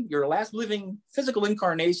last living physical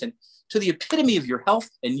incarnation to the epitome of your health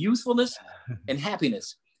and youthfulness and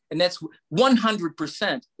happiness. And that's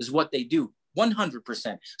 100% is what they do.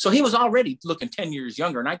 100%. So he was already looking 10 years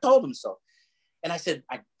younger. And I told him so. And I said,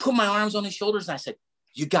 I put my arms on his shoulders and I said,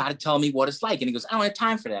 you got to tell me what it's like. And he goes, I don't have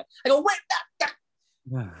time for that. I go, wait,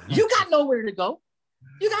 you got nowhere to go.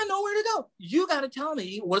 You got nowhere to go. You got to tell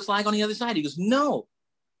me what it's like on the other side. He goes, no,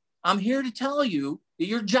 I'm here to tell you that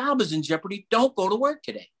your job is in jeopardy. Don't go to work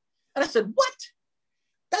today. And I said, what?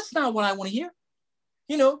 That's not what I want to hear.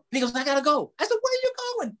 You know, and he goes, I got to go. I said, where are you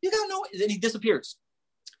going? You got to know. And he disappears.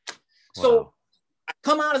 Wow. So I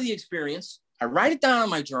come out of the experience. I write it down in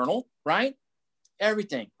my journal, right?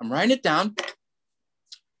 Everything. I'm writing it down.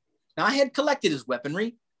 Now, I had collected his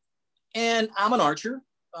weaponry, and I'm an archer.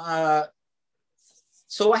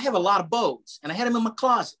 So I have a lot of bows, and I had them in my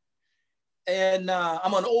closet. And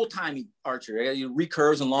I'm an old-timey archer. I got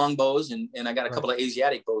recurves and long bows, and I got a couple of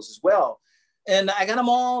Asiatic bows as well. And I got them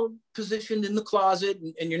all positioned in the closet,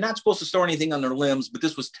 and you're not supposed to store anything on their limbs, but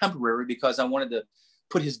this was temporary because I wanted to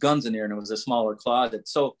put his guns in there, and it was a smaller closet.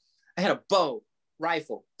 So I had a bow,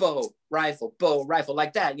 rifle, bow, rifle,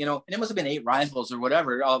 like that, you know, and it must have been 8 rifles or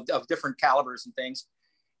whatever of different calibers and things.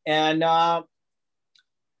 And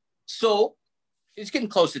so it's getting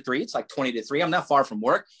close to 3. It's like 20 to 3. I'm not far from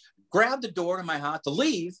work. Grab the door to my house to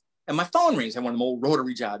leave, and my phone rings. I have one of them old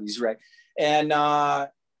rotary jobbies, right? And I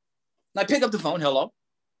pick up the phone, hello.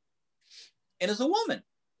 And it's a woman.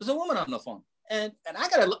 There's a woman on the phone. And I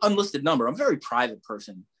got an unlisted number. I'm a very private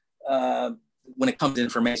person. When it comes to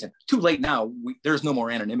information. Too late now. There's no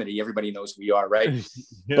more anonymity. Everybody knows who we are, right?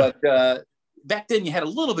 Yeah. But back then you had a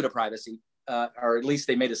little bit of privacy, or at least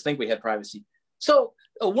they made us think we had privacy. So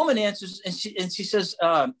a woman answers and she says,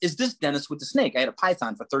 is this Dennis with the snake? I had a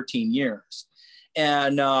python for 13 years.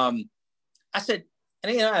 And I said,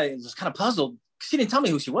 and I was kind of puzzled. She didn't tell me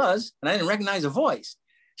who she was, and I didn't recognize her voice.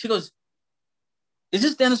 She goes, is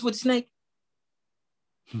this Dennis with the snake?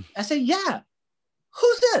 I said, yeah.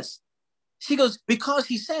 Who's this? She goes, because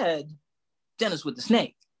he said Dennis with the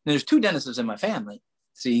snake. And there's 2 Dennises in my family,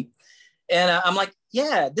 see? And I'm like,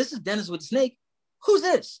 yeah, this is Dennis with the snake. Who's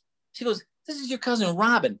this? She goes, this is your cousin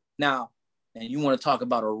Robin. Now, and you want to talk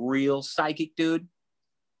about a real psychic dude?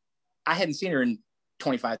 I hadn't seen her in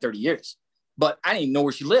 25, 30 years, but I didn't know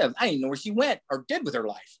where she lived. I didn't know where she went or did with her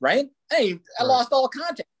life, right? I lost all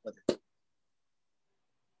contact with her.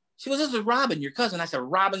 She goes, this is Robin, your cousin. I said,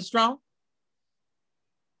 Robin Strong?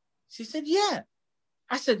 She said, yeah.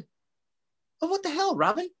 I said, well, what the hell,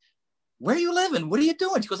 Robin? Where are you living? What are you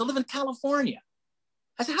doing? She goes, I live in California.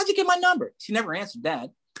 I said, how'd you get my number? She never answered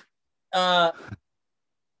that.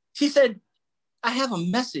 She said, I have a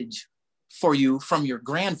message for you from your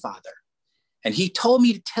grandfather. And he told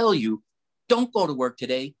me to tell you, don't go to work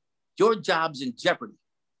today. Your job's in jeopardy.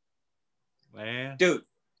 Man. Dude,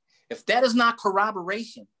 if that is not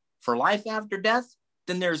corroboration for life after death,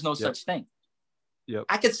 then there's no such thing. Yep.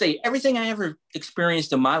 I could say everything I ever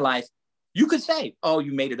experienced in my life. You could say, oh,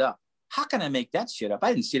 you made it up. How can I make that shit up?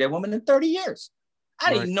 I didn't see that woman in 30 years.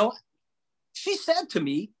 I didn't know. She said to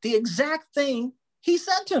me the exact thing he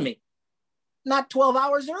said to me, not 12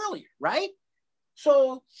 hours earlier, right?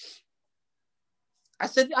 So I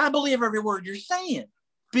said, I believe every word you're saying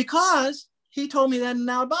because he told me that in an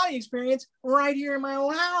out-of-body experience right here in my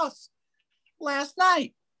own house last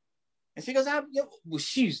night. And she goes, well,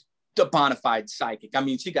 she's the bona fide psychic. I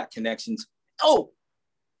mean, she got connections. Oh,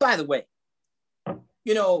 by the way,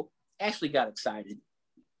 you know, Ashley got excited.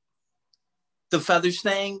 The feathers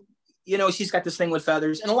thing, you know, she's got this thing with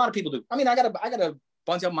feathers, and a lot of people do. I mean, I got a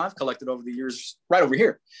bunch of them I've collected over the years right over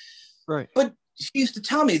here. Right. But she used to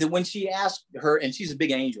tell me that when she asked her, and she's a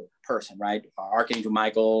big angel person, right? Archangel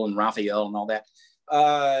Michael and Raphael and all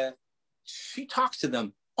that. She talks to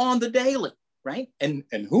them on the daily, right? And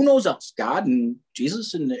who knows else? God and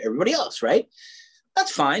Jesus and everybody else, right?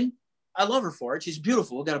 That's fine. I love her for it. She's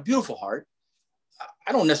beautiful, got a beautiful heart.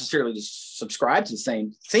 I don't necessarily subscribe to the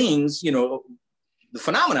same things, you know, the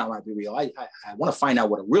phenomenon might be real. I want to find out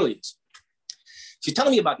what it really is. She's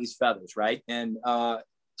telling me about these feathers, right? And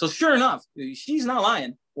so sure enough, she's not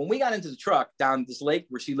lying. When we got into the truck down this lake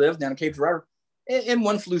where she lived, down in Cape Forever, and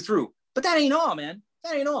one flew through. But that ain't all, man.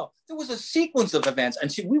 That ain't all. There was a sequence of events,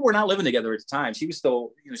 and we were not living together at the time. She was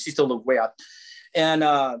still, you know, she still lived way out.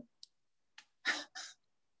 And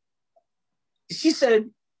she said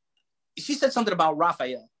something about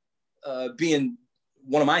Raphael being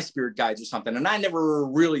one of my spirit guides or something. And I never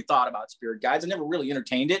really thought about spirit guides. I never really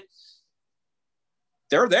entertained it.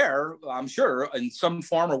 They're there, I'm sure, in some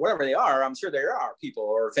form or whatever they are. I'm sure there are people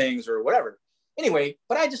or things or whatever. Anyway,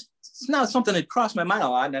 but it's not something that crossed my mind a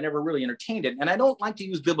lot, and I never really entertained it. And I don't like to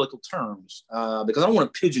use biblical terms because I don't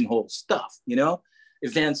want to pigeonhole stuff, you know?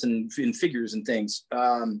 events and figures and things.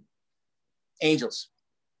 Angels.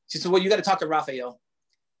 She said, well, you got to talk to Raphael.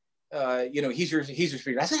 He's your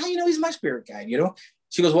spirit. I said, how do you know he's my spirit guide?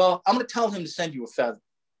 She goes, well, I'm going to tell him to send you a feather,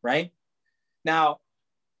 right? Now,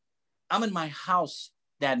 I'm in my house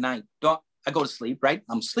that night. I go to sleep, right?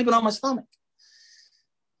 I'm sleeping on my stomach.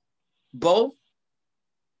 Bo,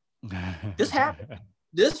 this happened.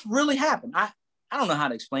 This really happened. I don't know how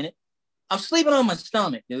to explain it. I'm sleeping on my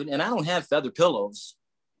stomach, dude, and I don't have feather pillows.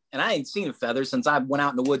 And I ain't seen a feather since I went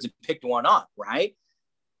out in the woods and picked one up, right?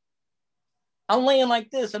 I'm laying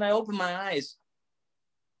like this, and I open my eyes.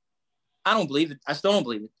 I don't believe it. I still don't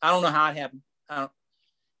believe it. I don't know how it happened.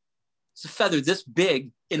 It's a feather this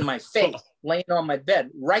big in my face, laying on my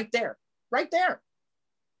bed, right there.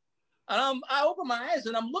 And I open my eyes,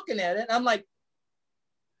 and I'm looking at it, and I'm like,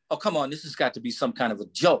 oh, come on, this has got to be some kind of a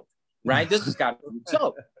joke, right? This has got to be a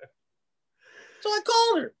joke. So I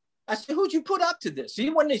called her. I said, who'd you put up to this? She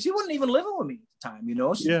wasn't even living with me at the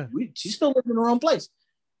time, She still lived in her own place.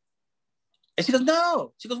 And she goes,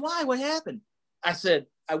 no. She goes, why? What happened? I said,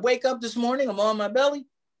 I wake up this morning, I'm on my belly,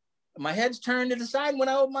 my head's turned to the side, and when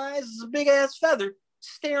I open my eyes, there's a big ass feather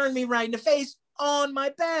staring me right in the face on my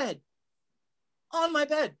bed. I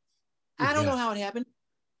don't know how it happened.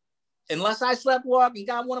 Unless I sleptwalk and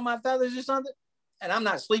got one of my feathers or something, and I'm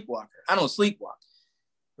not a sleepwalker. I don't sleepwalk.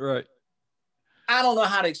 Right. I don't know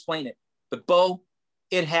how to explain it, but Bo,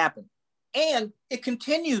 it happened. And it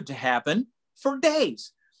continued to happen for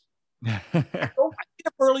days. I get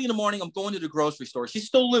up early in the morning. I'm going to the grocery store. She's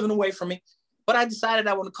still living away from me, but I decided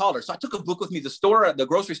I want to call her. So I took a book with me. The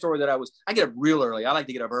grocery store that I get up real early. I like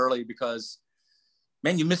to get up early because,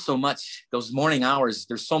 man, you miss so much. Those morning hours,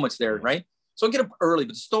 there's so much there, right? So I get up early,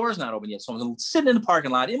 but the store's not open yet. So I'm sitting in the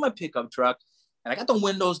parking lot in my pickup truck, and I got the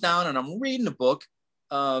windows down, and I'm reading the book,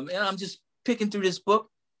 and I'm just picking through this book.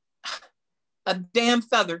 A damn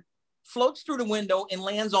feather floats through the window and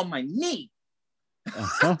lands on my knee.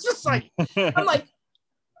 I'm like,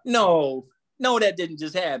 no, that didn't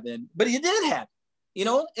just happen, but it did happen,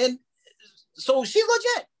 and so she's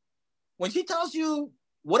legit. When she tells you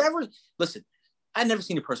whatever, listen, I've never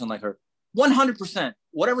seen a person like her. 100%,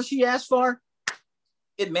 whatever she asks for,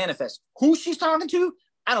 it manifests. Who she's talking to,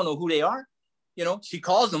 I don't know who they are. She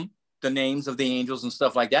calls them the names of the angels and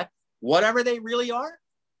stuff like that. Whatever they really are,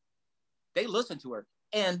 they listen to her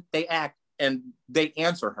and they act and they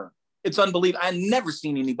answer her. It's unbelievable. I've never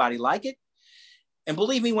seen anybody like it. And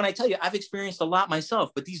believe me when I tell you, I've experienced a lot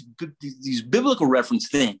myself, but these biblical reference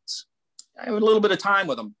things, I have a little bit of time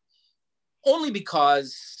with them only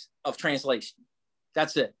because of translation.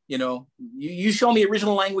 That's it. You show me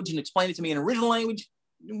original language and explain it to me in original language.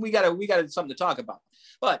 We got something to talk about.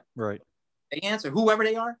 But right, they answer whoever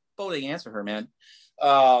they are. They answer her, man.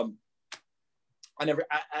 I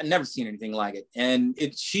never seen anything like it, and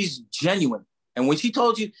she's genuine. And when she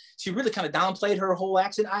told you, she really kind of downplayed her whole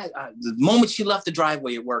accident. The moment she left the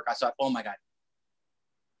driveway at work, I thought, oh my God,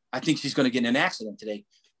 I think she's going to get in an accident today.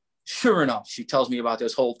 Sure enough, she tells me about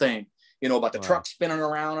this whole thing, about the truck spinning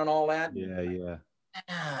around and all that. Yeah.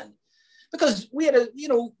 Man, because we had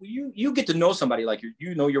you get to know somebody like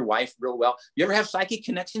your wife real well. You ever have psychic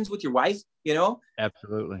connections with your wife?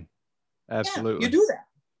 Absolutely. Yeah, you do that,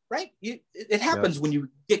 right? It happens when you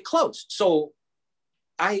get close. So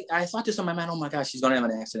I thought this on my mind, oh my gosh, she's going to have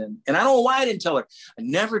an accident. And I don't know why I didn't tell her. I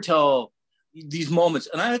never tell these moments.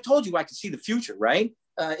 And I told you I could see the future, right?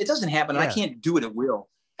 It doesn't happen. And I can't do it at will.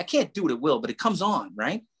 But it comes on,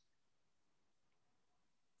 right?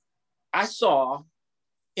 I saw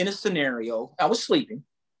in a scenario, I was sleeping.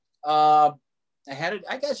 I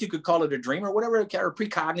guess you could call it a dream or whatever, or a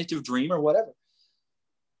precognitive dream or whatever.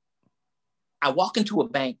 I walk into a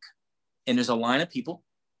bank and there's a line of people.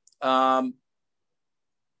 And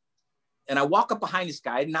I walk up behind this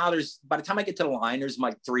guy. Now by the time I get to the line, there's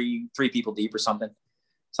like three people deep or something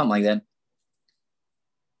like that.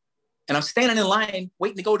 And I'm standing in line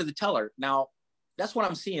waiting to go to the teller. Now, that's what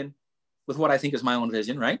I'm seeing with what I think is my own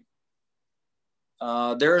vision, right?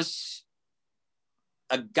 There's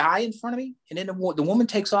a guy in front of me, and then the woman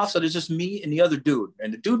takes off. So there's just me and the other dude.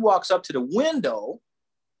 And the dude walks up to the window,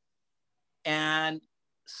 and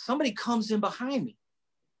somebody comes in behind me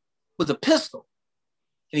with a pistol,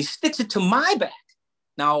 and he sticks it to my back.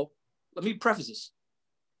 Now, let me preface this.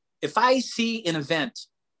 If I see an event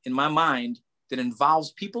in my mind that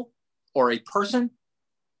involves people or a person,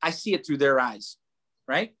 I see it through their eyes,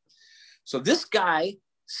 right? So this guy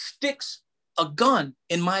sticks a gun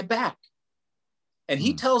in my back. And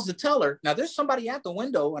he tells the teller, now there's somebody at the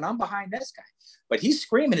window and I'm behind this guy, but he's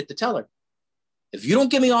screaming at the teller, if you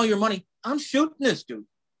don't give me all your money, I'm shooting this dude.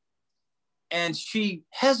 And she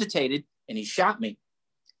hesitated and he shot me.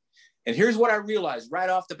 And here's what I realized right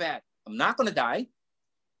off the bat. I'm not going to die.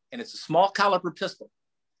 And it's a small caliber pistol.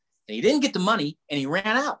 And he didn't get the money and he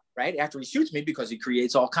ran out, right? After he shoots me, because he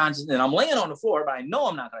creates all kinds of, and I'm laying on the floor, but I know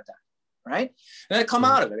I'm not going to die, right? And I come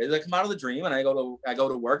out of it. I come out of the dream and I go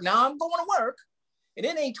to work. Now I'm going to work. And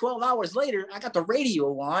then 12 hours later, I got the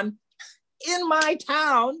radio on in my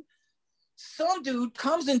town. Some dude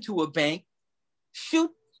comes into a bank,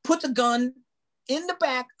 puts a gun in the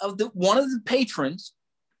back of one of the patrons.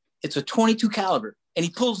 It's a 22 caliber, and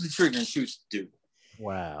he pulls the trigger and shoots the dude.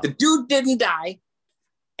 Wow. The dude didn't die,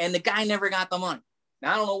 and the guy never got the money.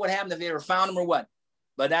 Now, I don't know what happened, if they ever found him or what,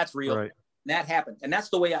 but that's real. Right. That happened, and that's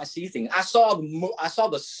the way I see things. I saw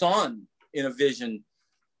the sun in a vision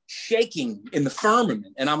shaking in the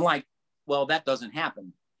firmament, and I'm like, well, that doesn't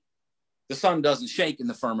happen. The sun doesn't shake in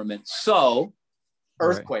the firmament, so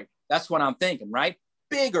earthquake. Right. That's what I'm thinking, right?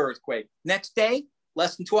 Big earthquake. Next day,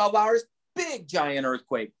 less than 12 hours, big giant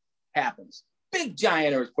earthquake happens. Big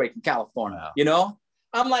giant earthquake in California. Wow. You know,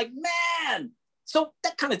 I'm like, man. So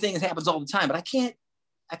that kind of thing happens all the time, but I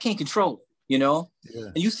can't control it. You know,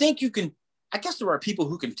 and you think you can. I guess there are people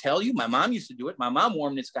who can tell you. My mom used to do it. My mom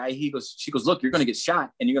warned this guy. She goes, look, you're going to get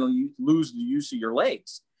shot and you're going to lose the use of your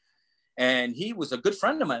legs. And he was a good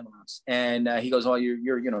friend of my mom's. And he goes, oh,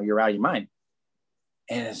 you're out of your mind.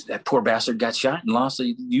 And that poor bastard got shot and lost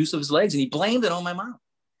the use of his legs. And he blamed it on my mom.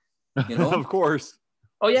 You know, of course.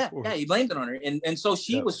 Oh yeah, yeah. He blamed it on her, and so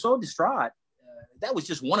she was so distraught. That was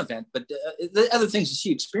just one event, but the other things that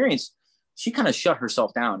she experienced, she kind of shut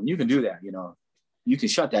herself down. And you can do that, you know. You can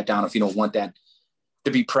shut that down if you don't want that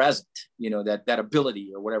to be present, you know, that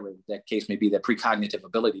ability or whatever that case may be, that precognitive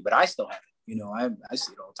ability. But I still have it, you know. I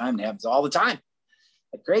see it all the time. It happens all the time,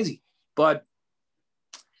 like crazy. But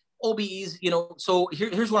OBEs, you know. So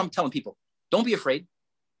here's what I'm telling people: don't be afraid.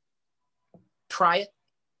 Try it.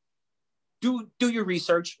 Do your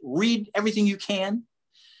research. Read everything you can.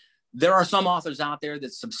 There are some authors out there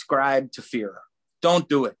that subscribe to fear. Don't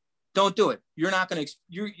do it. Don't do it. You're not going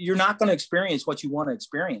to experience what you want to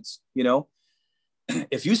experience. You know,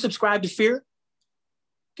 if you subscribe to fear,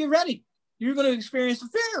 get ready. You're going to experience the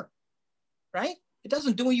fear, right? It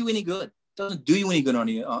doesn't do you any good. It doesn't do you any good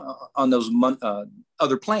on those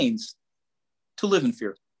other planes to live in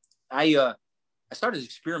fear. I started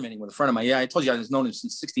experimenting with a friend of mine. Yeah, I told you I was known him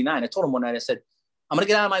since '69. I told him one night, I said, I'm going to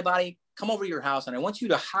get out of my body, come over to your house, and I want you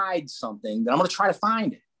to hide something that I'm going to try to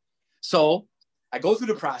find it. So I go through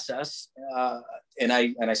the process and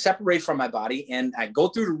I separate from my body, and I go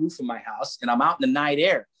through the roof of my house, and I'm out in the night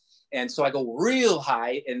air. And so I go real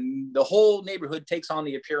high, and the whole neighborhood takes on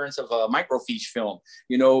the appearance of a microfiche film,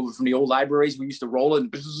 you know, from the old libraries. We used to roll it.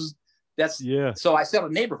 So I saw the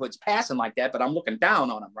neighborhoods passing like that, but I'm looking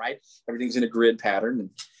down on them, right? Everything's in a grid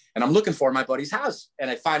pattern. And I'm looking for my buddy's house.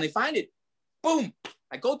 And I finally find it. Boom.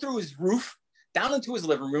 I go through his roof, down into his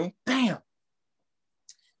living room. Bam.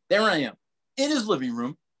 There I am in his living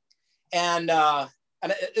room. And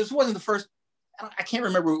this wasn't the first, I can't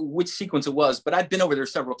remember which sequence it was, but I've been over there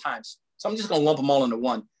several times. So I'm just going to lump them all into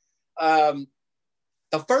one.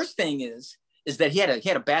 The first thing is that he had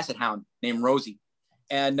a basset hound named Rosie.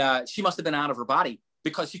 And she must have been out of her body,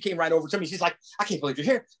 because she came right over to me. She's like, I can't believe you're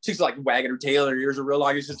here. She's like wagging her tail. Her ears are real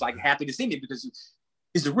long. She's just like happy to see me, because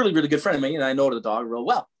he's a really, really good friend of mine, and I know the dog real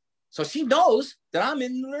well. So she knows that I'm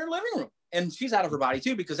in her living room, and she's out of her body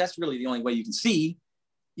too, because that's really the only way you can see,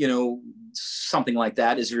 you know, something like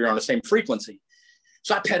that, is if you're on the same frequency.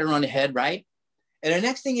 So I pet her on the head, right? And the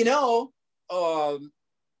next thing you know,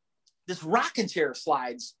 this rocking chair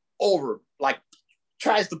slides over, like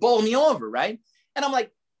tries to bowl me over, right? And I'm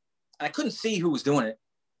like, and I couldn't see who was doing it.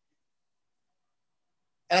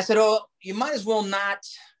 And I said, oh, you might as well not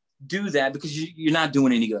do that, because you're not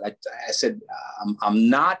doing any good. I said, I'm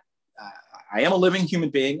not, I am a living human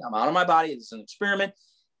being. I'm out of my body. It's an experiment.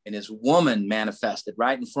 And this woman manifested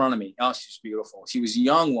right in front of me. Oh, she's beautiful. She was a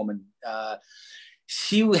young woman.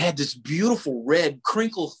 She had this beautiful red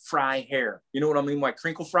crinkle fry hair. You know what I mean by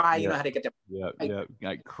crinkle fry? Yeah. You know how to get that? Yeah.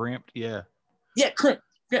 Like crimped. Yeah. Yeah. Crimped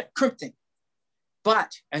thing.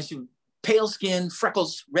 But, and she, pale skin,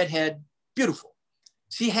 freckles, redhead, beautiful.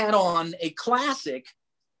 She had on a classic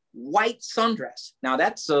white sundress. Now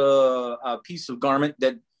that's a piece of garment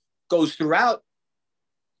that goes throughout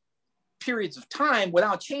periods of time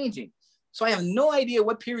without changing. So I have no idea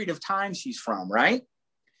what period of time she's from, right?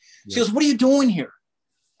 Yeah. She goes, what are you doing here?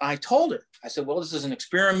 I told her, I said, well, this is an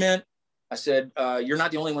experiment. I said, you're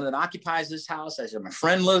not the only one that occupies this house. I said, my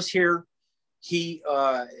friend lives here. We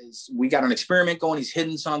got an experiment going. He's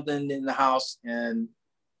hidden something in the house, and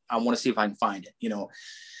I want to see if I can find it, you know,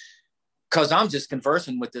 because I'm just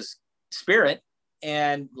conversing with this spirit,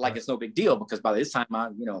 And like, it's no big deal because by this time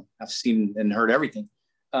I've seen and heard everything.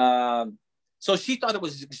 So she thought it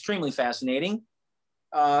was extremely fascinating.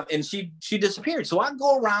 And she disappeared. So I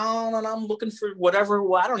go around and I'm looking for whatever.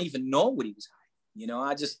 Well, I don't even know what he was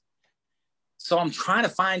hiding. So I'm trying to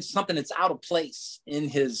find something that's out of place in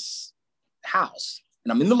his house.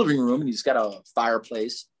 And I'm in the living room and he's got a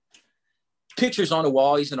fireplace, pictures on the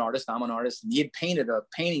wall. He's an artist. I'm an artist. And he had painted a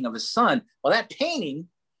painting of his son. Well, that painting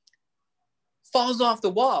falls off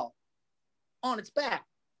the wall on its back,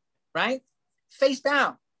 right? Face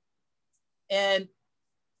down. And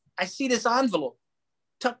I see this envelope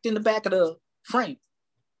tucked in the back of the frame.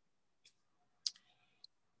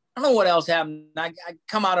 I don't know what else happened. I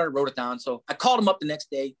come out and wrote it down. So I called him up the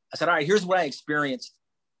next day. I said, all right, here's what I experienced,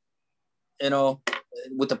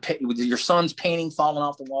 with your son's painting falling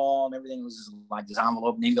off the wall and everything. It was just like this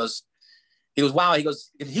envelope. And he goes, wow. He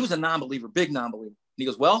goes, he was a non-believer, big non-believer. And he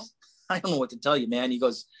goes, well, I don't know what to tell you, man. He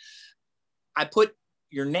goes, I put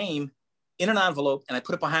your name in an envelope and I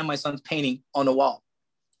put it behind my son's painting on the wall.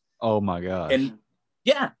 Oh my gosh. And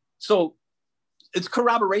yeah, so it's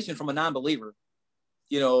corroboration from a non-believer,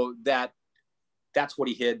 that's what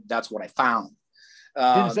he hid. That's what I found.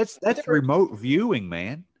 That's remote viewing,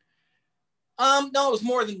 man. No, it was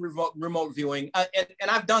more than remote viewing. And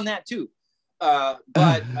I've done that too. But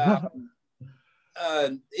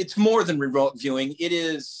it's more than remote viewing. It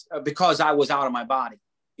is because I was out of my body,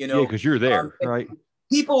 Yeah, because you're there, right?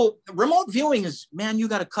 Remote viewing is, man, you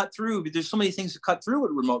got to cut through. There's so many things to cut through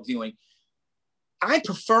with remote viewing. I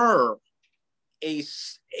prefer a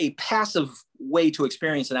passive way to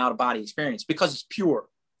experience an out-of-body experience because it's pure.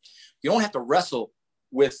 You don't have to wrestle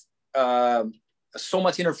with so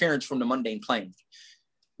much interference from the mundane plane.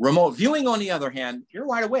 Remote viewing, on the other hand, you're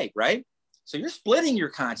wide awake, right? So you're splitting your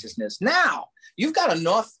consciousness. Now, you've got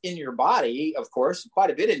enough in your body, of course, quite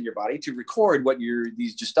a bit in your body to record what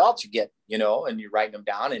these gestalts you get, and you're writing them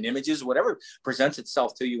down in images, whatever presents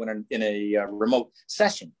itself to you in a remote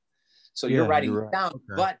session. So you're writing it down,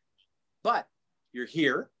 okay. But you're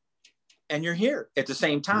here and you're here at the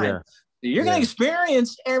same time. Yeah. You're going to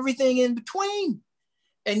experience everything in between,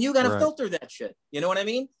 and you got to filter that shit. You know what I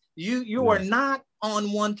mean? You are not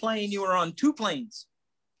on one plane. You are on two planes.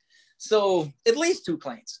 So at least two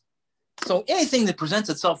planes. So anything that presents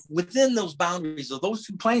itself within those boundaries of those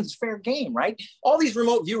two planes is fair game, right? All these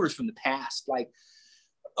remote viewers from the past, like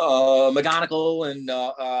McGonagall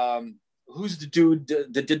and who's the dude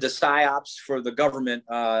that did the psyops for the government?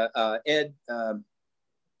 Ed.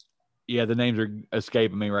 Yeah, the names are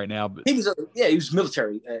escaping me right now. But he was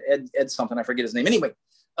military. Ed something, I forget his name. Anyway,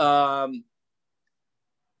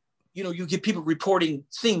 you get people reporting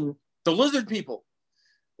seeing the lizard people,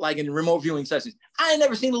 like in remote viewing sessions. I ain't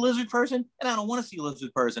never seen a lizard person, and I don't want to see a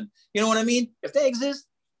lizard person. You know what I mean? If they exist,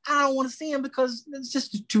 I don't want to see them because it's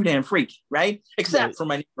just too damn freaky, right? Except for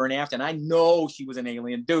my neighbor in Afton. I know she was an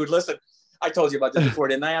alien. Dude, listen, I told you about this before,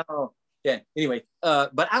 didn't I? I don't know. Yeah, anyway.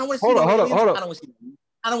 But I don't want to see aliens.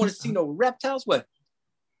 I don't want to see no reptiles. What?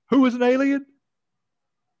 Who was an alien?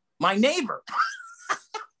 My neighbor.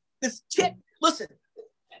 This chick, listen,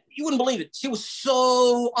 you wouldn't believe it. She was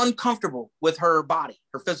so uncomfortable with her body,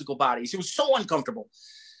 her physical body. She was so uncomfortable.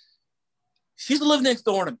 She used to live next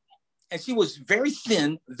door to me. And she was very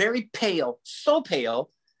thin, very pale, so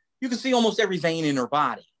pale, you can see almost every vein in her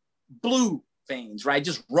body. Blue veins, right?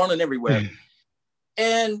 Just running everywhere.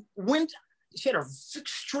 And she had an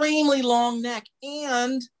extremely long neck,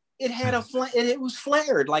 and it had it was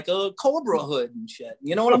flared like a cobra hood and shit.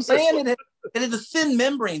 You know what I'm saying? It had the thin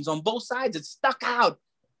membranes on both sides. It stuck out.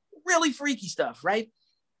 Really freaky stuff, right?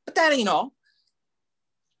 But that ain't all.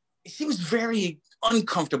 She was very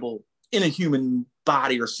uncomfortable in a human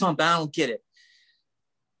body or something. I don't get it.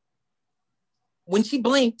 When she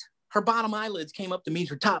blinked, her bottom eyelids came up to meet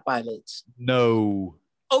her top eyelids. No.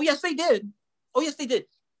 Oh, yes, they did.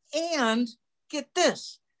 And get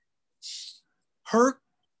this. Her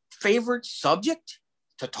favorite subject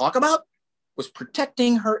to talk about was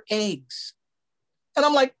protecting her eggs. And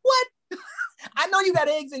I'm like, what? I know you got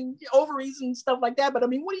eggs and ovaries and stuff like that, but I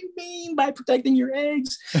mean, what do you mean by protecting your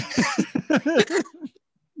eggs?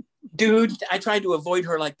 Dude, I tried to avoid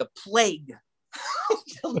her like the plague.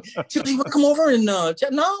 She was, you want to come over and no,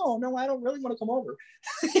 I don't really want to come over.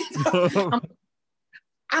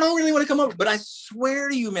 I don't really want to come over, but I swear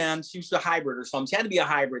to you, man, she was a hybrid or something. She had to be a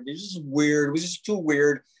hybrid. It was just weird. It was just too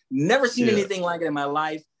weird. Never seen anything like it in my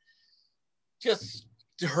life. Just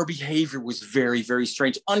her behavior was very, very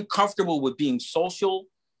strange. Uncomfortable with being social.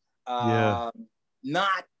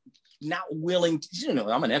 Not willing to,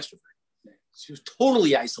 I'm an extrovert. She was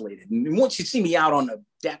totally isolated. And once she'd see me out on the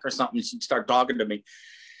deck or something, she'd start talking to me.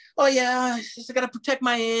 oh yeah, I got to protect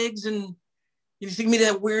my eggs. And you see me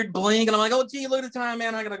that weird blink. And I'm like, oh, gee, look at the time,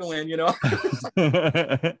 man. I got to go in, you know.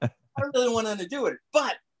 I really don't want nothing to do with it.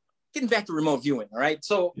 But getting back to remote viewing, all right?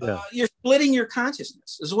 So you're splitting your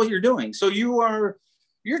consciousness. This is what you're doing. So you're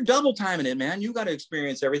double timing it, man. You got to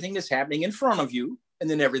experience everything that's happening in front of you and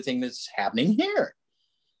then everything that's happening here.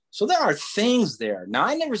 So there are things there. Now,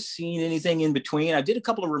 I never seen anything in between. I did a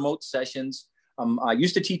couple of remote sessions. I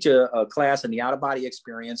used to teach a class in the out-of-body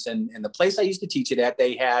experience, and the place I used to teach it at,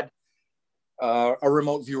 they had a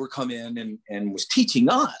remote viewer come in and was teaching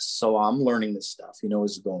us. So I'm learning this stuff, you know,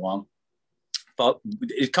 as we go along. But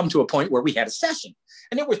it come to a point where we had a session,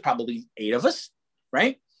 and there was probably 8 of us,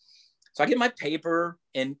 right? So I get my paper,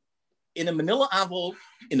 and in a manila envelope,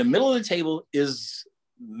 in the middle of the table is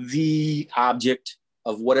the object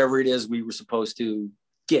of whatever it is we were supposed to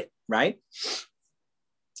get, right?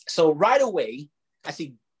 So right away, I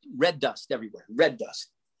see red dust everywhere, red dust.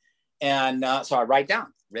 And so I write down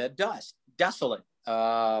red dust, desolate,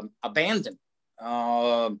 abandoned.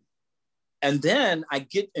 And then I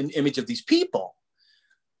get an image of these people.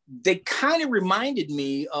 They kind of reminded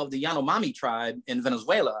me of the Yanomami tribe in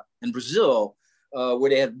Venezuela and Brazil, where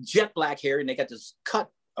they have jet black hair and they got this cut,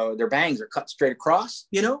 their bangs are cut straight across,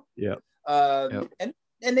 you know? Yeah.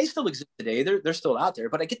 And they still exist today. They're still out there.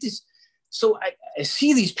 But I get these, so I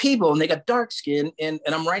see these people and they got dark skin, and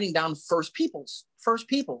I'm writing down first peoples.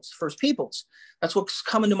 That's what's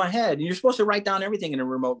coming to my head. And you're supposed to write down everything in a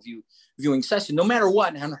remote viewing session, no matter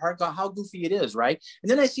what, and how goofy it is, right?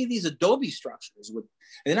 And then I see these adobe structures and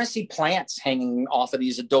then I see plants hanging off of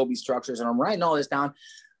these adobe structures, and I'm writing all this down.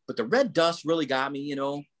 But the red dust really got me, you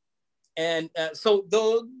know. And so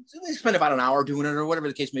they spent about an hour doing it, or whatever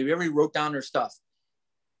the case may be. Everybody wrote down their stuff.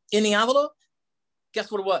 In the envelope,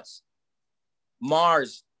 guess what it was?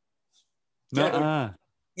 Mars.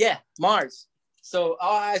 Yeah, Mars. So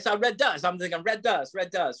I saw red dust. I'm thinking red dust.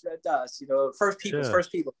 You know, first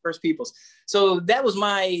peoples. So that was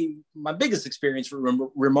my biggest experience for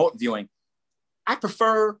remote viewing. I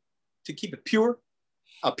prefer to keep it pure,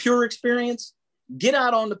 a pure experience. Get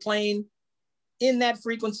out on the plane in that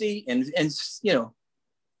frequency, and you know,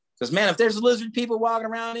 because man, if there's lizard people walking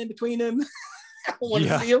around in between them, I don't want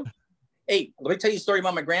to see them. Hey, let me tell you a story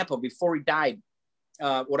about my grandpa before he died.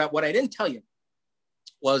 What I didn't tell you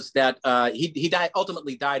was that he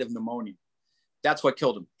ultimately died of pneumonia. That's what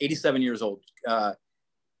killed him. 87 years old.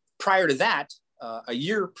 Prior to that, a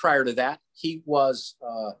year prior to that, he was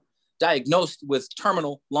diagnosed with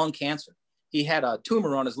terminal lung cancer. He had a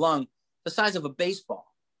tumor on his lung the size of a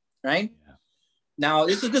baseball. Right? Yeah. Now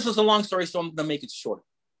this is a long story, so I'm gonna make it short.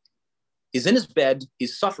 He's in his bed.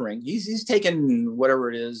 He's suffering. He's taking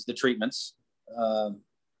whatever it is, the treatments.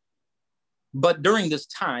 But during this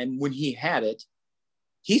time when he had it,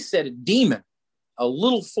 he said a demon, a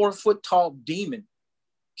little 4-foot tall demon,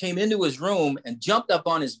 came into his room and jumped up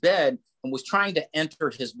on his bed and was trying to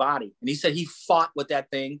enter his body. And he said he fought with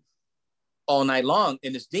that thing all night long.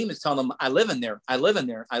 And this demon's telling him, I live in there.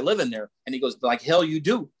 And he goes, like hell you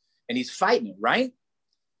do. And he's fighting it, right?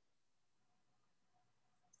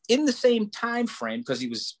 In the same time frame, because he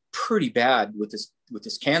was pretty bad with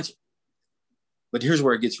this cancer. But here's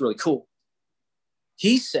where it gets really cool.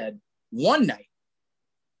 He said one night,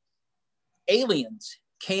 aliens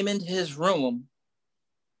came into his room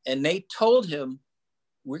and they told him,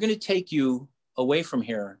 we're going to take you away from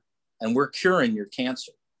here and we're curing your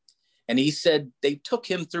cancer. And he said they took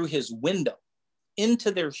him through his window into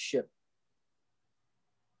their ship.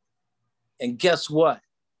 And guess what?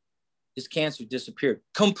 His cancer disappeared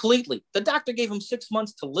completely. The doctor gave him 6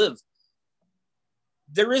 months to live.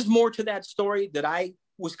 There is more to that story that I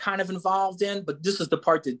was kind of involved in, but this is the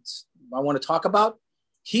part that I want to talk about.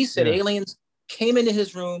 He said aliens came into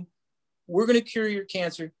his room. We're going to cure your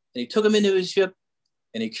cancer. And he took him into his ship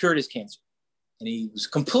and he cured his cancer. And he was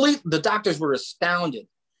the doctors were astounded.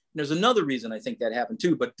 And there's another reason I think that happened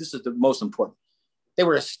too, but this is the most important. They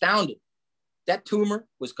were astounded. That tumor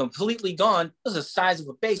was completely gone. It was the size of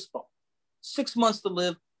a baseball. 6 months to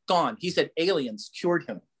live, gone. He said aliens cured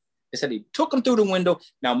him. They said he took him through the window.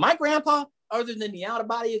 Now, my grandpa, other than the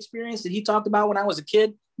out-of-body experience that he talked about when I was a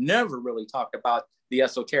kid, never really talked about the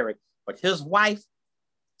esoteric. But his wife,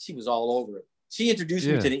 she was all over it. She introduced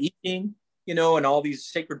me to the I Ching, you know, and all these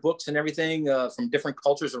sacred books and everything from different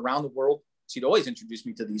cultures around the world. She'd always introduce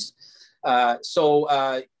me to these. So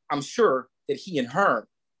I'm sure that he and her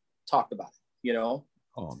talked about it, you know.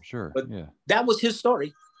 Oh, I'm sure. But that was his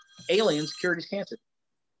story. Aliens cured his cancer.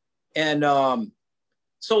 And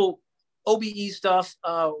so OBE stuff,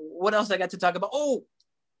 what else I got to talk about? Oh,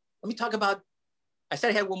 let me talk about, I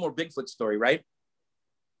said I had one more Bigfoot story, right?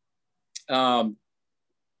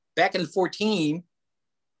 back in 14,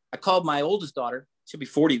 I called my oldest daughter. She'll be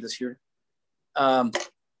 40 this year. I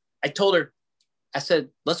told her, I said,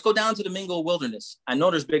 let's go down to the Mingo Wilderness. I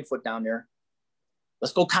know there's Bigfoot down there.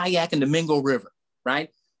 Let's go kayak in the Mingo River, right?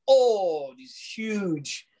 Oh, these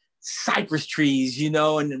huge cypress trees, you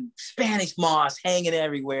know, and the Spanish moss hanging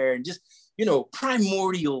everywhere, and just, you know,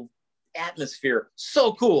 primordial atmosphere.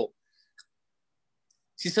 So cool.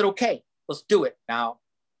 She said, okay, let's do it. Now,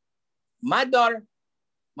 my daughter,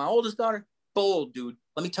 my oldest daughter, bold, dude.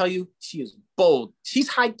 Let me tell you, she is bold. She's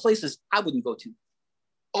hiked places I wouldn't go to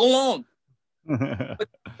alone. but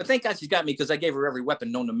thank God she's got me, because I gave her every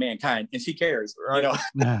weapon known to mankind, and she carries, right? You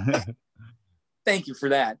know? Thank you for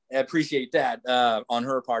that. I appreciate that on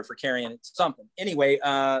her part for carrying something. Anyway,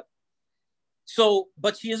 but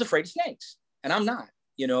she is afraid of snakes, and I'm not.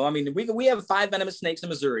 You know, I mean, we have 5 venomous snakes in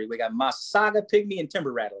Missouri. We got Masasaga, pygmy, and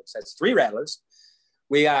timber rattlers. That's 3 rattlers.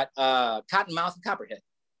 We got cottonmouth and copperhead,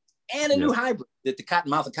 and a new hybrid that the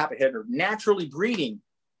cottonmouth and copperhead are naturally breeding.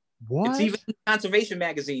 What? It's even in the conservation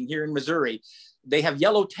magazine here in Missouri. They have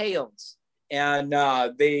yellow tails, and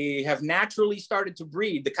they have naturally started to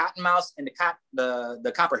breed the cottonmouths and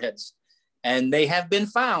the copperheads, and they have been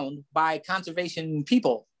found by conservation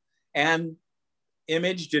people and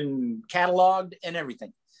imaged and cataloged and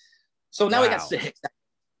everything. So now we got 6,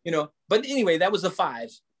 you know. But anyway, that was the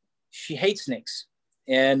 5. She hates snakes,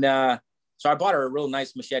 and so I bought her a real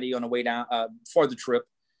nice machete on the way down for the trip.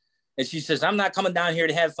 And she says, I'm not coming down here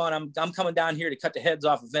to have fun. I'm coming down here to cut the heads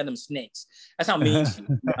off of venomous snakes. That's how mean she is.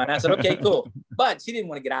 And I said, okay, cool. But she didn't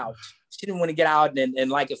want to get out. She didn't want to get out. And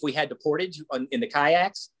like, if we had the portage in the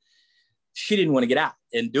kayaks, she didn't want to get out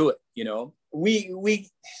and do it. You know, we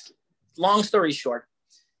long story short,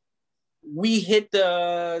 we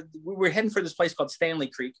were heading for this place called Stanley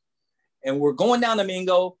Creek, and we're going down the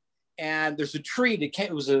Mingo, and there's a tree that came,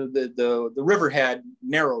 it was the river had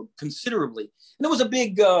narrowed considerably. And there was a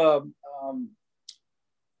big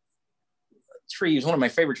tree. It was one of my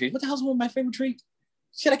favorite trees. What the hell's one of my favorite trees?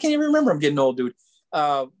 Shit, I can't even remember. I'm getting old, dude.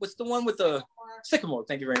 What's the one with the sycamore?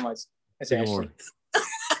 Thank you very much. That's sycamore.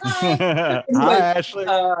 Ashley. Anyway, hi, Ashley.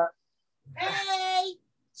 Hey.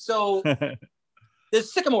 So the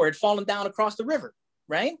sycamore had fallen down across the river,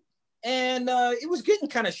 right? And it was getting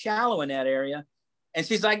kind of shallow in that area. And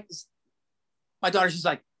she's like, my daughter, she's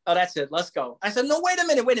like, oh, that's it. Let's go. I said, no, wait a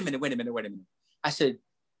minute. I said,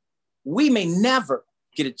 we may never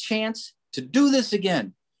get a chance to do this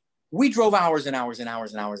again. We drove hours and hours and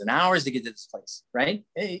hours and hours and hours to get to this place, right?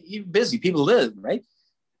 Hey, you're busy. People live, right?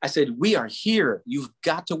 I said, we are here. You've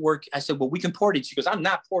got to work. I said, well, we can portage. She goes, I'm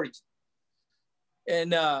not portage.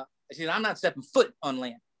 And I said, I'm not stepping foot on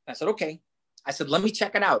land. I said, okay. I said, let me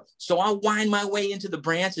check it out. So I'll wind my way into the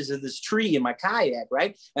branches of this tree in my kayak,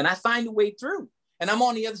 right? And I find a way through. And I'm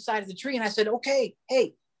on the other side of the tree. And I said, okay,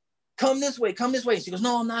 hey, come this way. She goes,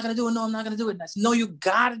 no, I'm not going to do it. No, I'm not going to do it. And I said, no, you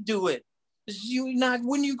got to do it.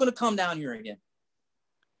 When are you going to come down here again?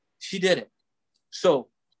 She did it. So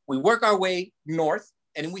we work our way north,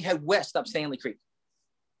 and then we head west up Stanley Creek.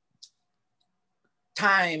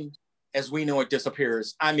 Time, as we know it,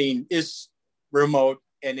 disappears. I mean, it's remote,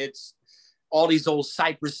 and it's all these old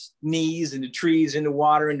cypress knees and the trees in the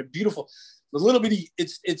water and the little bitty,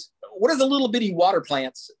 what are the little bitty water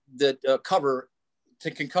plants that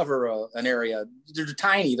can cover an area? They're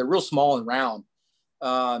tiny, they're real small and round.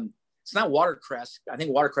 It's not watercress. I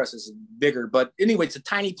think watercress is bigger, but anyway, it's a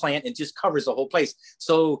tiny plant and just covers the whole place.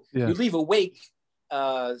 So you leave a wake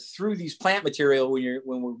through these plant material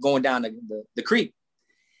when we're going down the creek.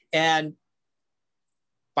 And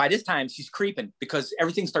by this time, she's creeping because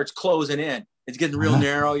everything starts closing in. It's getting real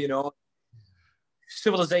narrow, you know.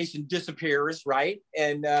 Civilization disappears, right?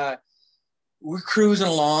 And we're cruising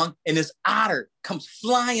along, and this otter comes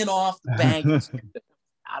flying off the bank.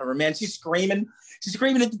 Otter, man, she's screaming. She's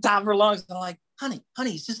screaming at the top of her lungs. And I'm like, honey,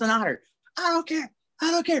 it's just an otter. I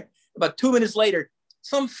don't care. About 2 minutes later,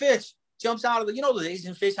 some fish jumps out of the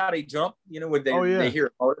Asian fish, how they jump, when they hear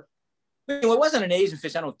a motor. It wasn't an Asian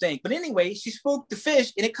fish, I don't think. But anyway, she spooked the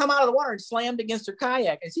fish, and it come out of the water and slammed against her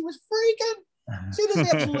kayak. And she was freaking. She was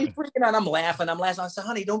absolutely freaking out. I'm laughing. I said,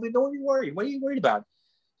 honey, don't be worried. What are you worried about?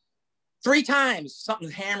 3 times something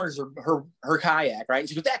hammers her kayak, right? And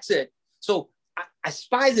she goes, that's it. So I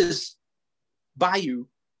spy this bayou,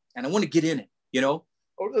 and I want to get in it,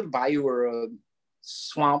 or the bayou or a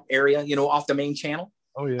swamp area, off the main channel.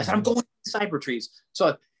 Oh, yeah. I said, I'm going to the cypress trees.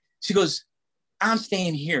 So she goes, I'm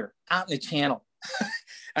staying here out in the channel.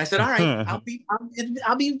 I said, all right, I'll be,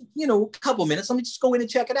 a couple minutes. Let me just go in and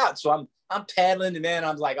check it out. So I'm paddling, and then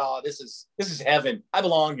I'm like, oh, this is heaven. I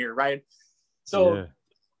belong here, right? So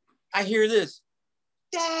I hear this,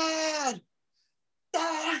 Dad,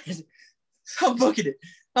 ah. I'm booking it.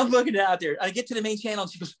 I'm booking it out there. I get to the main channel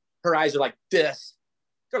and she goes, her eyes are like this.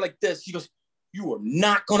 They're like this. She goes, you are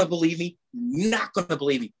not going to believe me. Not going to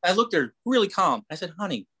believe me. I looked at her really calm. I said,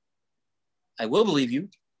 honey, I will believe you.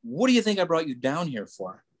 What do you think I brought you down here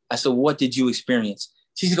for? I said, what did you experience?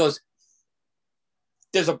 She goes,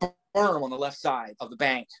 there's a berm on the left side of the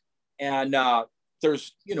bank. And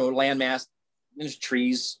there's, you know, landmass, there's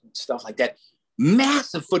trees, stuff like that.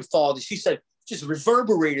 Massive footfall. She said, just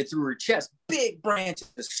reverberated through her chest. Big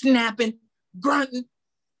branches, snapping, grunting.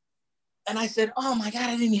 And I said, oh my God,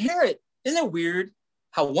 I didn't hear it. Isn't that weird?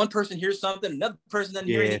 How one person hears something, another person doesn't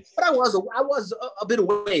hear it. But I was a bit of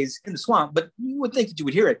ways in the swamp, but you would think that you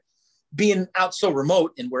would hear it. Being out so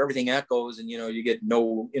remote and where everything echoes and, you know, you get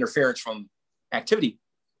no interference from activity.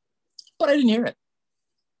 But I didn't hear it.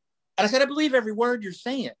 And I said, I believe every word you're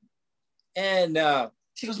saying. And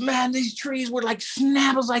she goes, man, these trees were like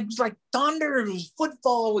snap. It was like thunder. It was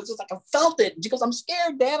footfall. It was just like I felt it. And she goes, I'm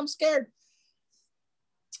scared, Dad. I'm scared.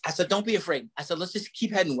 I said, don't be afraid. I said, let's just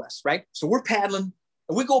keep heading west, right? So we're paddling.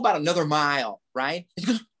 And we go about another mile, right? And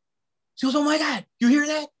she goes, oh my God, you hear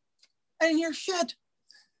that? I didn't hear shit.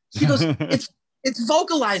 She goes, it's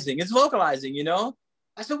vocalizing. It's vocalizing, you know?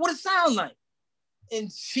 I said, what does it sound like?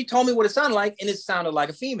 And she told me what it sounded like. And it sounded like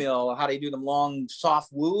a female, how they do them long, soft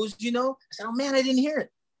woos, you know? I said, oh man, I didn't hear it.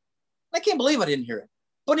 I can't believe I didn't hear it.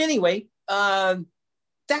 But anyway,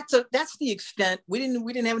 that's the extent. We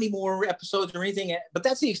didn't have any more episodes or anything, but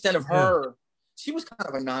that's the extent of her. Yeah. She was kind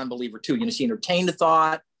of a non-believer too. You know, she entertained the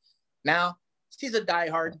thought. Now she's a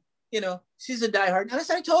diehard, you know, she's a diehard. And I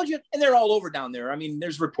said, I told you, and they're all over down there. I mean,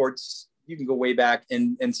 there's reports, you can go way back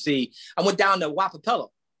and see. I went down to Wapapello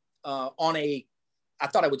I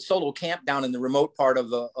thought I would solo camp down in the remote part of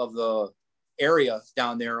the area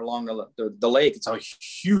down there along the lake. It's a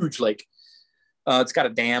huge lake. It's got a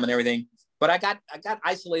dam and everything. But I got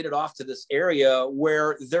isolated off to this area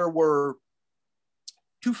where there were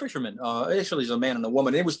two fishermen. Actually, there's a man and a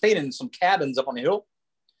woman. They were staying in some cabins up on the hill.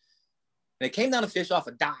 And they came down to fish off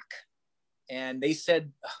a dock. And they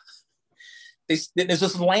said, there's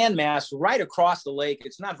this landmass right across the lake.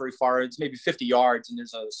 It's not very far. It's maybe 50 yards. And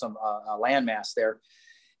there's some landmass there.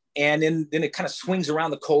 And then it kind of swings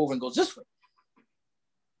around the cove and goes this way.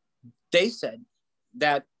 They said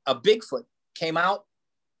that a Bigfoot came out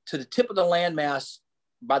to the tip of the landmass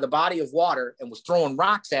by the body of water and was throwing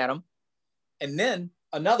rocks at them. And then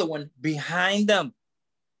another one behind them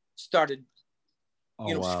started,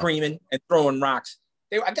 screaming and throwing rocks.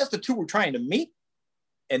 I guess the two were trying to meet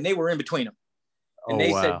and they were in between them. And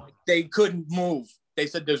said they couldn't move. They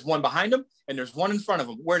said there's one behind them and there's one in front of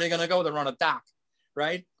them. Where are they going to go? They're on a dock,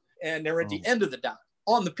 right? And they're at the end of the dock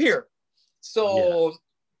on the pier. So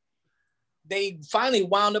they finally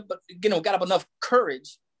wound up, got up enough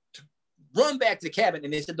courage to run back to the cabin.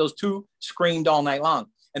 And they said those two screamed all night long.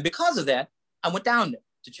 And because of that, I went down there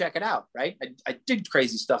to check it out, right? I did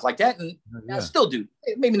crazy stuff like that. And I still do.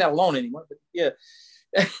 Maybe not alone anymore, but yeah.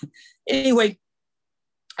 Anyway,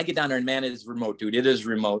 I get down there and man, it is remote, dude. It is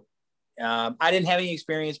remote. I didn't have any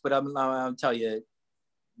experience, but I'll tell you,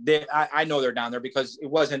 I know they're down there because it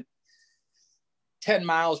wasn't 10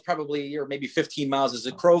 miles probably, or maybe 15 miles as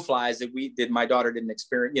a crow flies that my daughter didn't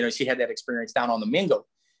experience. She had that experience down on the Mingo,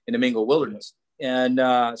 in the Mingo wilderness. And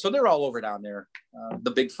so they're all over down there,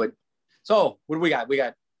 the Bigfoot. So what do we got?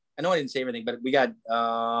 I know I didn't say everything, but we got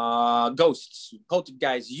ghosts,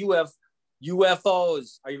 poltergeists,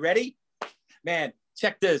 UFOs. Are you ready? Man,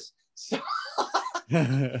 check this.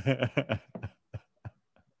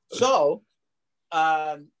 So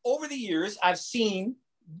over the years, I've seen,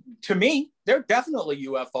 to me, they're definitely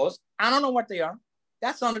UFOs. I don't know what they are.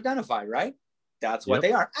 That's unidentified, right? That's what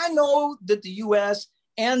they are. I know that the U.S.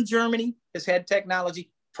 and Germany has had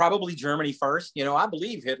technology, probably Germany first. I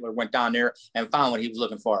believe Hitler went down there and found what he was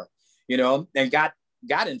looking for, and got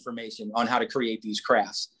information on how to create these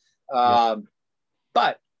crafts. But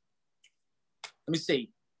let me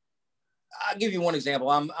see. I'll give you one example.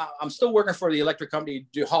 I'm still working for the electric company,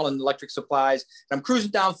 hauling electric supplies. And I'm cruising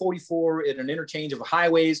down 44 at an interchange of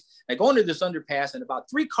highways. I go into this underpass, and about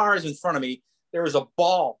 3 cars in front of me, there was a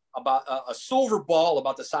ball, about a silver ball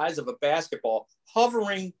about the size of a basketball,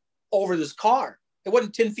 hovering over this car. It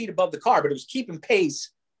wasn't 10 feet above the car, but it was keeping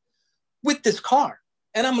pace with this car.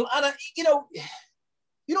 And you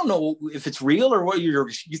don't know if it's real or what you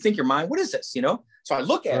think your mind. What is this? So I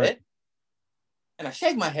look at it. And I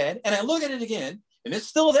shake my head and I look at it again, and it's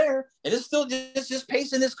still there, and it's still just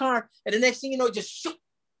pacing this car. And the next thing you know, it just shoot,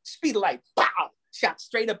 speed of light, pow, shot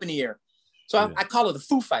straight up in the air. So I call it the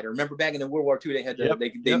Foo Fighter. Remember back in the World War II, they had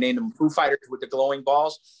they named them Foo Fighters with the glowing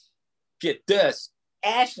balls. Get this,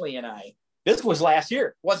 Ashley and I This was last year.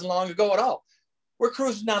 It wasn't long ago at all. We're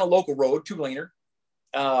cruising down a local road, 2-laner,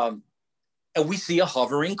 and we see a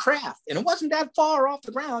hovering craft. And it wasn't that far off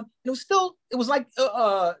the ground. It was like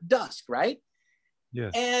dusk, right? Yeah.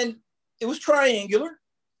 And it was triangular.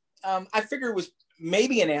 I figure it was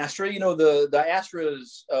maybe an Astra. You know, the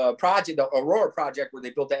Astra's project, the Aurora project, where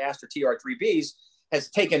they built the Astra TR3Bs, has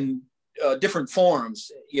taken different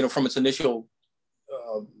forms, you know, from its initial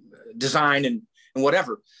design and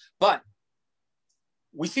whatever. But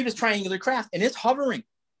we see this triangular craft, and it's hovering.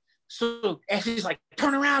 So Ashley's like,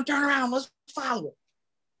 turn around, let's follow it.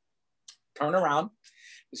 Turn around.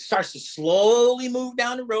 It starts to slowly move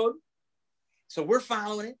down the road. So we're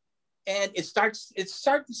following it, and it starts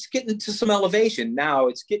getting to some elevation. Now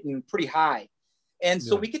it's getting pretty high. And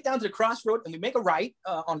so we get down to the crossroad, and we make a right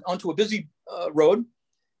onto a busy road.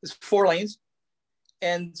 It's 4 lanes.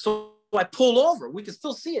 And so I pull over. We can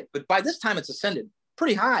still see it, but by this time it's ascended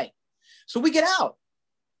pretty high. So we get out.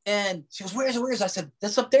 And she goes, where's it? I said,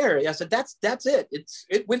 that's up there. I said, that's it.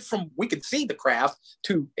 It went from, we could see the craft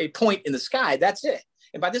to a point in the sky. That's it.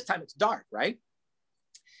 And by this time it's dark, right?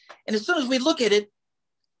 And as soon as we look at it,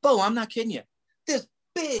 Bo, I'm not kidding you. This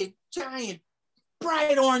big, giant,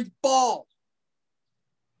 bright orange ball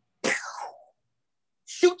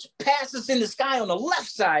shoots past us in the sky on the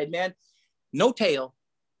left side, man. No tail.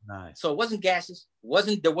 Nice. So it wasn't gaseous.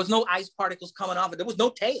 There was no ice particles coming off it. There was no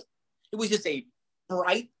tail. It was just a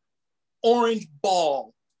bright orange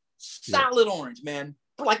ball, solid orange, man,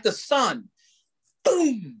 like the sun.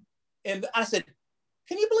 Boom. And I said,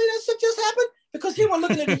 can you believe that shit just happened? Because here we're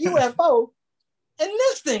looking at a UFO, and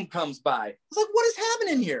this thing comes by. It's like, what is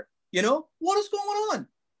happening here? You know, what is going on?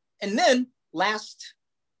 And then last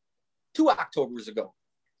 2 Octobers ago,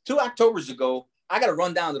 I got to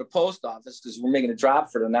run down to the post office because we're making a drop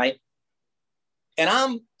for the night. And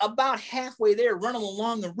I'm about halfway there running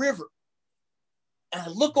along the river. And I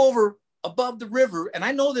look over above the river, and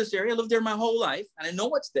I know this area. I lived there my whole life, and I know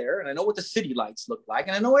what's there, and I know what the city lights look like,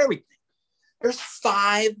 and I know everything. There's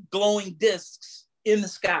 5 glowing discs in the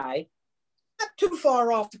sky, not too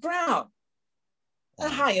far off the ground,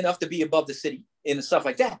 not high enough to be above the city and stuff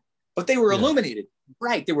like that. But they were illuminated,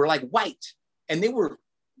 bright. They were like white, and they were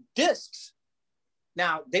discs.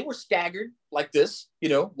 Now, they were staggered like this, you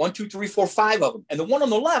know, 1, 2, 3, 4, 5 of them. And the one on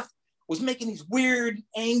the left was making these weird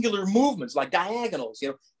angular movements, like diagonals, you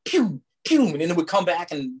know, pew, pew, and then it would come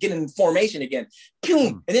back and get in formation again, pew,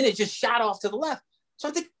 and then it just shot off to the left.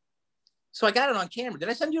 So I got it on camera. Did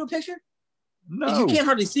I send you a picture? No. You can't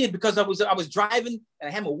hardly see it because I was driving and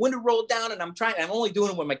I had my window rolled down, and I'm only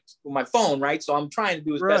doing it with my phone, right? So I'm trying to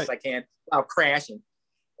do as best I can without crashing.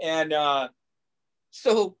 And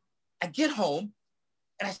so I get home,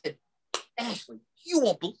 and I said, Ashley, you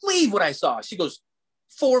won't believe what I saw. She goes,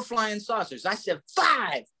 4 flying saucers. I said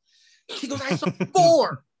 5. She goes, I saw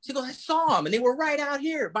 4. She goes, I saw them, and they were right out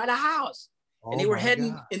here by the house, and they were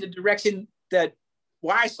heading in the direction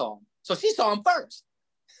where I saw them. So she saw them first.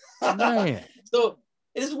 Man. So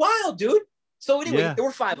it is wild, dude. So anyway, there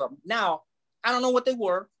were 5 of them. Now I don't know what they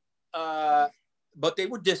were, but they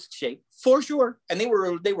were disc shaped for sure, and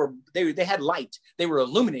they had light. They were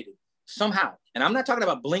illuminated somehow, and I'm not talking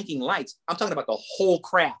about blinking lights. I'm talking about the whole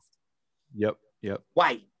craft. Yep.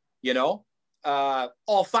 White, you know,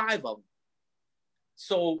 all 5 of them.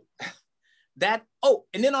 So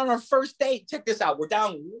and then on our first date, check this out. We're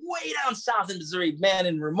way down south in Missouri, man,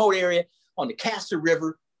 in a remote area on the Castor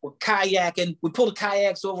River. We're kayaking. We pull the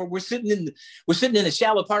kayaks over. We're sitting in a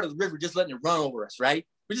shallow part of the river, just letting it run over us, right?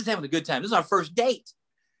 We're just having a good time. This is our first date.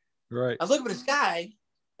 Right. I look up at the sky,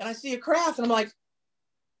 and I see a craft, and I'm like,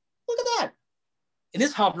 look at that. And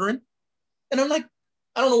it's hovering. And I'm like,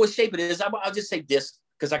 I don't know what shape it is. I'll just say disc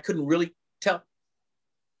because I couldn't really tell.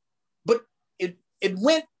 But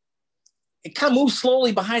it kind of moved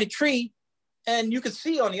slowly behind a tree, and you could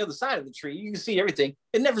see on the other side of the tree. You can see everything.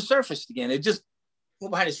 It never surfaced again. It just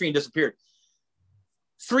went behind the tree and disappeared.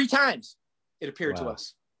 3 times it appeared to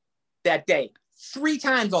us that day. 3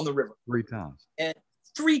 times on the river. 3 times. And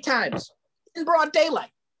 3 times in broad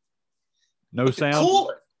daylight. No sound?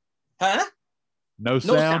 Cooler. Huh? No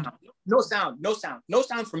sound? No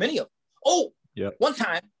sound from any of them. Oh, one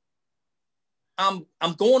time, I'm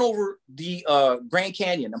going over the Grand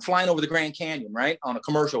Canyon. I'm flying over the Grand Canyon, right, on a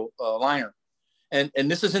commercial liner. And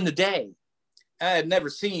this is in the day. I had never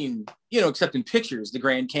seen, you know, except in pictures, the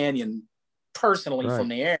Grand Canyon personally from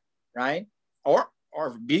the air, right? Or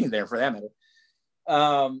being there for that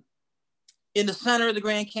matter. In the center of the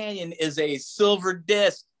Grand Canyon is a silver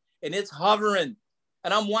disc, and it's hovering.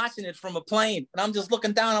 And I'm watching it from a plane, and I'm just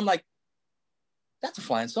looking down. I'm like, that's a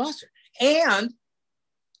flying saucer. And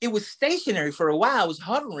it was stationary for a while. It was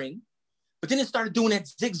hovering, But then it started doing that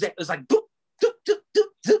zigzag. It was like, boop, doop, doop, doop,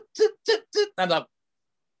 doop, doop, doop, doop. I'm like,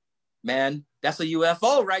 man, that's a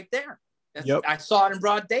UFO right there. I saw it in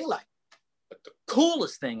broad daylight. But the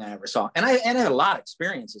coolest thing I ever saw, and I had a lot of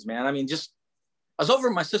experiences, man. I mean, I was over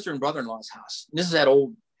at my sister and brother-in-law's house. This is that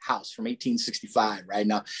old house from 1865 right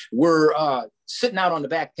now. We're sitting out on the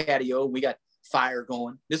back patio. We got fire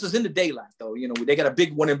going. This is in the daylight, though. You know, they got a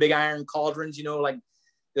big one of big iron cauldrons, you know, like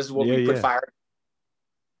this is what we put fire.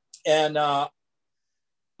 And my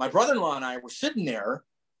brother-in-law and I were sitting there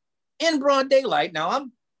in broad daylight. Now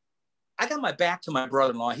I got my back to my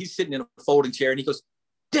brother-in-law. He's sitting in a folding chair and he goes,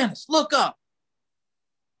 Dennis, look up.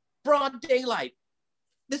 Broad daylight.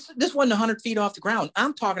 This wasn't 100 feet off the ground.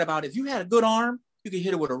 I'm talking about if you had a good arm, you could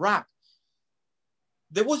hit it with a rock.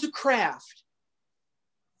 There was a craft.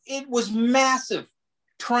 It was massive,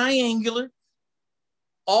 triangular.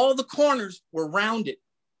 All the corners were rounded.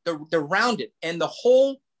 They're rounded. And the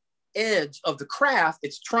whole edge of the craft,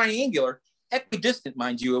 it's triangular, equidistant,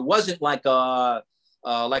 mind you. It wasn't like one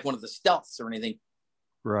of the stealths or anything.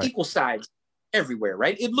 Right. Equal sides everywhere,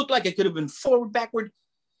 right? It looked like it could have been forward, backward.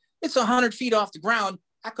 It's 100 feet off the ground.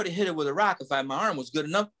 I could have hit it with a rock if my arm was good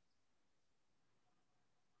enough.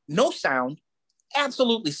 No sound,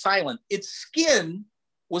 absolutely silent. Its skin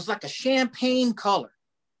was like a champagne color.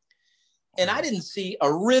 And I didn't see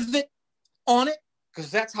a rivet on it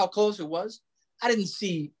because that's how close it was. I didn't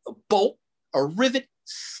see a bolt, a rivet,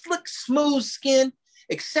 slick, smooth skin,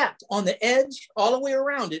 except on the edge, all the way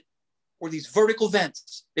around it, were these vertical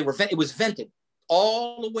vents. It was vented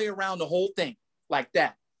all the way around the whole thing like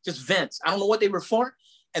that. Just vents. I don't know what they were for.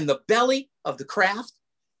 And the belly of the craft,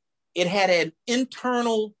 it had an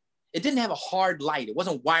internal, it didn't have a hard light. It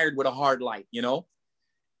wasn't wired with a hard light, you know?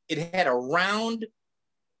 It had a round,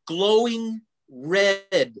 glowing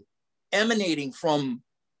red emanating from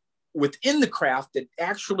within the craft that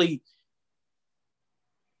actually,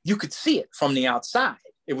 you could see it from the outside.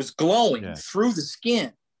 It was glowing through the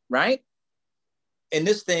skin, right? And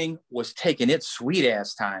this thing was taking its sweet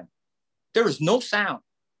ass time. There was no sound.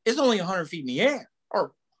 It's only 100 feet in the air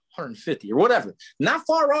or 150 or whatever. Not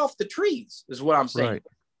far off the trees is what I'm saying. Right.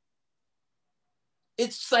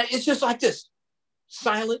 It's just like this,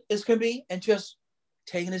 silent as can be, and just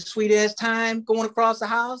taking its sweet ass time going across the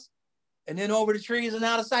house and then over the trees and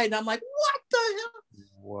out of sight. And I'm like, what the hell?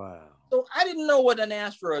 Wow. So I didn't know what an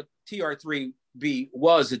Astra TR3B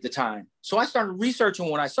was at the time. So I started researching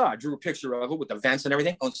what I saw. I drew a picture of it with the vents and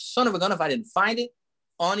everything. Oh, son of a gun, if I didn't find it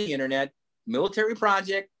on the internet, military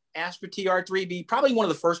project, Astra TR3B, probably one of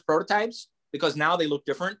the first prototypes because now they look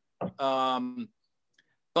different.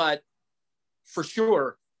 But for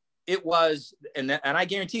sure, it was, and I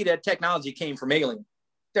guarantee that technology came from alien.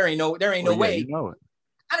 There ain't no way. You know it.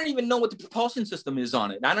 I don't even know what the propulsion system is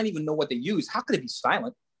on it. I don't even know what they use. How could it be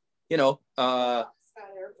silent? You know, Scott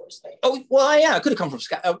Air Force Base. Oh, well, yeah, it could have come from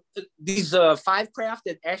Scott. These 5 craft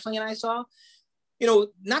that Ashley and I saw, you know,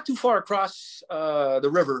 not too far across the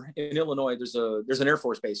river in Illinois, there's an Air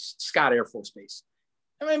Force base, Scott Air Force Base.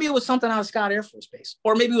 And maybe it was something out of Scott Air Force Base,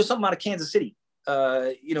 or maybe it was something out of Kansas City.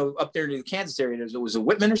 You know, up there in the Kansas area, it was a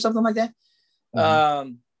Whitman or something like that.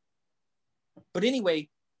 Mm-hmm. But anyway,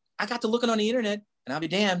 I got to looking on the internet, and I'll be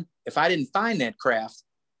damned if I didn't find that craft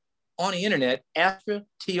on the internet. Astra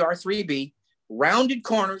TR3B, rounded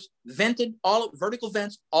corners, vented, all vertical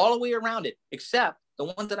vents all the way around it, except the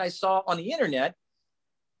one that I saw on the internet.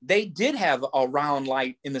 They did have a round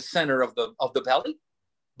light in the center of the belly,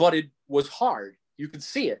 but it was hard. You could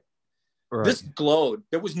see it. Right. This glowed.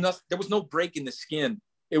 There was no break in the skin.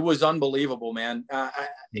 It was unbelievable, man.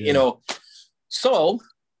 You know, so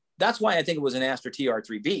that's why I think it was an Astra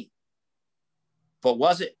TR3B. But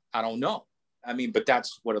was it? I don't know. I mean, but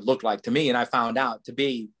that's what it looked like to me. And I found out to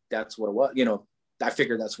be, that's what it was. You know, I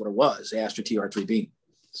figured that's what it was, Astra TR3B.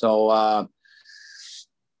 So,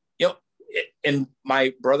 you know, and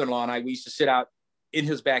my brother-in-law and I, we used to sit out in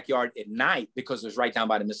his backyard at night because it was right down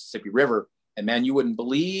by the Mississippi River. And man, you wouldn't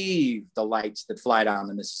believe the lights that fly down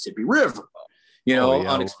the Mississippi River, you know,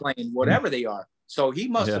 unexplained, whatever they are. So he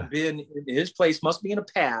must have been, his place must be in a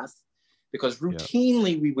path because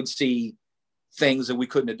routinely we would see things that we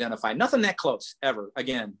couldn't identify. Nothing that close ever.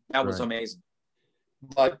 Again, that was amazing.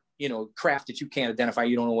 But, you know, craft that you can't identify,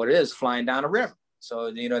 you don't know what it is, flying down a river. So,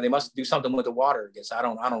 you know, they must do something with the water. I guess I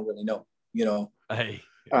don't really know, you know. Hey,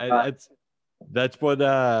 that's what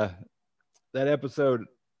that episode,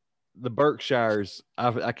 the Berkshires,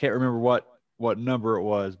 I can't remember what number it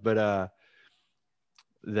was, but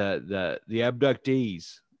the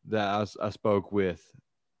abductees that I spoke with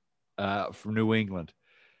from New England,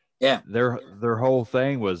 their whole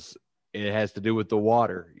thing was it has to do with the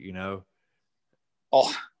water, you know.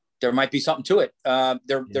 Oh, there might be something to it.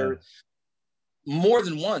 There more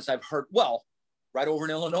than once I've heard, well, right over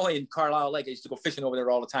in Illinois in Carlisle Lake, I used to go fishing over there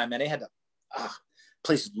all the time, man. They had the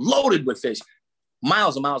place loaded with fish,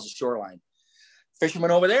 miles and miles of shoreline.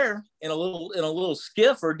 Fishermen over there in a little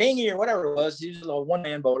skiff or dinghy or whatever it was, usually a little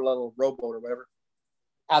one-man boat, a little rowboat or whatever,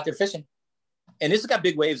 out there fishing. And this has got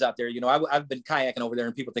big waves out there. You know, I've been kayaking over there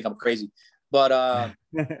and people think I'm crazy, but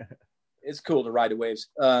it's cool to ride the waves.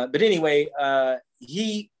 But anyway,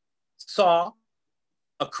 he saw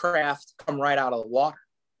a craft come right out of the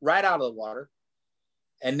water.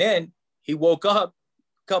 And then he woke up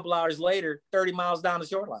a couple hours later, 30 miles down the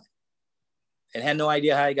shoreline, and had no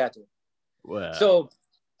idea how he got to it. Wow. So,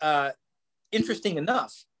 interesting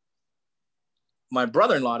enough, my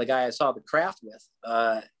brother-in-law, the guy I saw the craft with,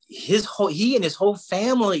 he and his whole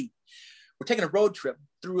family were taking a road trip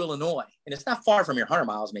through Illinois, and it's not far from here, 100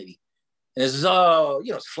 miles maybe. And it's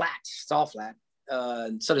it's flat. It's all flat.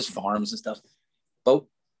 So there's farms and stuff. But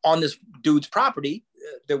on this dude's property,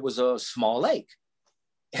 there was a small lake,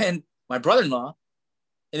 and my brother-in-law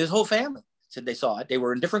and his whole family said they saw it. They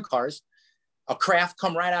were in different cars. A craft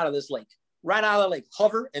come right out of this lake. Right out of the lake,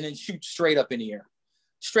 hover, and then shoot straight up in the air.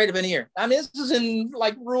 I mean, this is in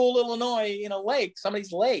like rural Illinois, in a lake,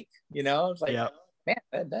 somebody's lake, you know? It's like, man,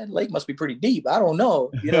 that lake must be pretty deep. I don't know,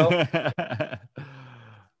 you know?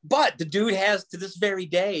 But the dude has, to this very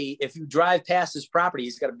day, if you drive past his property,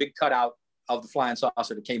 he's got a big cutout of the flying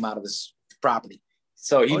saucer that came out of his property.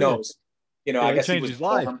 So he knows, you know, I guess he was his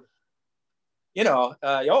life. You know,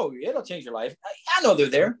 it'll change your life. I know they're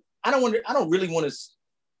there. I don't really want to.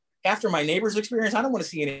 After my neighbor's experience, I don't want to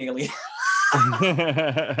see an alien.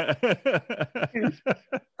 I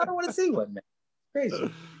don't want to see one, man.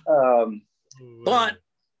 Crazy. But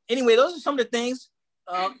anyway, those are some of the things.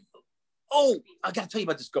 I got to tell you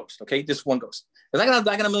about this ghost. Okay, this one ghost. Because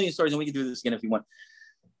I got a million stories, and we can do this again if you want.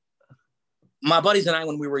 My buddies and I,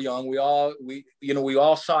 when we were young, we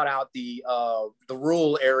all sought out the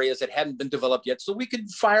rural areas that hadn't been developed yet, so we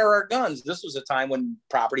could fire our guns. This was a time when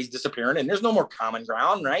property's disappearing and there's no more common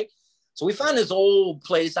ground, right? So we found this old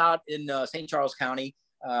place out in St. Charles County,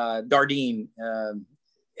 Dardenne, and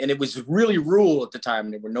it was really rural at the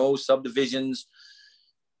time. There were no subdivisions,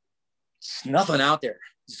 nothing out there.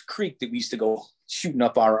 This creek that we used to go shooting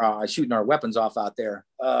our weapons off out there.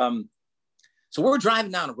 So we're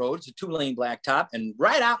driving down the road. It's a 2-lane blacktop, and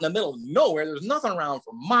right out in the middle of nowhere, there's nothing around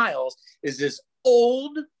for miles, is this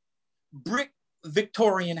old brick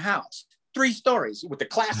Victorian house, 3 stories with the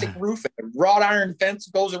classic roof and wrought iron fence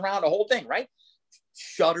goes around the whole thing, right?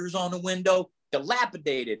 Shutters on the window,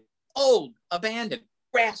 dilapidated, old, abandoned,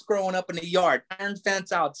 grass growing up in the yard, iron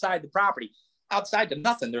fence outside the property, outside to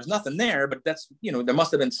nothing. There's nothing there, but that's, there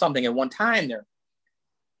must have been something at one time there.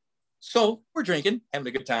 So we're drinking, having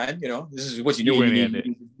a good time. This is what you do.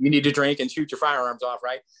 You need to drink and shoot your firearms off,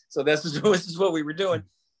 right? So this is what we were doing,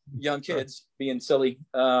 young kids being silly.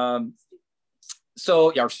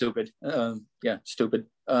 So yeah, we're stupid. Stupid.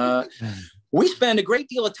 We spend a great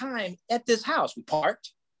deal of time at this house. We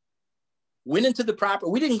parked, went into the property.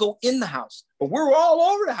 We didn't go in the house, but we were all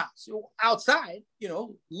over the house, outside.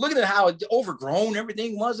 Looking at how overgrown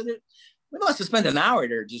everything was in it. We must have spent an hour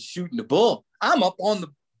there just shooting the bull. I'm up on the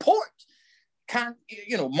porch,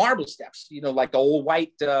 marble steps, like the old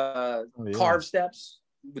white carved steps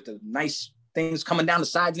with the nice things coming down the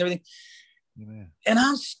sides and everything. Yeah. And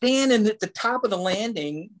I'm standing at the top of the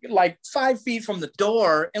landing, like 5 feet from the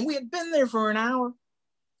door, and we had been there for an hour.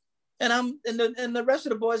 And the rest of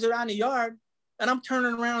the boys are out in the yard, and I'm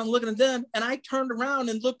turning around and looking at them. And I turned around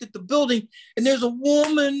and looked at the building, and there's a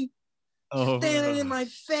woman standing in my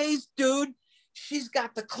face, dude. She's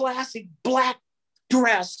got the classic black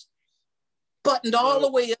dress buttoned all the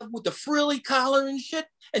way up with the frilly collar and shit,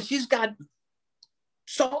 and she's got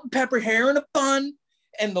salt and pepper hair in a bun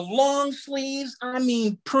and the long sleeves, I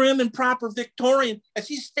mean prim and proper Victorian, and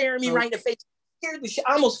she's staring me right in the face. Scared the shit.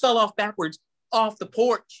 I almost fell off backwards off the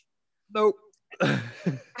porch. Nope. And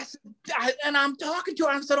I'm talking to her.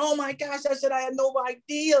 I said, oh my gosh, I said, I had no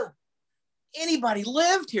idea anybody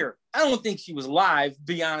lived here. I don't think she was alive, to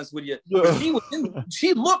be honest with you.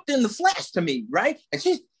 She looked in the flesh to me, right?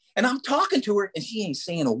 And I'm talking to her, and she ain't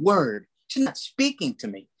saying a word. She's not speaking to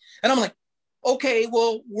me. And I'm like, okay,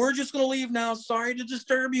 well, we're just gonna leave now. Sorry to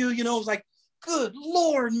disturb you. It's like, good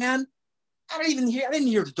Lord, man. I didn't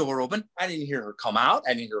hear the door open. I didn't hear her come out. I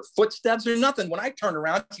didn't hear her footsteps or nothing. When I turned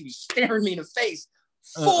around, she was staring me in the face.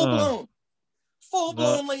 Full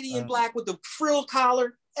blown lady in black with the frill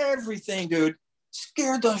collar. Everything, dude,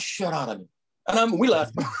 scared the shit out of me. And we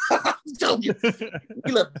left. I'm telling you,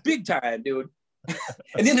 we left big time, dude.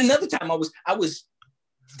 And then another time I was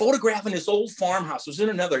photographing this old farmhouse. It was in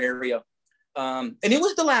another area. And it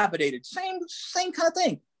was dilapidated. Same kind of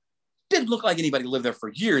thing. Didn't look like anybody lived there for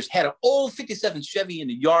years. Had an old 57 Chevy in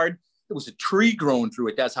the yard. There was a tree growing through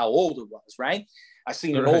it. That's how old it was, right? I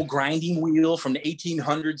seen an old grinding wheel from the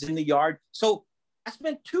 1800s in the yard. So I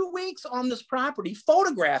spent 2 weeks on this property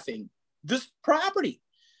photographing this property.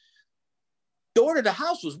 Door to the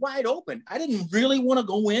house was wide open. I didn't really want to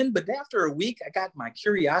go in, but after a week, my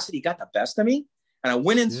curiosity got the best of me, and I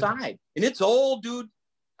went inside. And it's old, dude.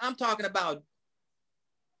 I'm talking about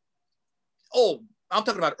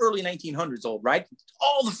early 1900s old, right?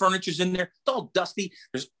 All the furniture's in there. It's all dusty.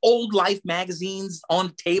 There's old Life magazines on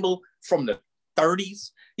the table from the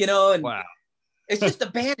 30s, and wow. It's just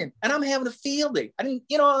abandoned. And I'm having a field day. I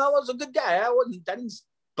was a good guy. I didn't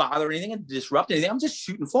bother anything and disrupt anything. I'm just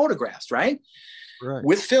shooting photographs, right?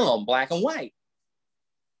 With film, black and white.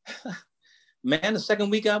 Man, the second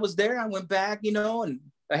week I was there, I went back, and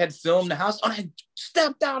I had filmed the house. And I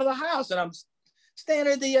stepped out of the house, and I'm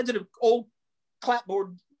standing at the edge of the old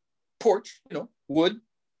clapboard porch, wood,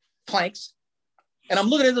 planks. And I'm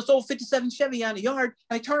looking at this old 57 Chevy out in the yard,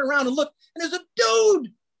 and I turn around and look, and there's a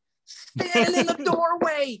dude standing in the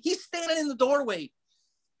doorway. He's standing in the doorway.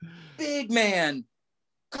 Big man,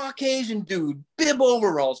 Caucasian dude, bib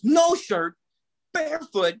overalls, no shirt,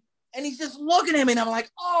 barefoot, and he's just looking at me, and I'm like,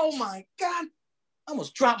 oh my God. I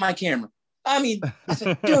almost dropped my camera. I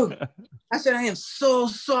said, dude, I am so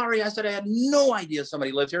sorry. I said, I had no idea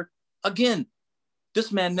somebody lived here. Again,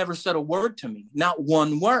 this man never said a word to me, not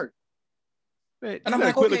one word. Man, and I'm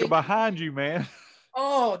like, quit looking behind you, man.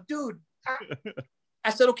 Oh, dude. I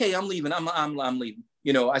said, okay, I'm leaving. I'm leaving.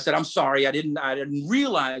 I said, I'm sorry. I didn't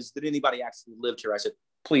realize that anybody actually lived here. I said,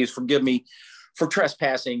 please forgive me for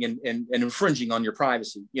trespassing and infringing on your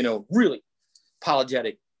privacy. Really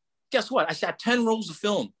apologetic. Guess what? I shot 10 rolls of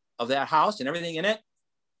film of that house and everything in it.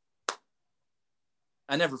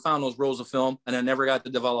 I never found those rolls of film, and I never got to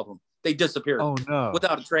develop them. They disappeared. Oh, no.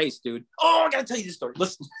 Without a trace, dude. Oh, I got to tell you this story.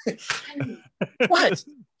 Listen. What?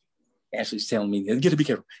 Ashley's telling me, you got to be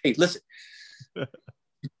careful. Hey, listen.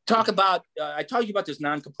 Talk about, I told you about this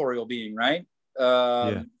non-corporeal being, right?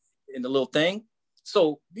 In the little thing.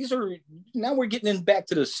 So now we're getting back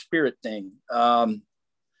to the spirit thing.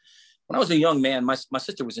 When I was a young man, my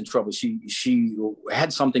sister was in trouble. She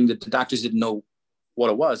had something that the doctors didn't know what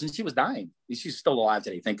it was, and she was dying. She's still alive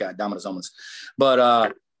today, thank God, Dominus Omens.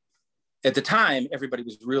 But at the time, everybody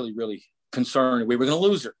was really, really concerned we were going to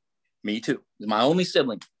lose her. Me too. My only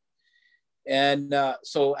sibling. And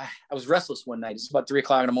so I was restless one night. It's about 3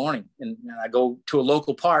 o'clock in the morning. And I go to a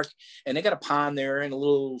local park, and they got a pond there and a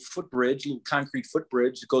little footbridge, a little concrete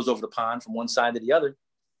footbridge that goes over the pond from one side to the other.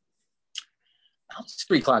 It's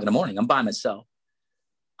 3 o'clock in the morning. I'm by myself.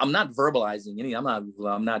 I'm not verbalizing any. I'm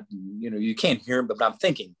not, you can't hear, but I'm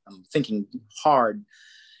thinking hard.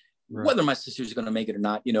 Right. Whether my sister's going to make it or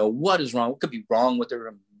not, what is wrong? What could be wrong with her?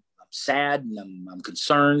 I'm sad and I'm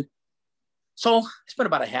concerned. So I spent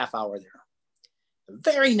about a half hour there.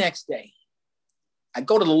 The very next day, I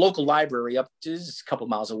go to the local library up just a couple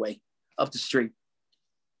miles away, up the street.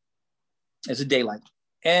 It's a daylight.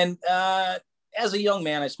 And as a young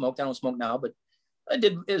man, I smoked. I don't smoke now, but I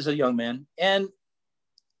did as a young man. And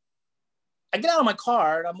I get out of my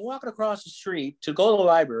car, and I'm walking across the street to go to the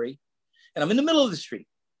library, and I'm in the middle of the street.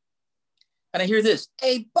 And I hear this,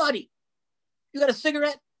 hey, buddy, you got a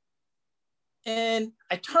cigarette? And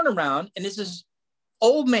I turn around, and this is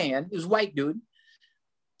old man, this white dude,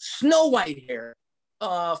 snow white hair,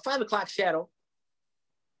 5 o'clock shadow,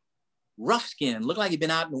 rough skin, looked like he'd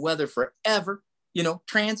been out in the weather forever,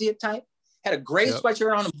 transient type, had a gray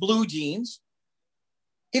sweatshirt on and blue jeans.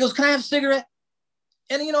 He goes, can I have a cigarette?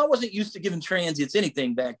 And, I wasn't used to giving transients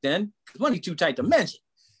anything back then. Money too tight to mention.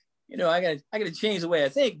 I got to change the way I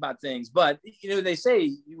think about things. But, they say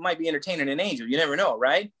you might be entertaining an angel. You never know,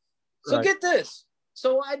 right? So Get this.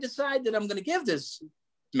 So I decide that I'm going to give this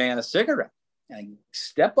man a cigarette. And I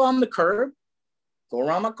step on the curb, go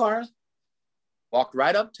around my car, walk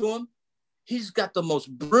right up to him. He's got the most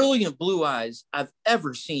brilliant blue eyes I've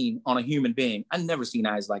ever seen on a human being. I've never seen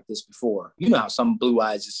eyes like this before. You know how some blue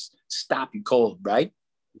eyes just stop you cold, right?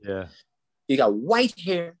 Yeah. He got white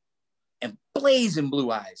hair and blazing blue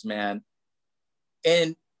eyes, man.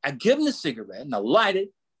 And I give him the cigarette and I light it.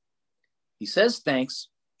 He says thanks,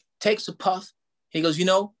 takes a puff. He goes,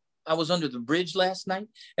 I was under the bridge last night.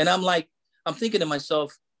 And I'm thinking to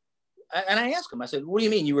myself, and I asked him, I said, what do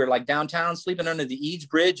you mean? You were like downtown sleeping under the Eads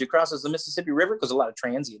Bridge across the Mississippi River? Because a lot of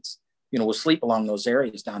transients, will sleep along those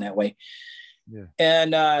areas down that way. Yeah.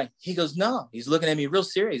 And he goes, no. He's looking at me real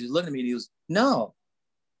serious. He's looking at me and he goes, no,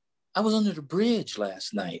 I was under the bridge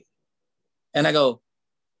last night. And I go,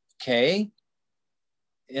 okay.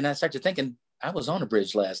 And I started thinking, I was on a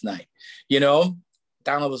bridge last night, you know,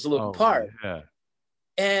 down at this local park. Yeah.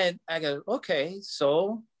 And I go, okay,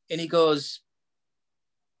 so, and he goes,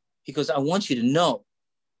 I want you to know.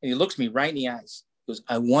 And he looks me right in the eyes. He goes,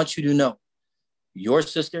 I want you to know your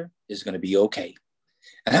sister is going to be okay.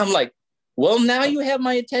 And I'm like, well, now you have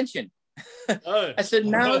my attention. I said,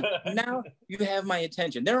 now you have my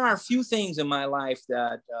attention. There are a few things in my life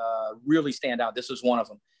that really stand out. This is one of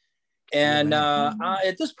them. And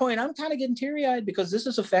at this point, I'm kind of getting teary-eyed because this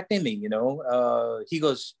is affecting me, you know. He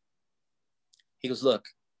goes, look,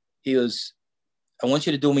 I want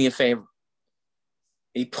you to do me a favor.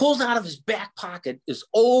 He pulls out of his back pocket this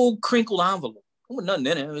old crinkled envelope. There was nothing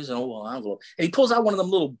in it. It was an old envelope. And he pulls out one of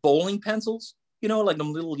them little bowling pencils, you know, like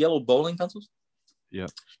them little yellow bowling pencils. Yeah.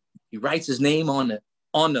 He writes his name on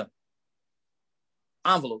the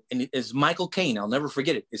envelope, and it's Michael Caine. I'll never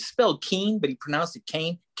forget it. It's spelled Keane, but he pronounced it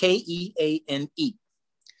Caine, Keane.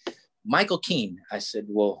 Michael Caine. I said,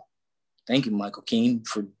 well, thank you, Michael Caine.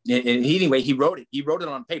 Anyway, he wrote it. He wrote it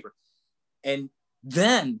on paper. And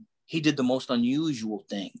then he did the most unusual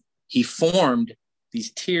thing. He formed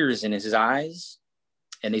these tears in his eyes,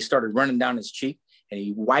 and they started running down his cheek, and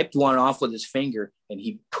he wiped one off with his finger, and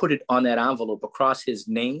he put it on that envelope across his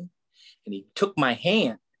name, and he took my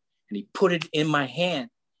hand, and he put it in my hand,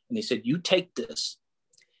 and he said, you take this,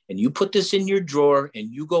 and you put this in your drawer, and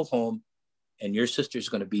you go home, and your sister's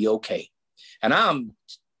going to be okay. And I'm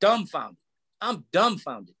dumbfounded.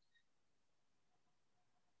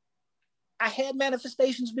 I had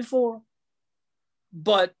manifestations before,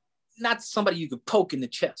 but not somebody you could poke in the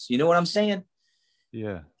chest. You know what I'm saying?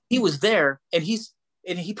 Yeah. He was there, and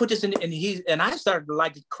he put this in, and I started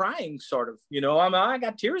like crying, sort of. You know, I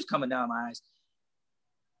got tears coming down my eyes.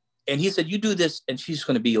 And he said, "You do this, and she's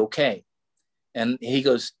going to be okay." And he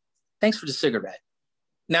goes, "Thanks for the cigarette."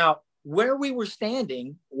 Now, where we were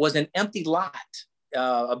standing was an empty lot.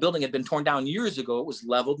 A building had been torn down years ago. It was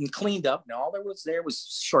leveled and cleaned up. And all there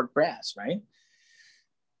was short grass, right?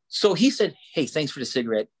 So he said, "Hey, thanks for the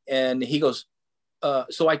cigarette." And he goes,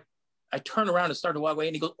 so I turned around and started to walk away.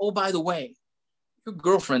 And he goes, "Oh, by the way, your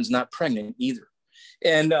girlfriend's not pregnant either."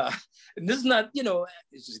 And this is not, you know,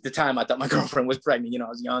 it's just the time I thought my girlfriend was pregnant. You know, I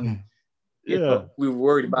was young. Yeah. You know, we were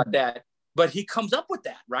worried about that. But he comes up with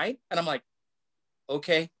that, right? And I'm like,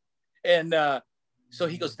 okay. And so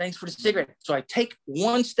he goes, "Thanks for the cigarette." So I take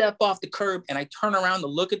one step off the curb and I turn around to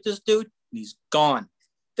look at this dude, and he's gone.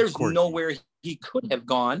 There's nowhere he could have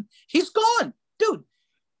gone. He's gone, dude.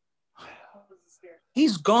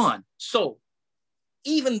 He's gone. So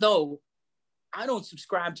even though I don't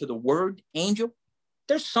subscribe to the word angel,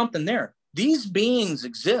 there's something there. These beings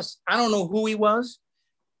exist. I don't know who he was.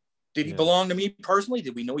 Did he belong to me personally?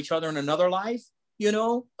 Did we know each other in another life? You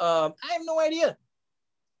know, I have no idea.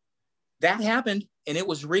 That happened, and it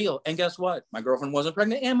was real. And guess what? My girlfriend wasn't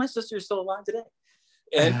pregnant, and my sister is still alive today.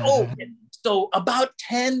 And so about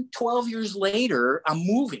 10, 12 years later, I'm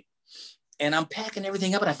moving, and I'm packing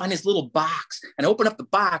everything up, and I find this little box, and I open up the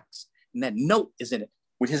box, and that note is in it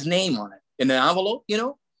with his name on it in the envelope, you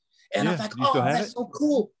know? And I'm like, oh, that's so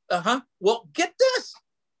cool. Well, get this.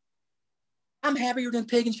 I'm happier than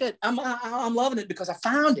pig and shit. I'm loving it because I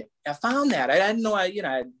found it. I found that. I didn't know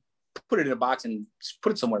I put it in a box and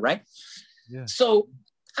put it somewhere, right? Yeah. So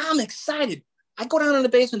I'm excited. I go down in the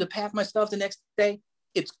basement to pack my stuff the next day.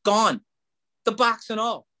 It's gone. The box and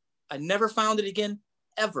all. I never found it again,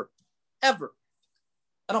 ever. And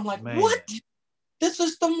I'm like, what? This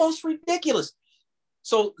is the most ridiculous.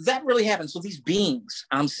 So that really happened. So these beings,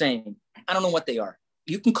 I'm saying, I don't know what they are.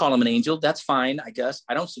 You can call them an angel. That's fine, I guess.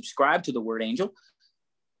 I don't subscribe to the word angel,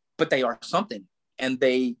 but they are something. And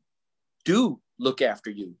they do look after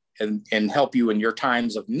you and help you in your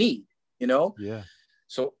times of need, you know? Yeah.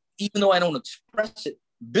 So even though I don't express it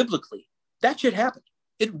biblically, that should happen.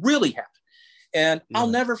 It really happened. And I'll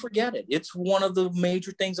never forget it. It's one of the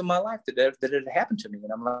major things in my life that had happened to me.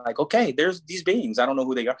 And I'm like, okay, there's these beings. I don't know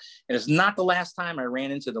who they are. And it's not the last time I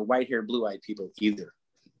ran into the white-haired, blue-eyed people either.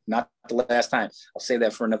 Not the last time. I'll say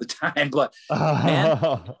that for another time. But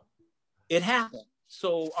man, it happened.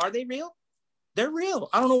 So are they real? They're real.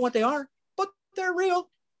 I don't know what they are, but they're real.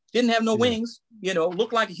 Didn't have no wings, you know,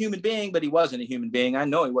 looked like a human being, but he wasn't a human being. I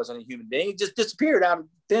know he wasn't a human being. He just disappeared out of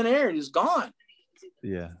thin air. He was gone.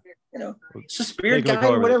 Yeah. You know, it's a spirit guy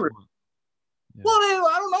or whatever. Yeah. Well,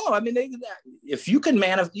 I don't know. I mean, if you can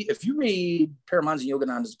if you read Paramansa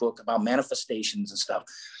Yogananda's book about manifestations and stuff,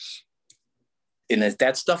 and if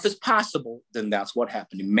that stuff is possible, then that's what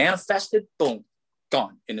happened. He manifested, boom,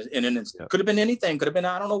 gone in an instant. Could have been anything. Could have been,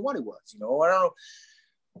 I don't know what it was. You know, I don't know.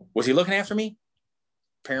 Was he looking after me?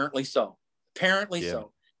 Apparently so.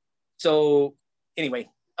 So. So anyway,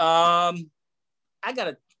 I got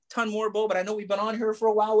a ton more, Bo, but I know we've been on here for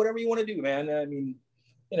a while. Whatever you want to do, man. I mean,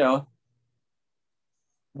 you know.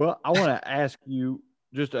 Well, I want to ask you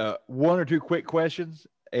just one or two quick questions,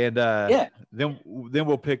 and then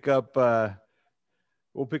we'll pick up in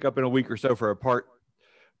a week or so for a part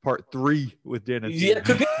 3 with Dennis. Yeah, it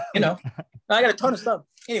could be. You know, I got a ton of stuff.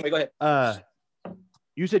 Anyway, go ahead.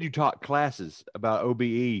 You said you taught classes about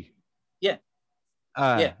OBE. Yeah.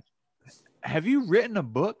 Yeah. Have you written a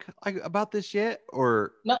book about this yet,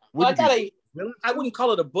 or no? I wouldn't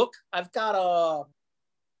call it a book. I've got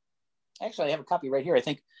actually, I have a copy right here, I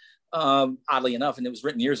think, oddly enough, and it was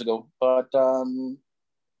written years ago, but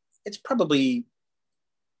it's probably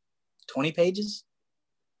 20 pages,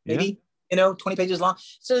 maybe, 20 pages long.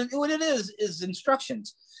 So what it is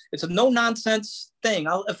instructions. It's a no-nonsense thing.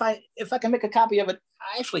 If I can make a copy of it,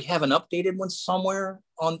 I actually have an updated one somewhere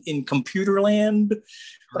in computer land,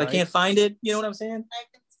 but I can't find it. You know what I'm saying?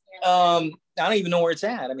 I don't even know where it's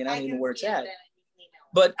at. I mean, I don't even know where it's at.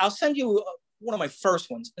 But I'll send you one of my first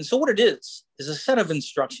ones. And so what it is a set of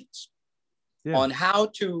instructions on how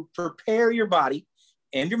to prepare your body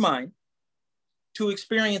and your mind to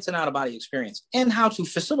experience an out-of-body experience, and how to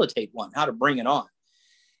facilitate one, how to bring it on.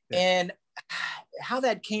 And how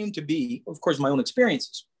that came to be, of course, my own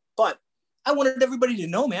experiences. But I wanted everybody to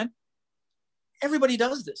know, man. Everybody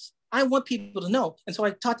does this. I want people to know. And so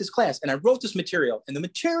I taught this class and I wrote this material, and the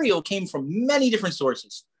material came from many different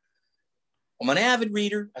sources. I'm an avid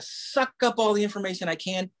reader. I suck up all the information I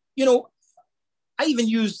can. You know, I even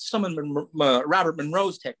used some of Robert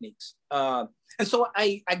Monroe's techniques. And so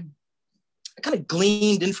I kind of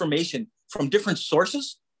gleaned information from different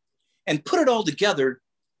sources and put it all together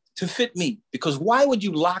to fit me. Because why would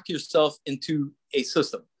you lock yourself into a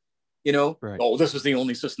system? You know, oh, this is the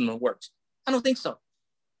only system that works. I don't think so.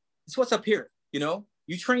 It's what's up here. You know,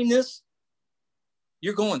 you train this,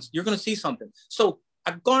 you're going to see something. So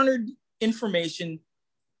I garnered information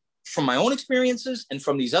from my own experiences and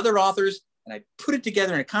from these other authors, and I put it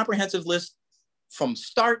together in a comprehensive list from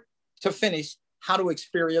start to finish, how to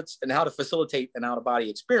experience and how to facilitate an out-of-body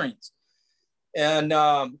experience. And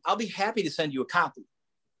I'll be happy to send you a copy.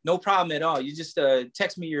 No problem at all. You just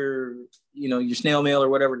text me your snail mail or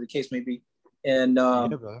whatever the case may be. And I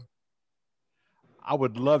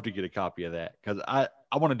would love to get a copy of that, because I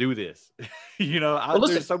want to do this.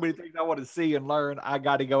 There's so many things I want to see and learn. I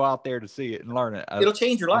got to go out there to see it and learn it. It'll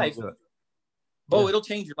change your life. It'll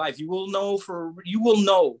change your life. You will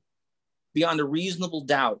know beyond a reasonable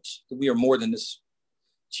doubt that we are more than this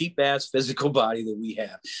cheap ass physical body that we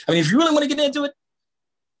have. I mean, if you really want to get into it,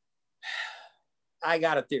 I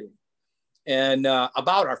got a theory and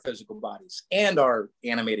about our physical bodies and our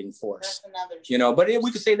animating force, but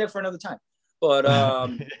we could say that for another time. But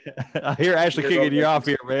I hear Ashley kicking you off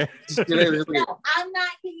here, man. No, I'm not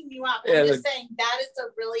kicking you off. I'm just saying that is a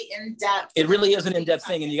really in-depth. It really is an in-depth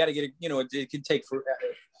thing, and you got to get it. It can take for.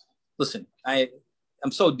 Listen,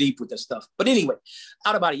 I'm so deep with this stuff. But anyway,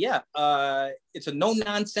 out of body, it's a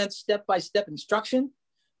no-nonsense, step-by-step instruction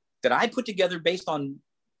that I put together based on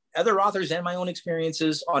other authors and my own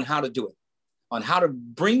experiences on how to do it, on how to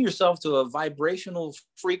bring yourself to a vibrational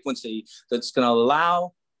frequency that's going to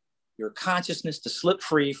allow your consciousness to slip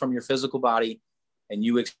free from your physical body and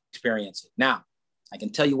you experience it. Now, I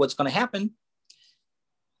can tell you what's going to happen.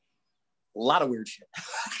 A lot of weird shit.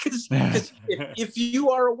 Because if you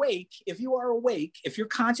are awake, if your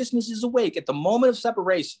consciousness is awake at the moment of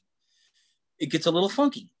separation, it gets a little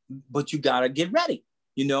funky, but you got to get ready.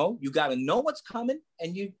 You got to know what's coming,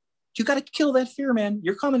 and you got to kill that fear, man.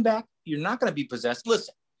 You're coming back. You're not going to be possessed.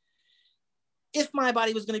 Listen, if my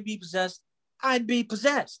body was going to be possessed, I'd be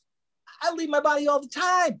possessed. I leave my body all the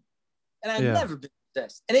time, and I've never been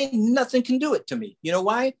possessed. And ain't nothing can do it to me. You know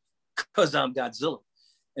why? Because I'm Godzilla,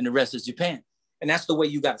 and the rest is Japan. And that's the way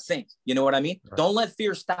you got to think. You know what I mean? Right. Don't let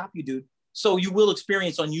fear stop you, dude. So you will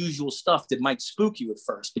experience unusual stuff that might spook you at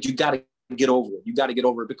first, but you got to get over it. You got to get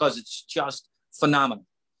over it because it's just phenomenal.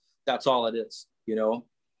 That's all it is,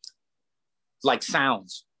 like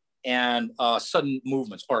sounds and sudden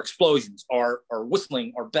movements or explosions or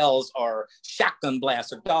whistling or bells or shotgun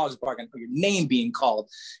blasts or dogs barking or your name being called,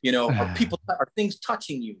 or people or things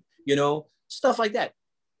touching you, stuff like that.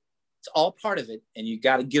 It's all part of it, and you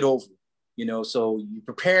got to get over it, so you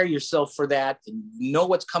prepare yourself for that, and you know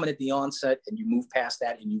what's coming at the onset, and you move past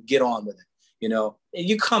that and you get on with it, and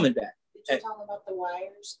you're coming back. Did you talk about the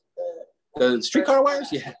wires? The streetcar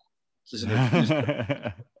wires? Yeah. I just didn't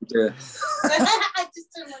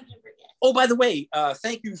want you to forget. Oh, by the way,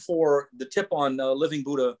 thank you for the tip on Living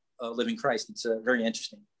Buddha, Living Christ. It's very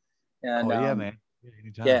interesting. And, man.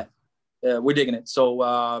 Anytime. Yeah, we're digging it.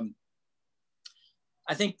 So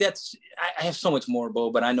I think I have so much more,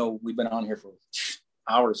 Bo, but I know we've been on here for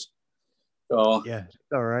hours. So yeah,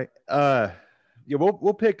 all right. Yeah,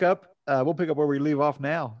 we'll pick up where we leave off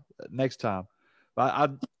now next time.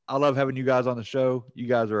 But I love having you guys on the show. You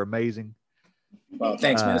guys are amazing. Well,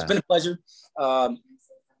 thanks, man. It's been a pleasure.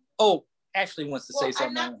 Ashley wants to say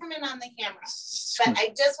something. I'm not coming on the camera, but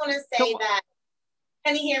I just want to say that.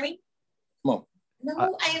 Can you hear me? Come on.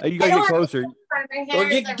 No, you gotta get closer. Well,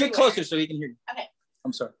 get closer so he can hear you. Okay.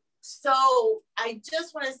 I'm sorry. So I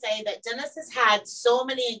just want to say that Dennis has had so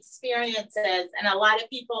many experiences, and a lot of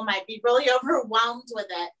people might be really overwhelmed with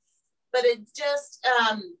it. But it just,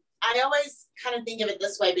 I always kind of think of it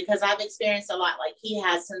this way, because I've experienced a lot like he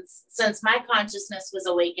has since my consciousness was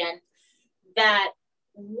awakened, that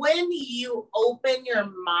when you open your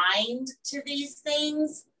mind to these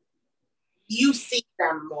things, you see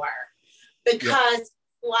them more. Because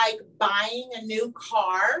like buying a new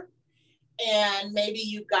car, and maybe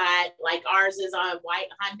you got, like ours is a white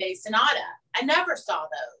Hyundai Sonata. I never saw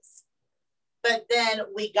those. But then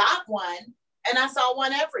we got one, and I saw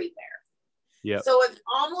one everywhere. Yeah. So it's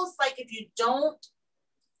almost like if you don't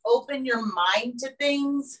open your mind to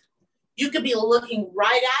things, you could be looking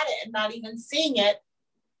right at it and not even seeing it.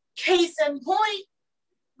 Case in point,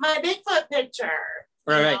 my Bigfoot picture.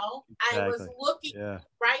 Right. You know, exactly. I was looking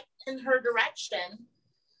right in her direction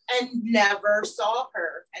and never saw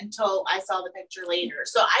her until I saw the picture later.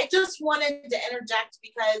 So I just wanted to interject,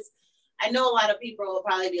 because I know a lot of people will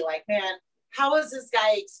probably be like, man, how has this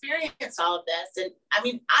guy experienced all of this? And I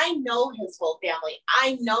mean, I know his whole family.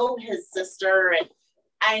 I know his sister, and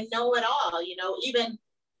I know it all. You know, even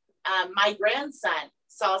my grandson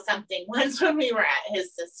saw something once when we were at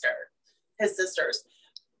his sister's,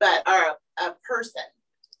 but a person.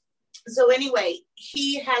 So anyway,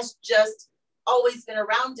 he has just always been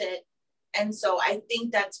around it. And so I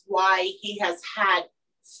think that's why he has had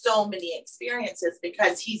so many experiences,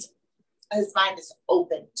 because his mind is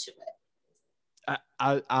open to it.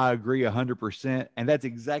 I agree 100%. And that's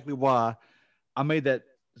exactly why I made that.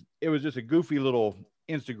 It was just a goofy little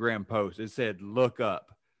Instagram post. It said, look up.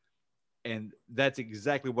 And that's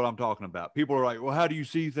exactly what I'm talking about. People are like, well, how do you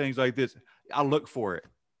see things like this? I look for it.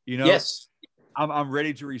 You know, yes, I'm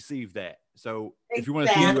ready to receive that. So if you want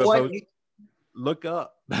to see UFOs, look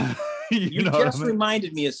up. you just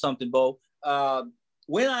reminded me of something, Bo.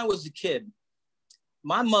 When I was a kid,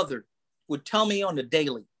 my mother would tell me on the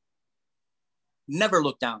daily, never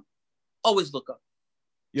look down, always look up.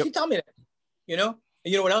 Yep. She told me that, you know.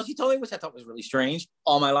 And you know what else she told me, which I thought was really strange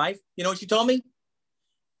all my life? You know what she told me?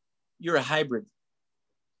 You're a hybrid.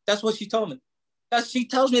 That's what she told me. She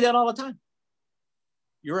tells me that all the time.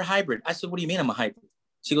 You're a hybrid. I said, what do you mean I'm a hybrid?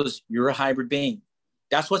 She goes, you're a hybrid being.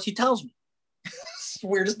 That's what she tells me. It's the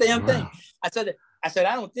weirdest damn thing. I said,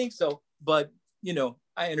 I don't think so. But, you know,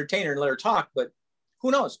 I entertain her and let her talk. But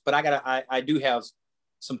who knows? But I do have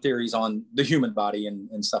some theories on the human body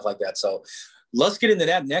and stuff like that. So let's get into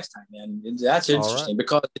that next time, man. That's interesting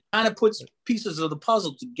because it kind of puts pieces of the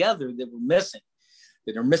puzzle together that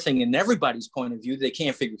are missing in everybody's point of view. They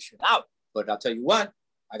can't figure shit out. But I'll tell you what,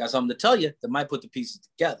 I got something to tell you that might put the pieces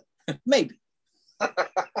together. Maybe.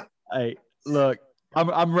 Hey, look,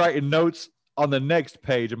 I'm writing notes on the next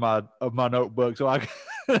page of my notebook so I can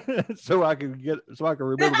remember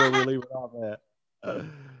where we leave it off at.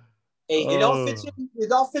 Hey, it all fits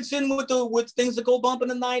in with things that go bump in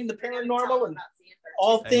the night and the paranormal and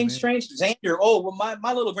all things strange. Xander,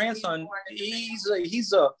 my little grandson, he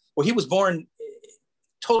was born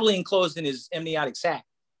totally enclosed in his amniotic sac.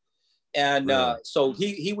 And so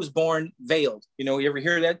he was born veiled. You know, you ever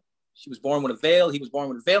hear that? She was born with a veil. He was born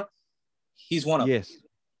with a veil. He's one of them.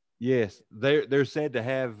 Yes. They're said to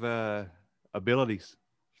have abilities.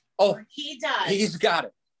 Oh, he does. He's got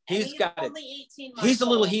it. He's got it. 18 months he's a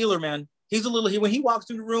little healer, man. He's a little healer. When he walks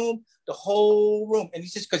through the room, the whole room, and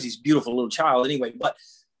it's just because he's a beautiful little child anyway, but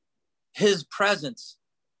his presence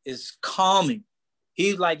is calming.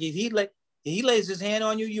 He lays his hand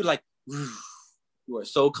on you, you're like, you are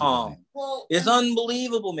so calm. Well, it's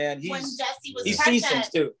unbelievable, man. When Jessie was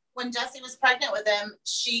pregnant, when Jessie was pregnant with him,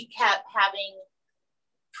 she kept having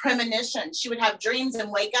premonitions. She would have dreams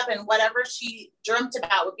and wake up, and whatever she dreamt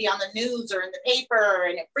about would be on the news or in the paper,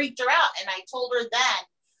 and it freaked her out. And I told her then,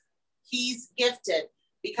 he's gifted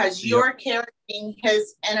because you're carrying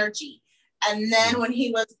his energy. And then when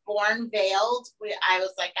he was born veiled, I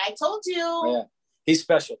was like, I told you. Yeah, he's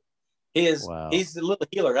special. He is. Wow. He's a little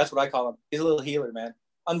healer. That's what I call him. He's a little healer, man.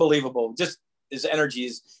 Unbelievable. Just his energy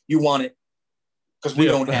is, you want it because we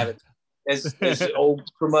don't have it. As old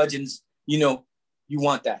curmudgeons, you know, you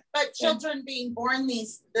want that. But children being born in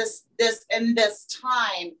this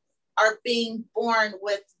time, are being born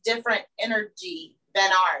with different energy than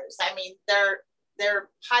ours. I mean, they're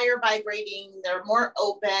higher vibrating, they're more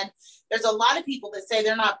open. There's a lot of people that say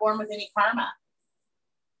they're not born with any karma.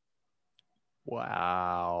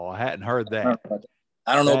 Wow, I hadn't heard that.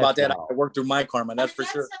 I don't know about that. I worked through my karma, that's for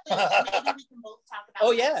sure. Maybe we can both talk about.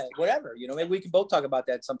 Oh yeah, whatever. Maybe we can both talk about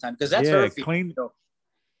that sometime, because that's her feeling.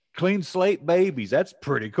 Clean slate babies. That's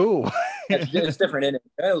pretty cool. It's different, isn't it?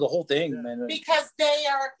 The whole thing, man. Because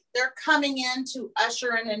they're coming in to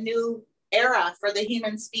usher in a new era for the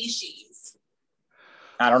human species.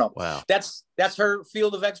 I don't know. Wow. That's her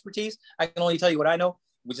field of expertise. I can only tell you what I know,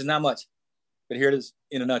 which is not much. But here it is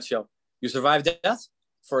in a nutshell. You survive death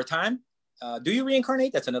for a time. Do you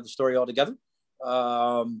reincarnate? That's another story altogether.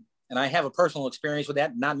 And I have a personal experience with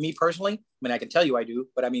that. Not me personally. I mean, I can tell you I do,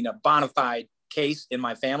 but I mean a bona fide case in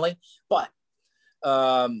my family. But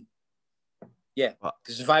yeah,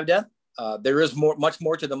 to survive death, there is much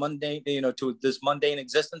more to the mundane, to this mundane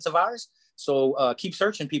existence of ours. So keep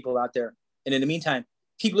searching, people out there. And in the meantime,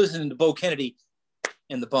 keep listening to Bo Kennedy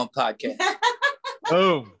and the Bump Podcast.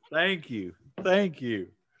 Boom. Thank you.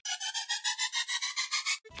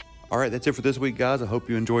 All right, that's it for this week, guys. I hope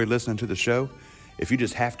you enjoyed listening to the show. If you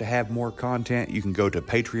just have to have more content, you can go to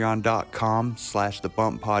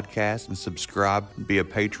patreon.com/thebumpodcast and subscribe and be a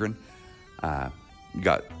patron. You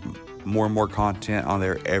got more and more content on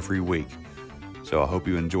there every week. So I hope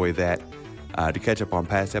you enjoy that. To catch up on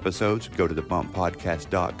past episodes, go to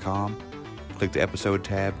thebumppodcast.com, click the episode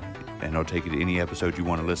tab, and it'll take you to any episode you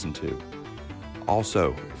want to listen to.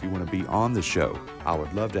 Also, if you want to be on the show, I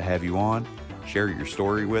would love to have you on. Share your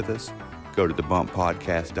story with us. Go to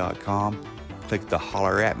thebumppodcast.com, click the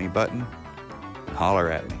holler at me button, and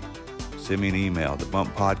holler at me. Send me an email,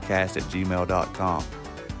 thebumppodcast@gmail.com,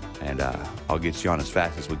 and I'll get you on as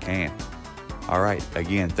fast as we can. All right,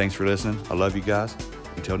 again, thanks for listening. I love you guys.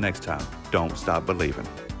 Until next time, don't stop believing.